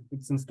provided.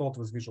 It's installed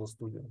with Visual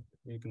Studio.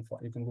 You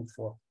can look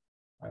for.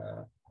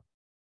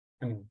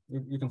 I mean,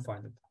 you can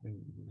find it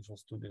in Visual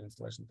Studio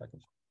installation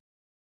package.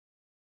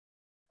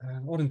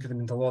 Or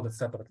incremental loaded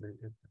separately.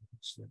 It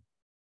actually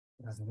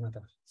doesn't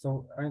matter.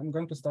 So I'm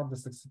going to start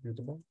this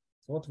executable.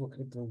 So what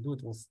it will do,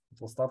 it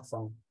will start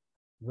some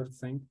weird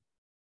thing,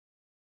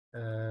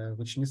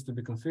 which needs to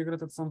be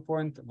configured at some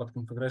point, but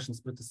configuration is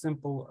pretty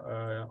simple.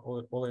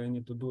 All I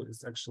need to do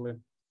is actually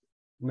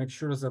make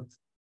sure that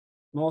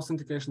no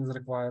authentication is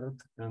required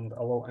and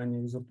allow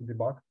any user to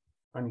debug.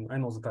 I mean, I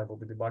know that I will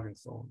be debugging,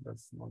 so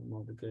that's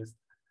not the case.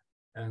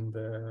 And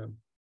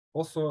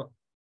also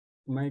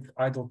make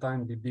idle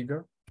time be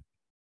bigger,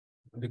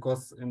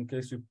 because in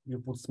case you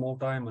put small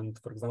time and,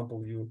 for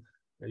example, you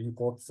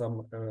caught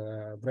some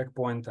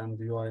breakpoint and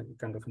you are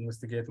kind of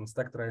investigating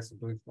stack trace,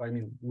 I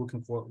mean,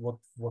 looking for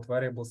what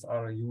variables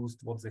are used,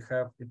 what they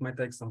have, it might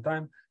take some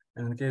time.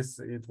 And in case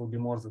it will be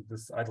more than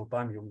this idle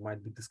time, you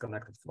might be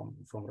disconnected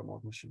from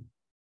remote machine.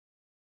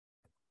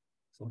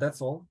 So that's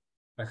all.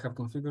 I have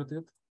configured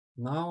it.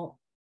 Now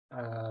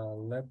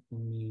let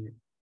me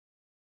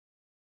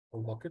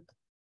lock it.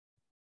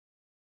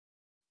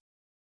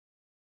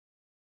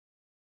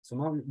 So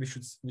now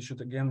we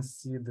should again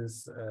see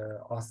this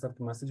assert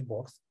message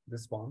box,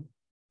 this one.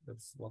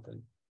 That's what I.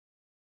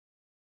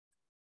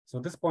 So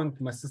at this point,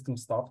 my system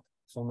stopped,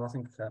 so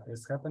nothing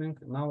is happening.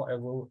 Now I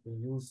will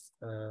use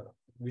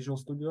Visual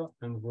Studio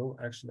and will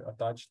actually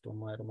attach to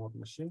my remote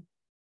machine.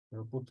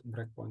 I'll put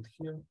breakpoint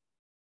here.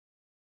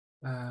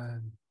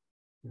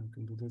 You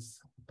can do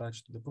this,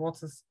 attach to the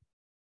process.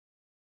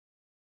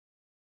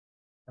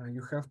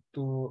 You have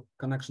to,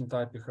 connection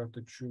type, you have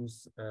to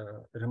choose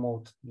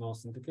remote no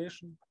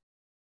authentication.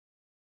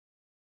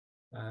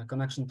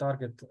 Connection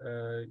target,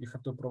 you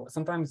have to provide.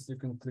 Sometimes you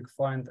can click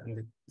find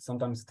and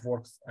sometimes it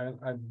works. I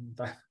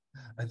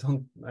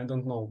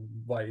don't know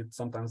why it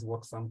sometimes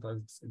works,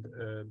 sometimes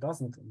it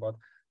doesn't, but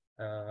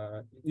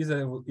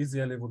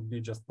easily would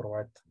be just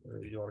provide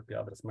your IP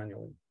address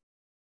manually.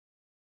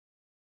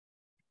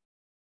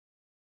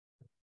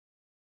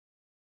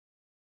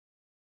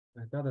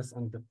 IP address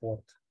and the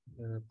port.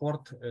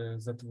 Port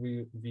that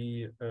we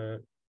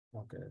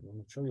okay, let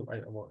me show you.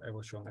 I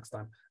will show next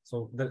time.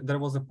 So there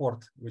was a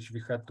port which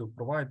we had to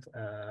provide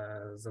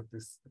that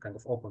is kind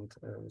of opened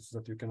so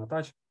that you can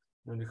attach,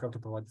 and we have to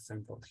provide the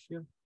same port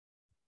here.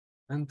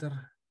 Enter,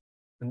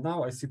 and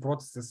now I see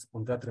processes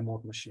on that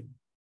remote machine.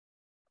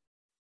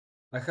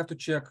 I have to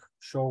check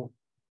show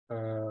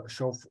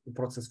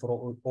process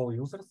for all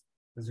users.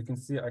 As you can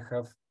see, I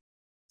have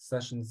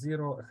session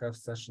 0, I have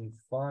session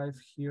 5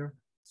 here.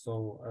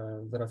 So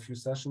there are a few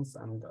sessions,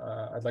 and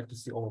I'd like to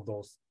see all of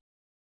those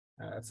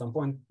at some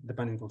point,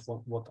 depending on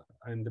what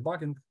I'm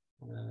debugging.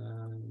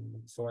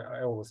 So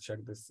I always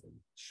check this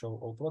show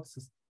all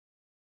processes.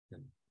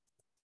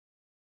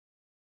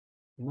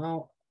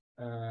 Now,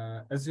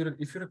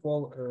 if you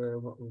recall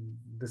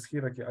this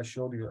hierarchy I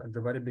showed you at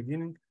the very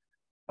beginning,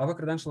 our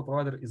credential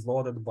provider is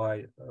loaded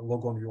by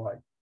logon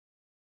UI.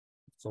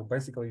 So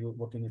basically,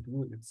 what you need to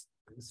do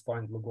is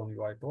find logon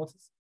UI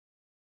process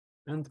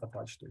and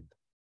attach to it.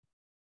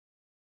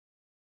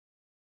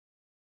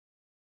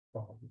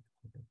 Oh,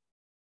 okay.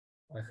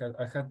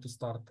 I had to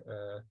start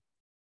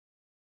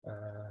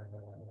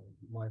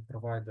my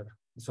provider,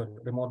 sorry,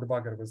 remote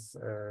debugger with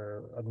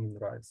admin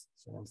rights.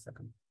 So 1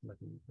 second, let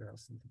me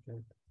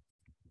authenticate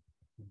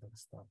and then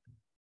start.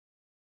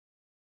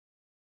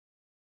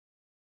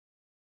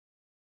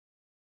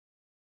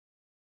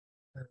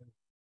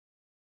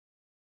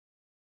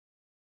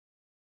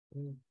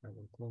 Okay, I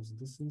will close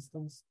this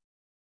instance.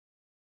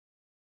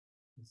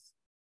 Let's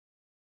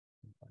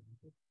start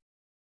with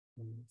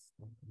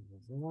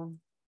the one.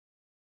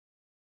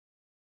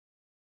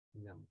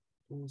 Yeah.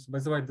 So by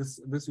the way,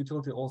 this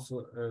utility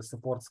also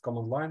supports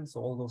command line.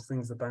 So all those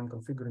things that I'm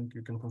configuring,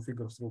 you can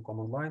configure through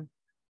command line,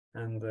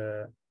 and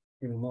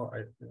even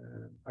more,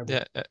 I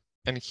will,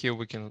 and here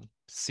we can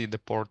see the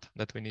port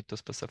that we need to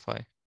specify.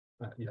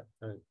 Yeah.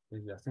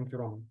 Thank you,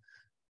 Roman.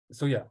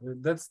 So yeah,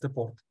 that's the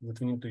port that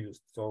we need to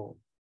use. So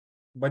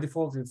by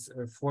default, it's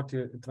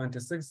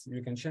 4026.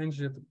 You can change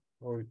it,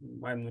 or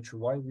I'm not sure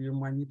why you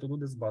might need to do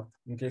this, but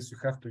in case you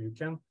have to, you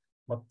can.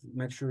 But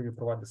make sure you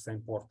provide the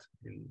same port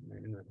in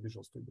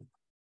Visual Studio.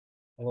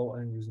 Allow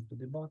end user to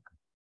debug.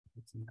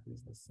 Let's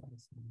increase the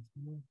size.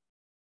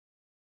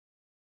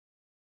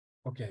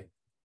 Okay,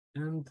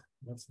 and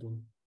let's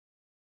do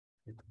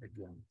it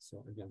again.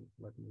 So again,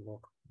 let me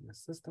lock my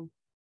system.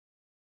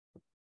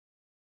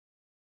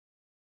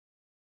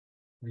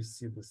 We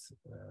see this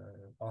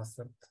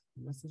assert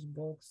message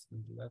box,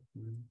 and let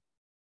me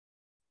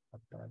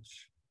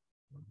attach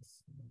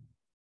this.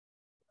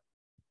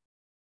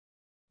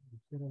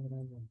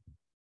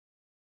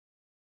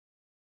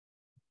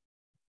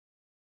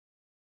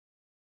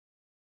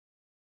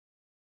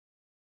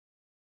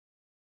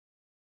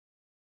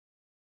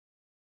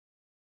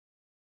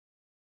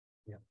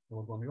 Yeah,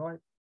 logon UI.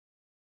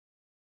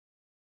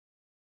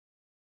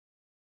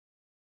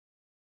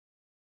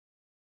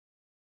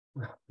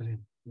 I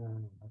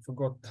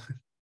forgot.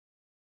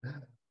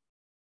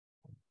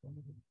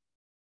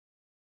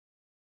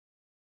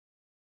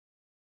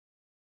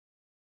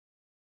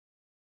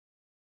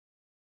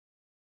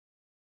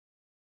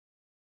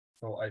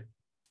 So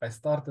I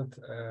started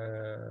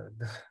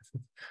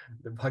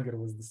the bugger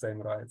with the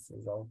same rights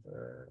without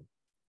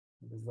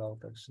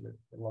actually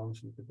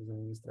launching it as an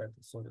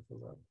administrator. Sorry for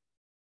that.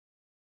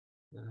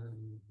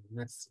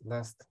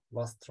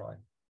 Last try.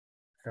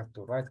 Have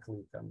to right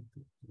click and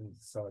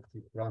select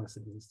run as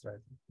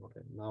administrator.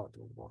 Okay, now it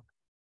will work.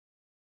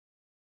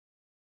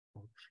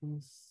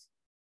 Options.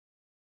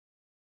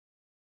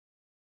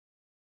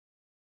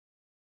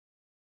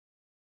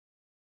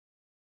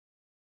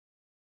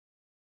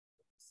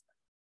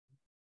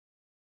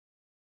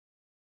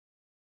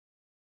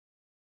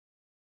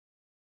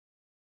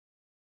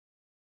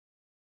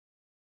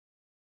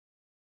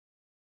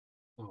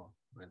 Oh,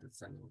 I did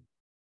sign in.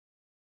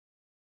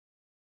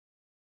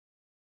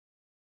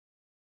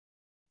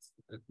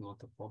 It's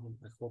not a problem.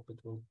 I hope it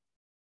will.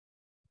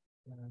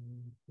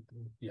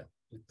 Yeah.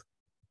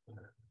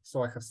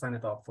 So I have signed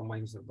it up for my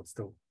user, but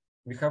still,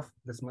 we have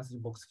this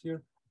message box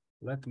here.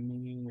 Let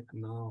me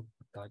now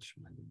attach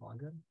my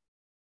debugger.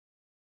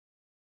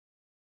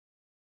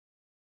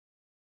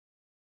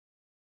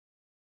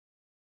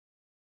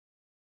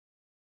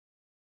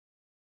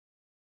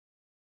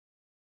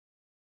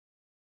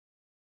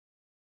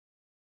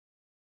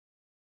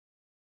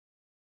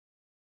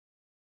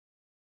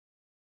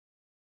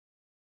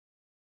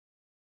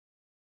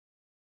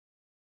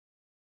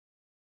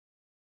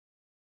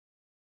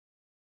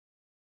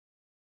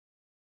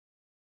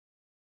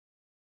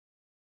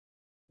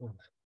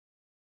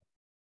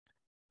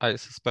 I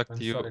suspect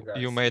I'm you sorry,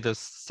 guys. you made us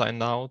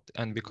sign out,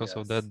 and because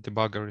of that, Yes.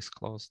 debugger is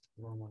closed.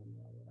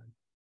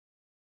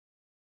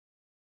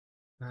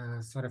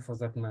 Sorry for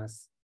that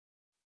mess.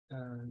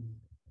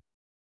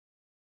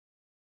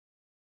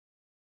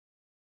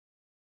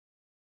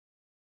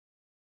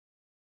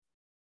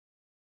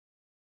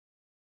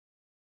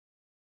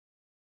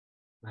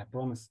 I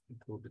promise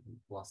it will be the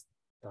last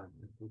time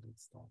it will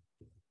start.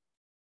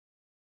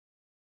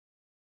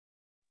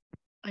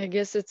 I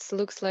guess it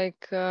looks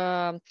like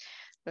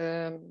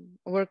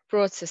work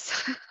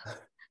process.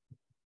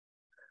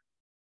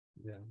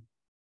 Yeah.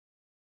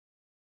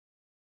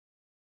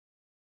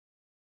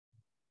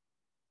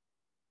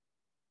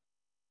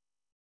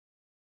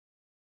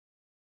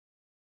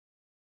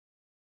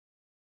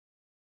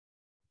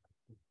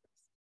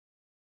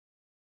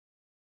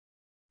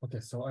 Okay,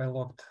 so I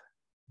logged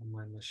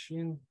my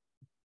machine.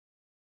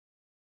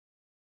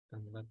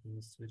 And let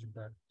me switch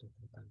back to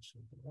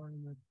credential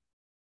environment.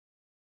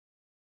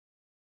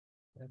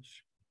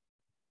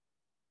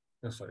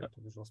 Sorry,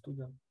 to Visual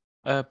Studio.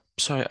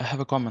 Sorry, I have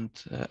a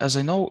comment. As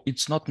I know,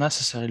 it's not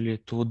necessarily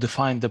to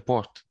define the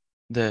port.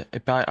 The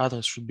API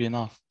address should be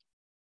enough.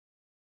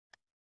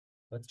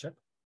 Let's check.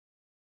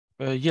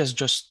 Yes,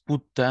 just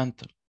put the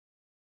enter.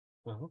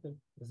 Oh, okay.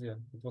 Yeah,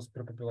 it was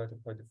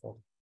pre-populated by default.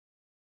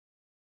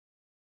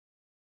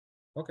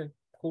 Okay,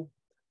 cool.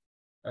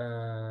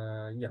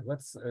 Yeah,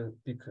 let's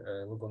pick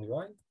Logon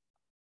UI.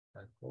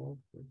 I hope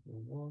it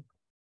will work.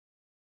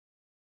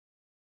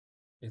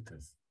 It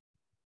is.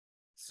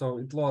 So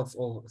it loads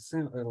all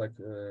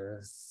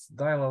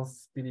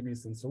dials,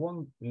 PDBs, and so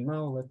on.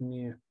 Now let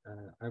me,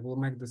 I will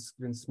make the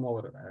screen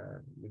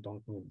smaller. We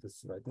don't need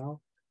this right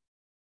now.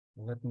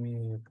 Let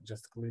me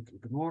just click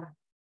ignore.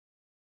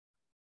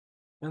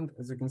 And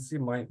as you can see,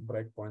 my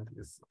breakpoint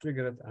is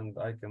triggered, and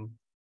I can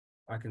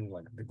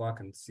like debug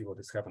and see what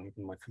is happening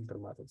in my filter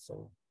method.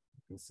 So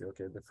you can see,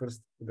 okay, the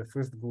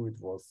first GUID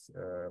was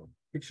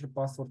picture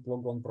password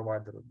logon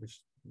provider,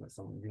 which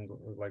some window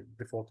like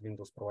default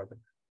Windows provider.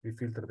 We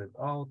filtered it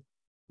out.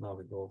 Now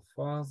we go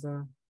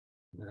further.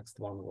 Next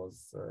one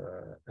was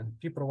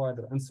NP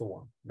provider, and so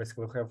on.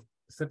 Basically, we have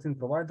 13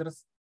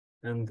 providers,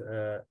 and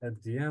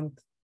at the end,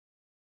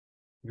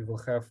 we will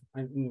have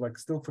like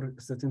still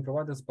 13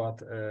 providers,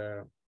 but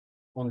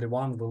only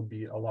one will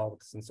be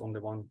allowed, since only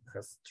one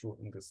has true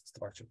in this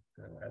structure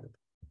added.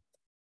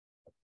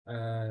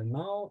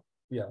 Now,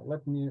 yeah,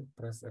 let me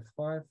press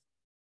F5.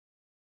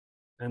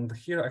 And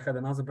here I had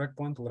another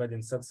breakpoint already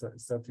in set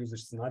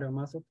usage scenario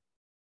method.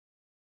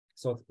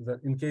 So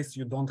that in case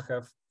you don't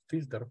have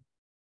filter,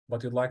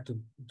 but you'd like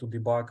to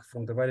debug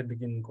from the very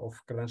beginning of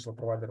credential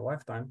provider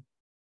lifetime,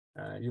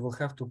 you will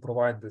have to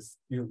provide this.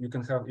 You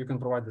can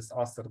provide this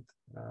assert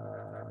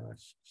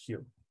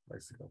here,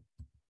 basically,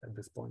 at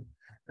this point,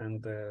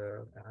 and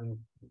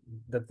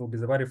that will be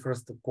the very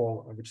first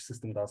call which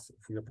system does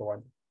for your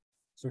provider.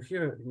 So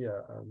here,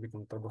 yeah, we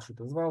can troubleshoot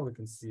as well. We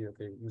can see,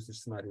 okay, usage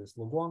scenario is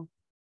logon,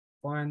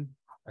 fine.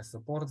 I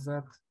support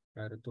that.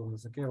 I return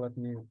is okay. Let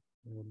me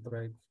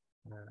break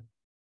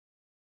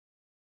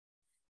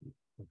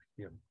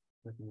here.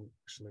 Let me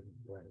actually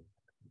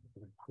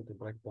put a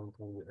breakpoint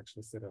when we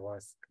actually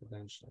serialize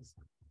credentials.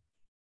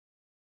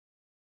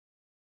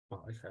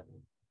 Oh, I have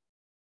one.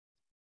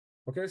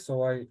 Okay,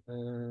 so I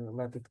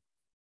let it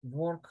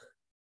work.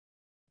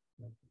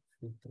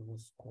 Filter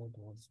was called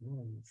once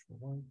more. I'm not sure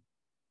why.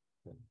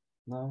 Okay.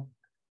 Now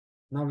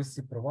we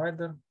see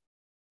provider.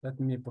 Let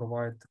me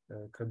provide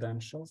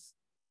credentials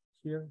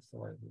here.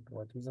 So I will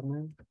provide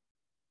username.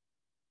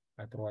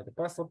 I provide a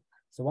password.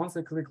 So once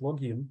I click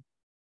login,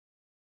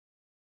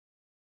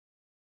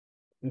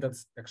 and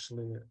that's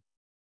actually,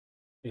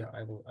 yeah,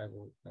 I will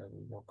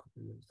walk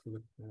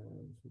through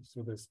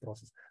this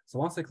process. So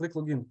once I click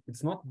login,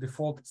 it's not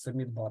default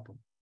submit button,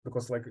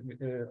 because like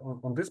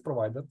on this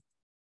provider,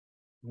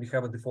 we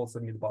have a default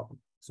submit button.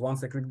 So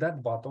once I click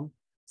that button,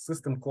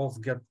 system calls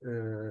get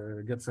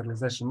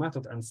serialization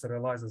method and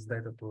serializes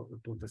data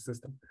to the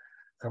system.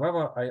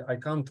 However, I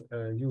can't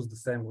use the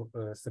same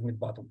submit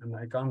button, and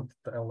I can't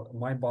tell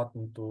my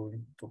button to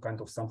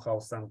kind of somehow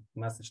send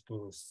message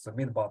to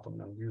submit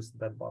button and use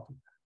that button.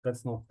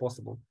 That's not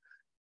possible.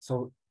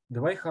 So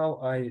the way how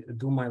I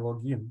do my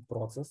login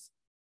process,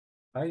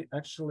 I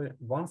actually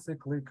once I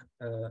click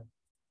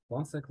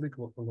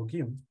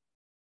login,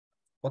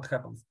 what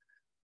happens?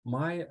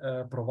 My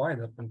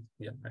provider, and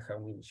yeah, I have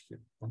an image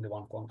here, only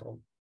one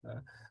control.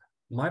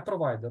 My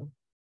provider,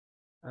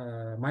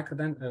 my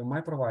credentials,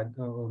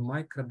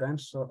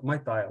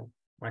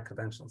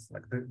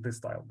 like this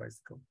tile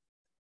basically.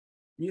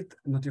 It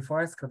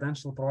notifies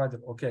credential provider.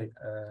 Okay,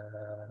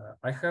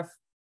 I have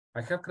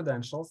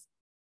credentials.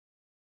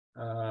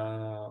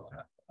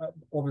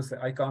 Obviously,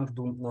 I can't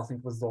do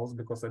nothing with those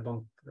because I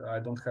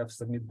don't have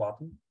submit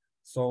button.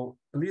 So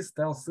please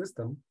tell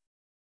system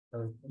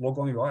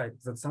Logon UI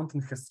that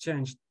something has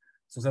changed,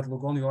 so that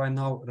Logon UI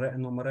now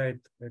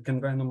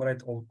can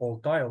re-enumerate all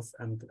tiles,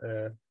 and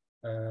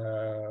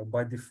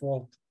by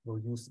default we'll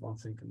use one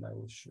thing, and I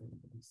will show you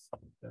this.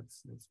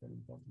 That's very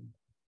important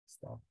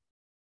stuff.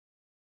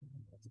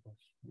 Let's go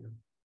here.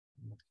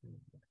 Not here,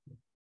 but here.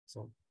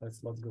 So let's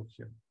go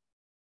here.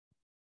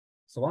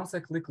 So once I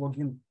click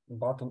login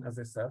button, as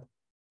I said,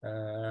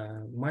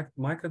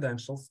 my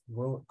credentials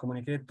will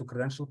communicate to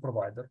credential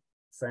provider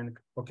saying,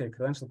 okay,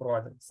 credential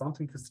provider,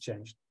 something has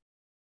changed,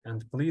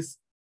 and please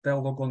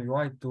tell Logon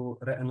UI to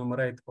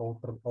re-enumerate all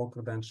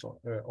credential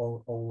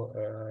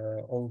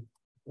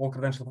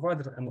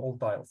provider and all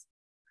tiles.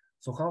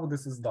 So how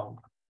this is done?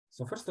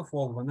 So first of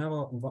all,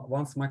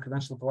 once my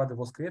credential provider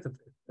was created,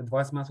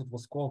 advice method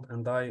was called,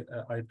 and I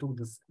took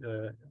this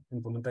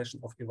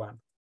implementation of event.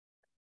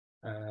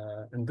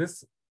 And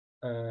this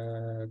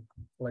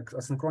like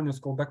asynchronous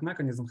callback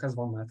mechanism has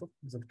one method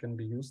that can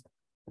be used,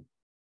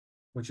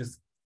 which is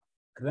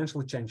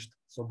credential changed.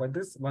 So by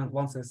this,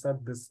 once I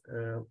set this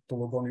to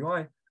logon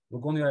UI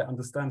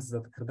understands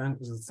that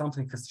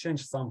something has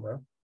changed somewhere,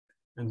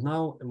 and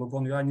now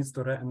logon UI needs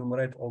to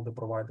re-enumerate all the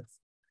providers.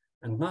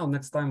 And now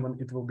next time when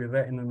it will be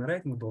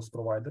re-enumerating those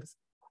providers,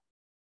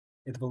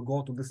 it will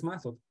go to this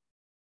method.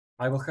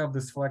 I will have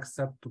this flag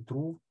set to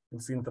true.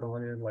 It's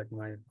internally like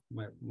my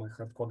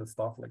hard-coded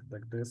stuff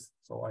like this.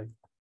 So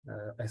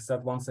I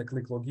set once I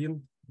click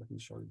login. Let me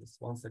show you this.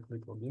 Once I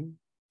click login,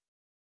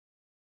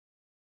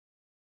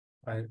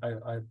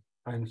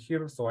 I'm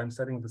here, so I'm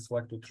setting this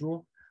flag to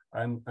true.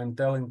 I'm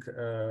telling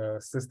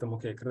system,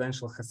 okay,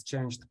 credential has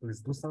changed.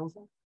 Please do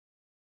something.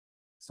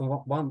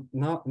 So now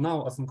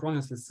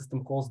asynchronously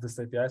system calls this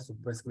API. So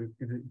basically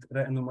it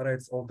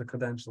re-enumerates all the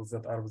credentials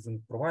that are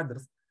within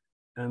providers.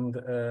 And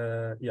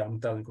yeah, I'm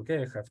telling,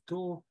 okay, I have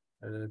 2,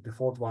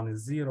 default one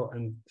is 0,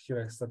 and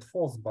here I set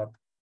false, but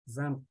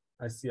then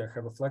I see I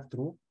have a flag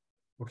true.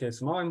 Okay,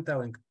 so now I'm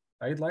telling,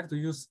 I'd like to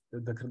use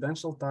the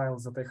credential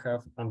tiles that I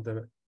have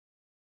under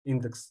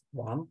index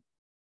 1,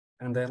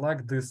 and I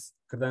like this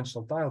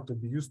credential tile to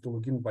be used to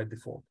login by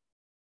default.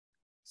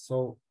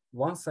 So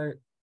once I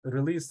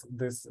release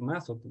this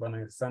method, when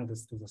I send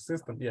this to the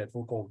system, yeah, it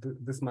will call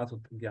this method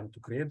again to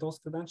create those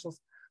credentials.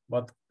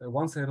 But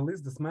once I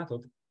release this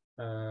method,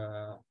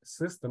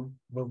 system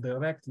will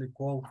directly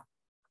call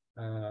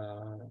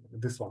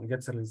this one, get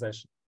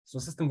serialization. So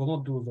system will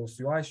not do those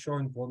UI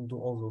showing, won't do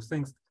all those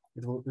things.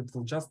 It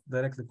will just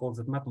directly call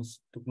that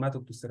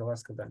method to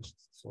serialize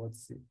credentials. So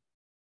let's see.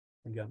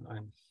 Again,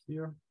 I'm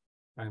here.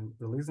 I'm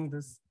releasing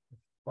this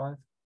 5,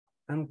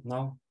 and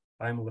now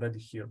I'm already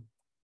here.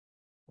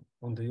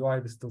 On the UI,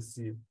 we still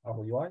see our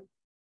UI.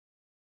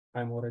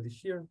 I'm already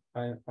here.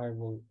 I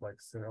will like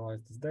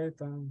serialize this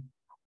data.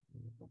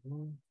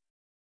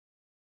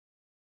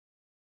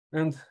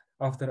 And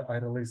after I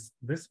release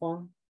this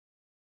one,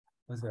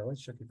 as well,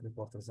 let's check if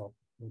report result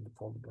will be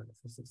called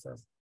for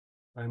success.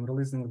 I'm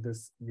releasing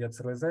this get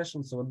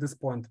serialization. So at this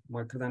point,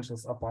 my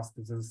credentials are passed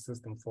to the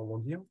system for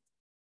login.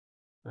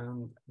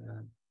 And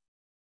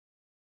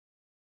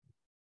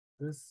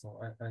this, so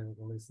I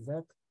release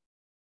that.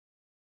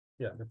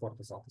 Yeah, report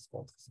result is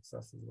called for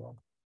success as well.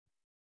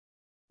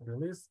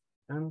 Release,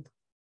 and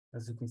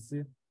as you can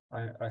see,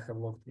 I have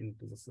logged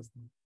into the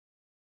system.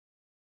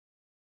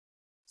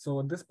 So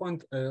at this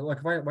point,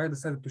 like why I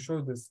decided to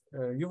show this,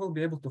 you will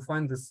be able to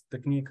find this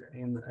technique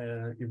in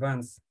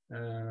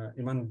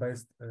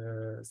event-based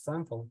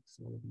sample.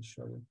 So let me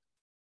show you.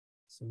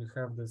 So we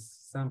have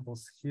this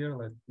samples here,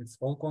 like it's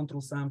all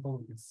control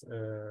sample, it's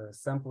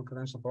sample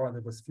credential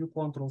provided with few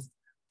controls,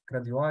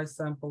 cred UI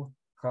sample,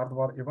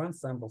 hardware event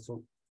sample.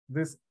 So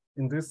this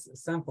in this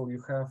sample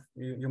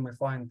you may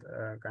find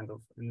kind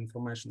of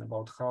information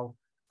about how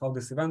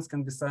these events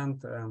can be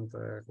sent and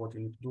what you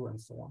need to do and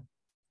so on.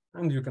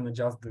 And you can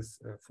adjust this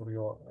for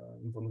your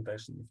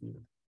implementation if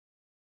needed.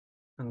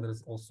 And there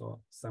is also a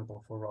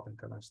sample for routing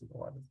credential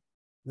providers.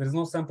 There is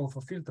no sample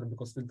for filter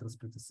because filter is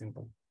pretty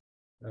simple.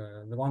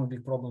 The one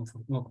big problem,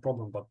 not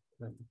problem, but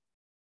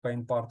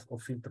pain part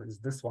of filter is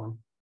this one.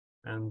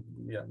 And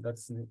yeah, that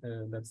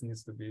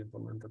needs to be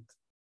implemented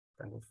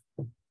kind of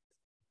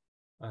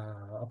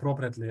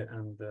appropriately.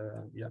 And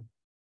yeah,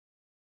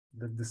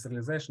 the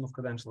serialization of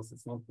credentials,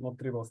 it's not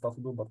trivial stuff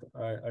to do, but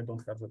I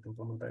don't have that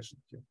implementation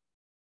here.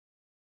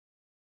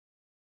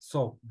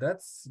 So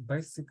that's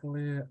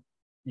basically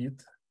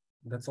it.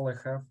 That's all I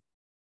have.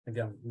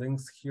 Again,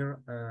 links here.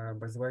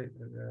 By the way,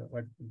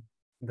 like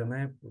the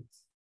name,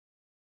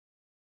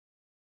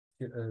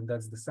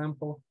 that's the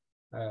sample.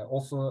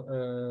 Also,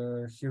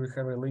 here we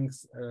have a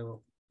links.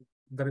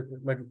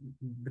 Like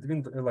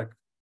between like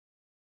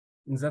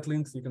in that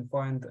links you can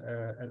find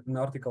an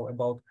article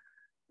about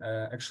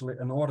actually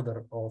an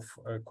order of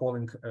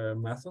calling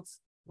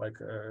methods. Like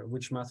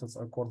which methods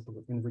are called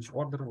in which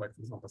order, like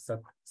for example,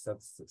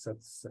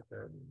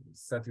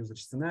 set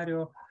usage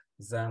scenario,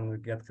 then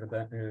get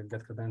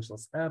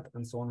credentials add,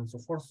 and so on and so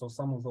forth. So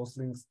some of those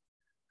links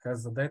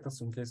has the data.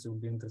 So in case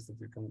you'll be interested,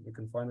 you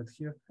can find it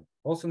here.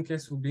 Also, in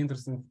case you'll be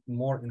interested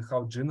more in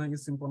how Gina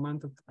is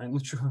implemented, I'm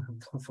not sure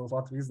for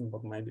what reason,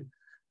 but maybe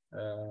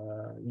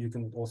you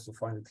can also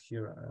find it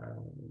here,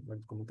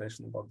 like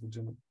documentation about the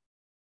Gina.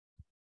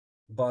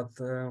 But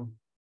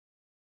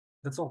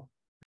that's all.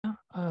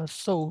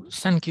 So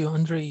thank you,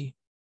 Andrii,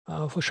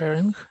 for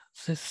sharing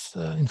this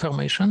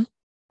information.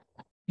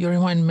 You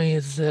remind me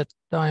that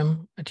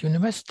time at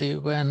university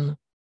when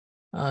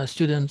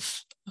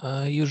students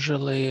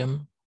usually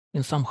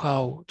in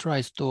somehow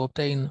tries to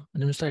obtain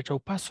administrator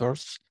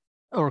passwords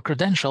or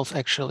credentials,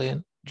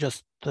 actually,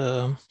 just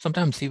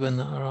sometimes even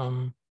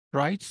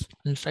rights,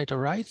 administrator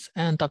rights,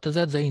 and after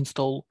that they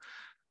install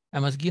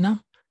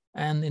MS-Gina,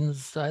 and in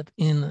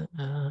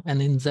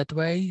that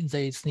way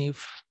they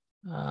sniff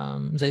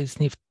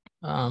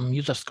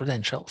users'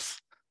 credentials.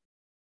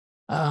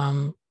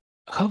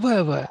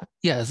 However,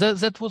 yeah,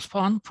 that was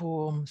fun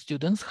for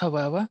students.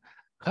 However,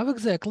 how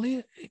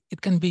exactly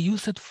it can be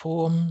used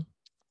from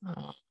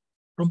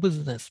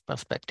business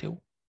perspective?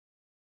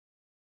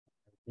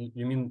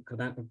 You mean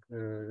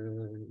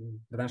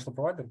credential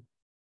provider?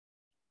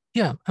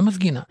 Yeah,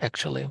 MSGINA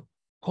actually.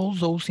 All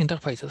those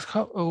interfaces.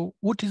 How?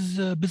 What is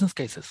business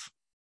cases?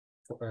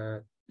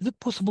 Is it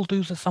possible to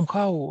use it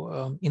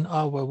somehow in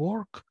our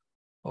work,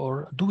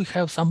 or do we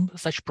have some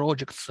such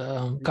projects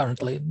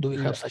currently? Do we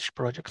have such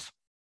projects?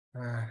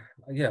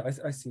 Yeah,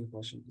 I see the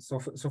question.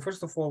 So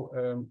first of all,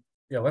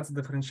 yeah, let's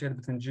differentiate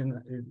between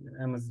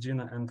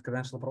MSGINA and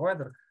credential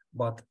provider,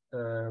 but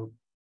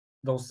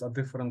those are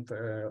different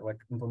like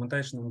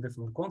implementation and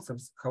different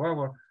concepts.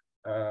 However,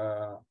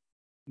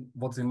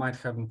 what they might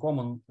have in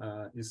common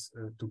is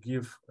to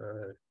give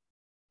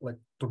like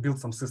to build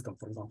some system,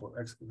 for example.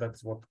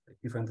 That's what,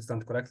 if I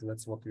understand correctly,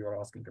 that's what you are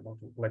asking about.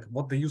 Like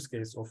what the use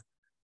case of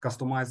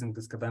customizing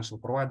this credential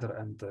provider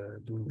and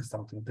doing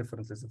something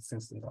differently that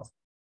system does.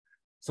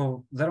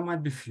 So there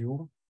might be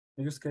few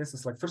use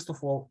cases. Like first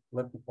of all,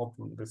 let me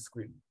open this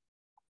screen.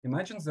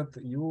 Imagine that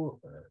you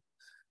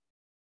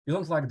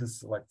don't like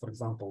this, like for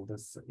example,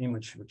 this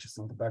image which is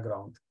in the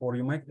background, or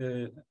you make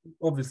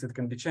obviously it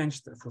can be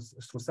changed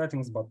through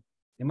settings, but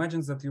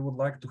imagine that you would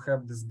like to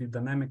have this be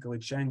dynamically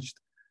changed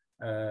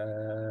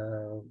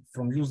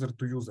from user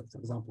to user. For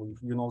example,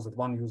 if you know that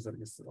one user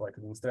is like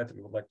administrator,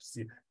 you would like to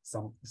see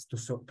some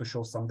to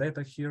show some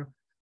data here.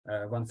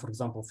 When, for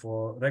example,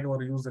 for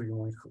regular user, you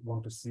might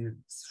want to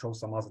show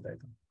some other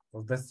data.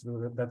 So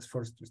that's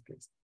first use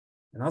case.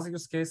 Another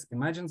use case,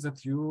 imagine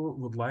that you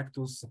would like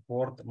to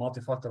support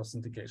multi-factor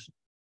authentication.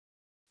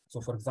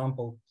 So, for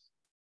example,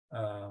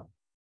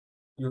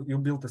 you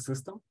build a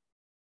system.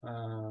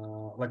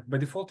 Like by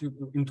default,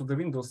 into the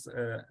Windows,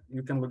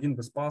 you can log in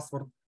with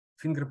password,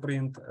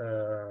 fingerprint,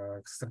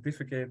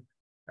 certificate.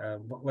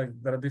 Like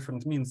there are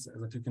different means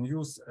that you can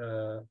use,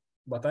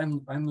 but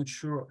I'm not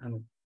sure,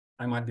 and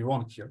I might be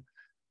wrong here.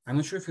 I'm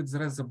not sure if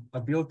there is the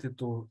ability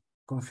to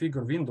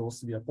configure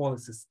Windows via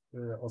policies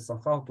or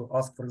somehow to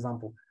ask, for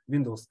example,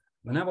 Windows,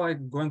 whenever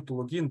I'm going to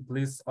log in,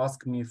 please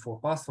ask me for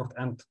password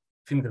and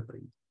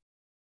fingerprint,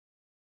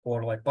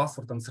 or like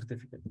password and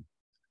certificate.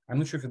 I'm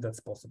not sure if that's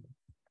possible.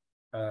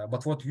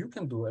 But what you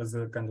can do as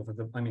a kind of,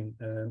 I mean,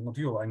 not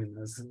you, I mean,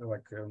 as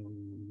like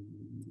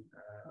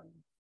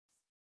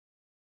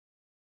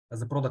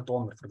as a product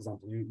owner, for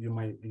example,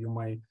 you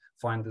may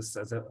find this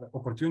as an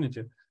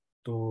opportunity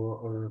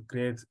to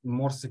create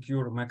more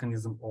secure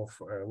mechanism of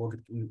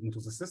logging into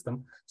the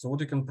system. So what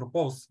you can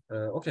propose,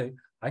 okay,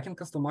 I can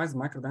customize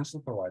my credential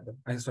provider.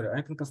 I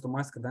can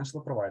customize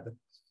credential provider.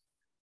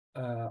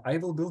 I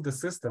will build a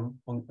system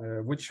on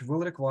which will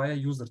require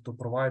user to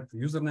provide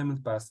username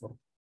and password,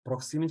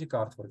 proximity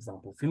card, for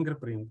example,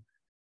 fingerprint,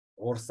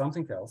 or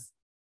something else.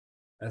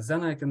 And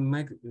then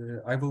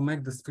I will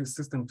make this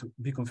system to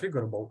be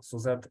configurable so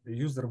that the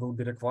user will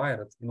be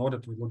required, in order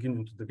to log in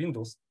into the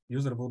Windows,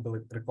 user will be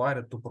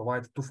required to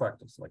provide two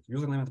factors, like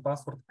username and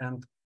password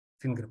and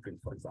fingerprint,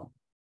 for example.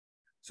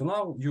 So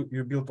now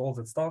you build all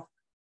that stuff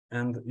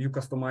and you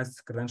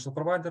customize credential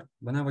provider.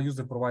 Whenever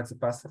user provides a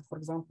password, for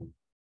example,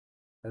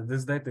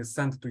 this data is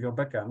sent to your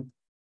backend.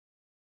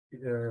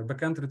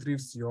 Backend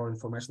retrieves your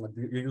information, like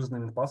your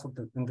username and password,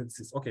 and it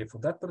says, okay, for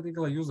that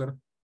particular user,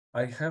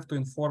 I have to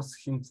enforce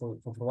him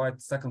to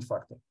provide second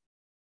factor.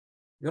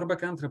 Your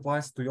backend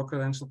replies to your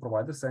credential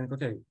provider saying,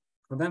 okay,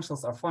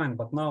 credentials are fine,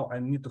 but now I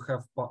need to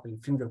have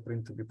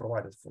fingerprint to be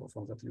provided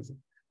from that user.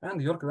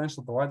 And your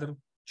credential provider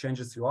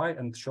changes UI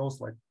and shows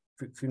like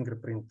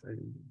fingerprint,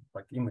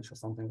 like image or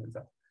something like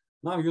that.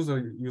 Now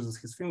user uses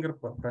his finger,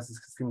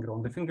 presses his finger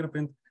on the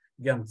fingerprint.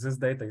 Again, this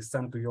data is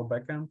sent to your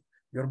backend.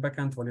 Your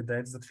backend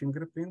validates that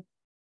fingerprint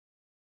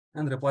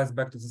and replies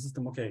back to the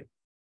system, okay,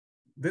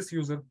 this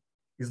user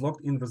is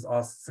logged in with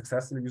us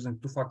successfully using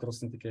two-factor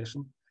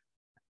authentication.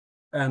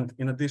 And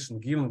in addition,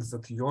 given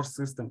that your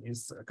system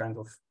is a kind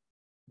of,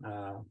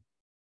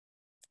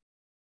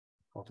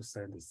 how to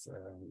say this,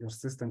 your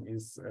system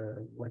is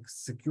like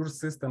secure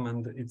system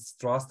and it's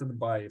trusted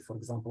by, for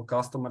example,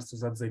 customers so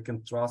that they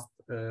can trust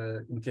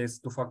in case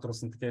two-factor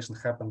authentication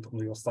happened on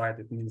your site,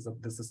 it means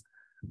that this is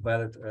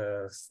valid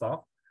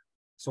stuff.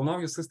 So now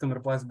your system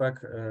replies back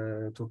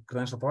to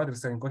credential provider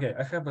saying, okay,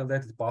 I have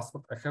validated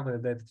password, I have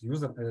validated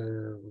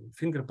user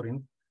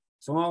fingerprint.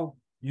 So now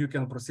you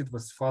can proceed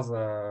with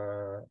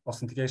further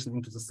authentication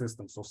into the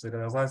system. So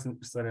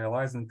serializing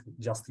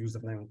just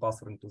username and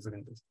password into the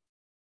Windows.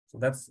 So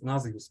that's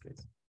another use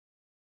case.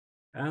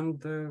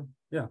 And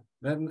yeah,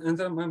 and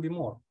there might be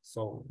more.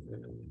 So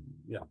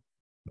yeah.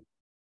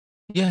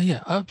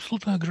 Yeah, I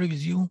absolutely agree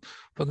with you.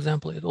 For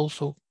example, it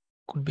also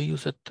could be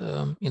used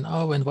in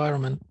our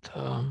environment,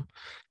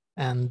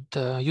 and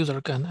user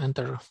can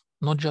enter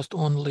not just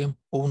only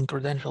own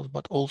credentials,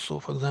 but also,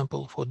 for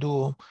example, for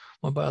Duo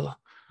mobile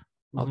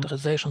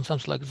authorization,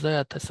 something like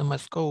that,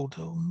 SMS code,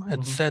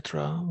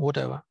 etc.,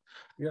 whatever.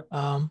 Yeah.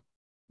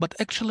 But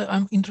actually,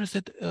 I'm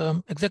interested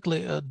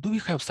exactly, do we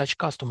have such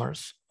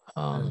customers?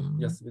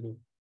 Yes, we do.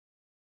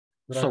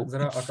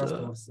 There are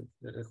customers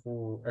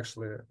who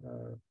actually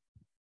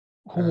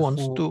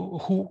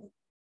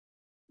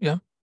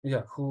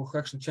who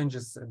actually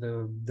changes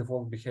the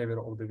default behavior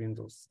of the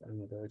Windows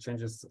and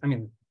changes. I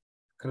mean,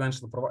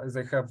 credential providers.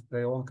 They have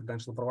their own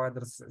credential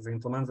providers. They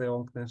implement their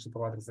own credential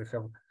providers. They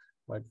have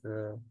like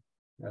a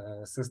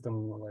system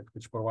like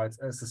which provides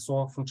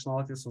SSO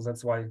functionality. So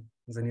that's why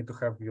they need to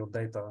have your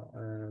data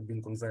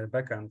being on their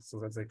backend so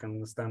that they can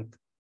understand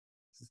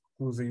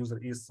who the user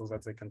is, so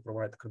that they can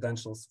provide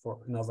credentials for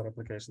another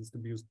applications to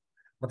be used.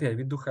 But yeah,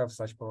 we do have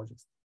such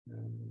projects.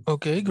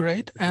 Okay,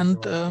 great.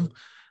 And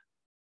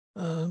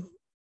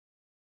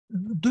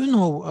do you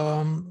know,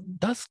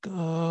 does,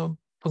 for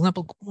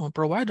example,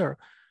 provider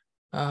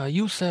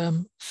use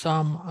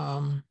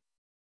some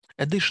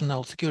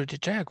additional security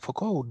check for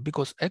code?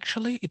 Because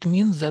actually it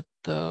means that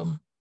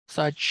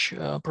such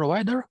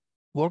provider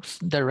works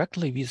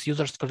directly with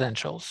users'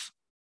 credentials.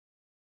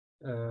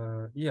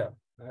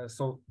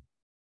 So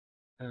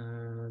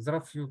there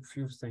are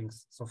few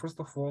things. So first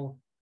of all,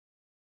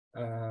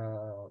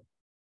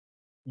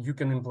 you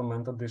can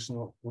implement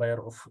additional layer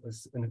of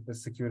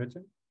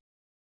security.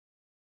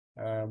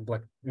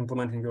 Like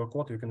implementing your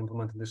code, you can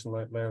implement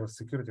additional layer of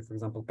security. For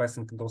example,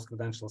 passing those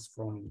credentials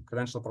from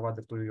credential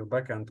provider to your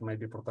backend may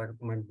be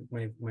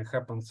may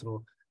happen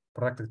through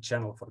protected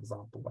channel, for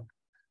example. Like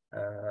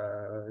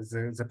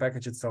the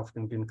package itself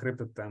can be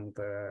encrypted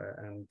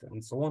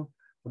and so on.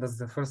 But that's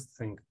the first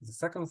thing. The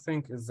second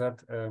thing is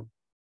that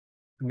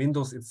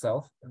Windows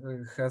itself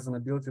has an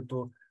ability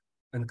to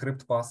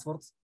encrypt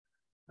passwords.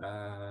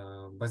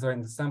 By the way,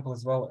 in the sample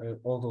as well,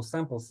 all those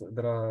samples,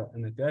 there are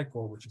an API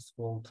call which is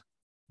called.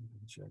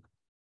 Check.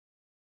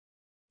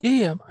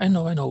 Yeah, I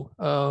know.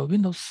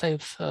 Windows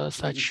saves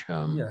such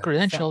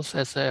credentials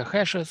as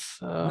hashes.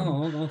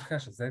 No, not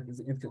hashes.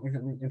 It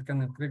can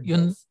encrypt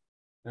those,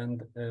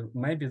 and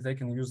maybe they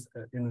can use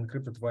an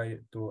encrypted way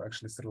to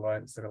actually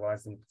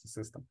serialize into the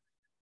system.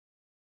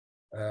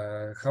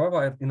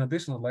 However, in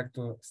addition, I'd like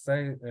to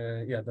say,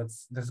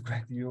 that's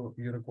great. You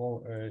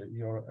recall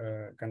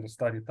your kind of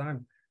study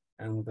time,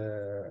 and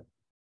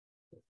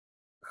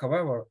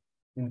however,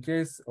 in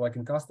case like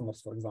in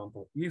customers, for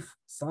example, if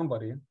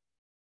somebody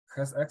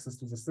has access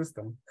to the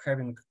system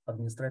having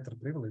administrator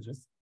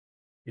privileges,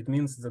 it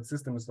means that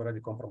system is already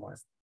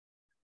compromised,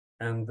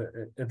 and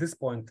at this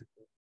point,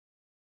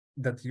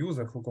 that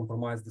user who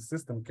compromised the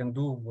system can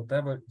do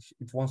whatever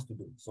it wants to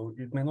do. So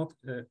it may not.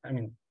 I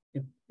mean.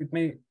 It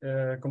may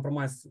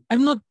compromise.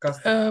 I'm not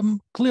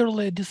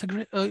clearly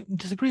disagree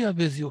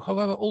with you.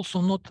 However, also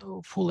not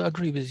fully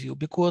agree with you,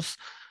 because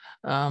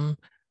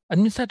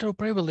administrator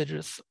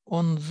privileges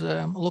on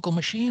the local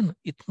machine,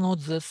 it's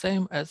not the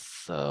same as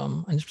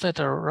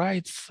administrator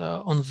rights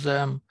on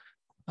the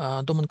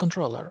domain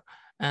controller.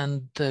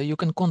 And you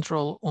can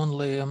control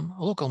only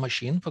local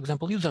machine. For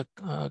example, user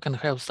can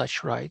have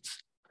such rights.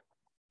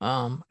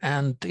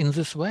 And in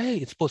this way,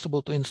 it's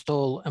possible to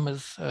install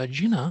MS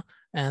Gina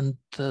and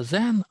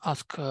then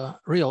ask a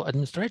real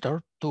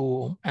administrator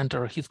to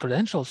enter his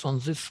credentials on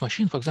this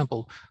machine. For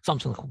example,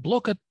 something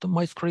blocked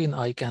my screen,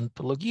 I can't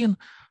log in.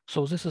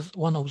 So this is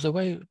one of the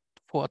way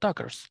for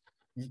attackers.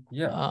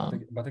 Yeah,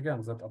 but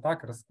again, that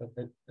attackers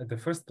at the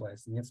first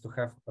place needs to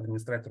have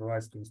administrator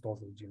rights to install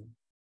the Gina.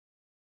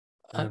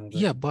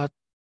 Yeah, but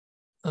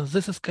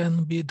this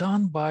can be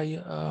done by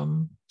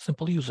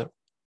simple user,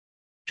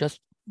 just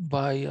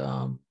by,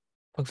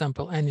 for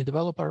example, any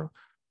developer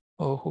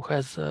who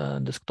has a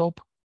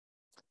desktop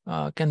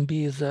can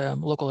be the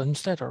local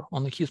administrator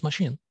on his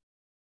machine.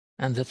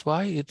 And that's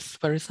why it's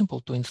very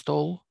simple to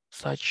install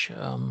such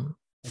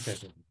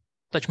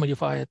such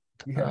modified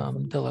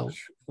DLL.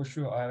 For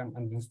sure, I am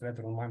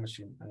administrator on my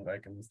machine and I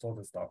can install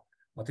the stuff.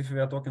 But if we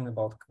are talking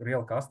about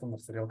real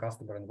customers, real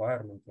customer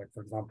environment, like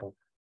for example,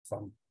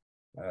 some,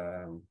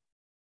 I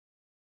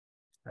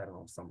don't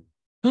know, some.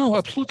 No, I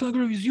absolutely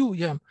agree with you.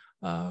 Yeah.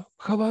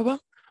 However,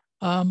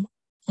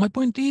 my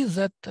point is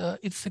that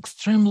it's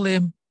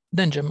extremely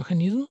dangerous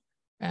mechanism,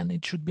 and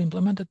it should be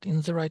implemented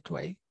in the right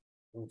way.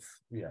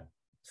 Yeah,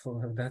 so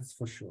that's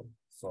for sure.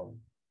 So,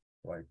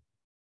 like,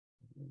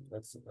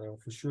 that's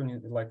for sure.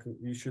 Like,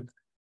 you should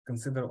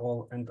consider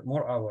all and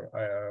more hour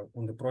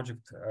on the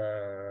project.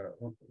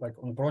 Like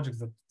on projects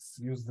that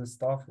use this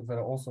stuff, there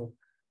are also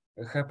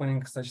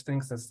happening such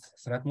things as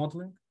threat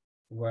modeling,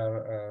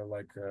 where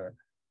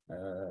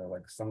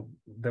like some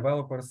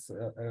developers,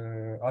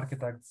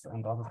 architects,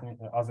 and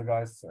other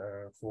guys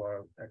who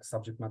are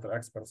subject matter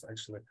experts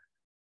actually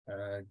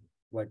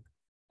like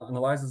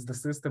analyzes the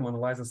system,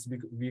 analyzes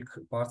weak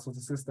parts of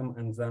the system,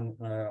 and then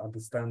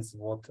understands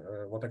what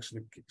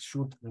actually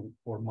should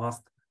or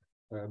must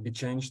be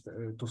changed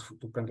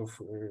to kind of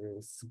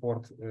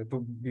support to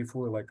be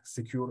fully like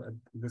secure at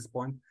this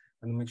point,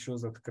 and make sure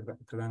that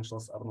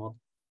credentials are not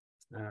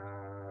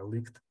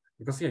leaked.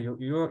 Because yeah,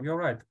 you're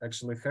right.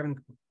 Actually, having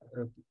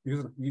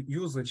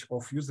usage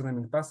of username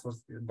and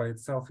passwords by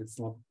itself, it's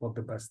not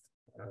the best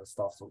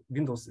stuff. So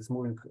Windows is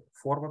moving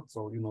forward.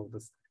 So you know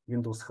this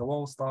Windows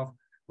Hello stuff,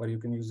 where you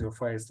can use your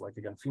face, like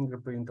again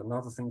fingerprint and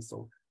other things.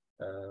 So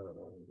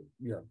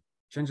yeah,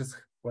 changes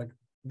like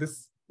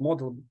this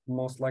model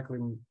most likely,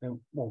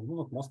 well,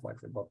 not most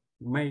likely, but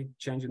may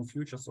change in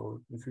future.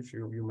 So in future,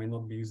 you may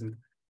not be using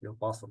your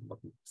password, but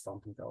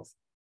something else.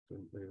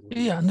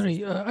 Yeah,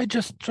 Andrii, I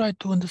just tried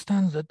to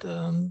understand that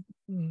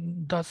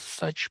does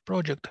such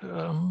project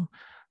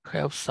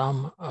have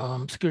some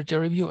security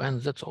review,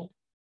 and that's all.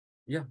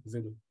 Yeah, they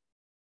do.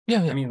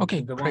 Yeah, yeah. I mean,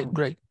 Okay, the great, one,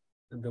 great.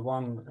 The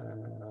one,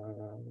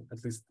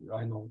 at least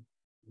I know,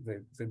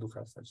 they do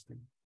have such thing.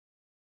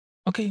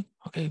 Okay,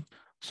 okay.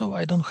 So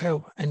I don't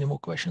have any more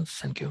questions.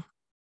 Thank you.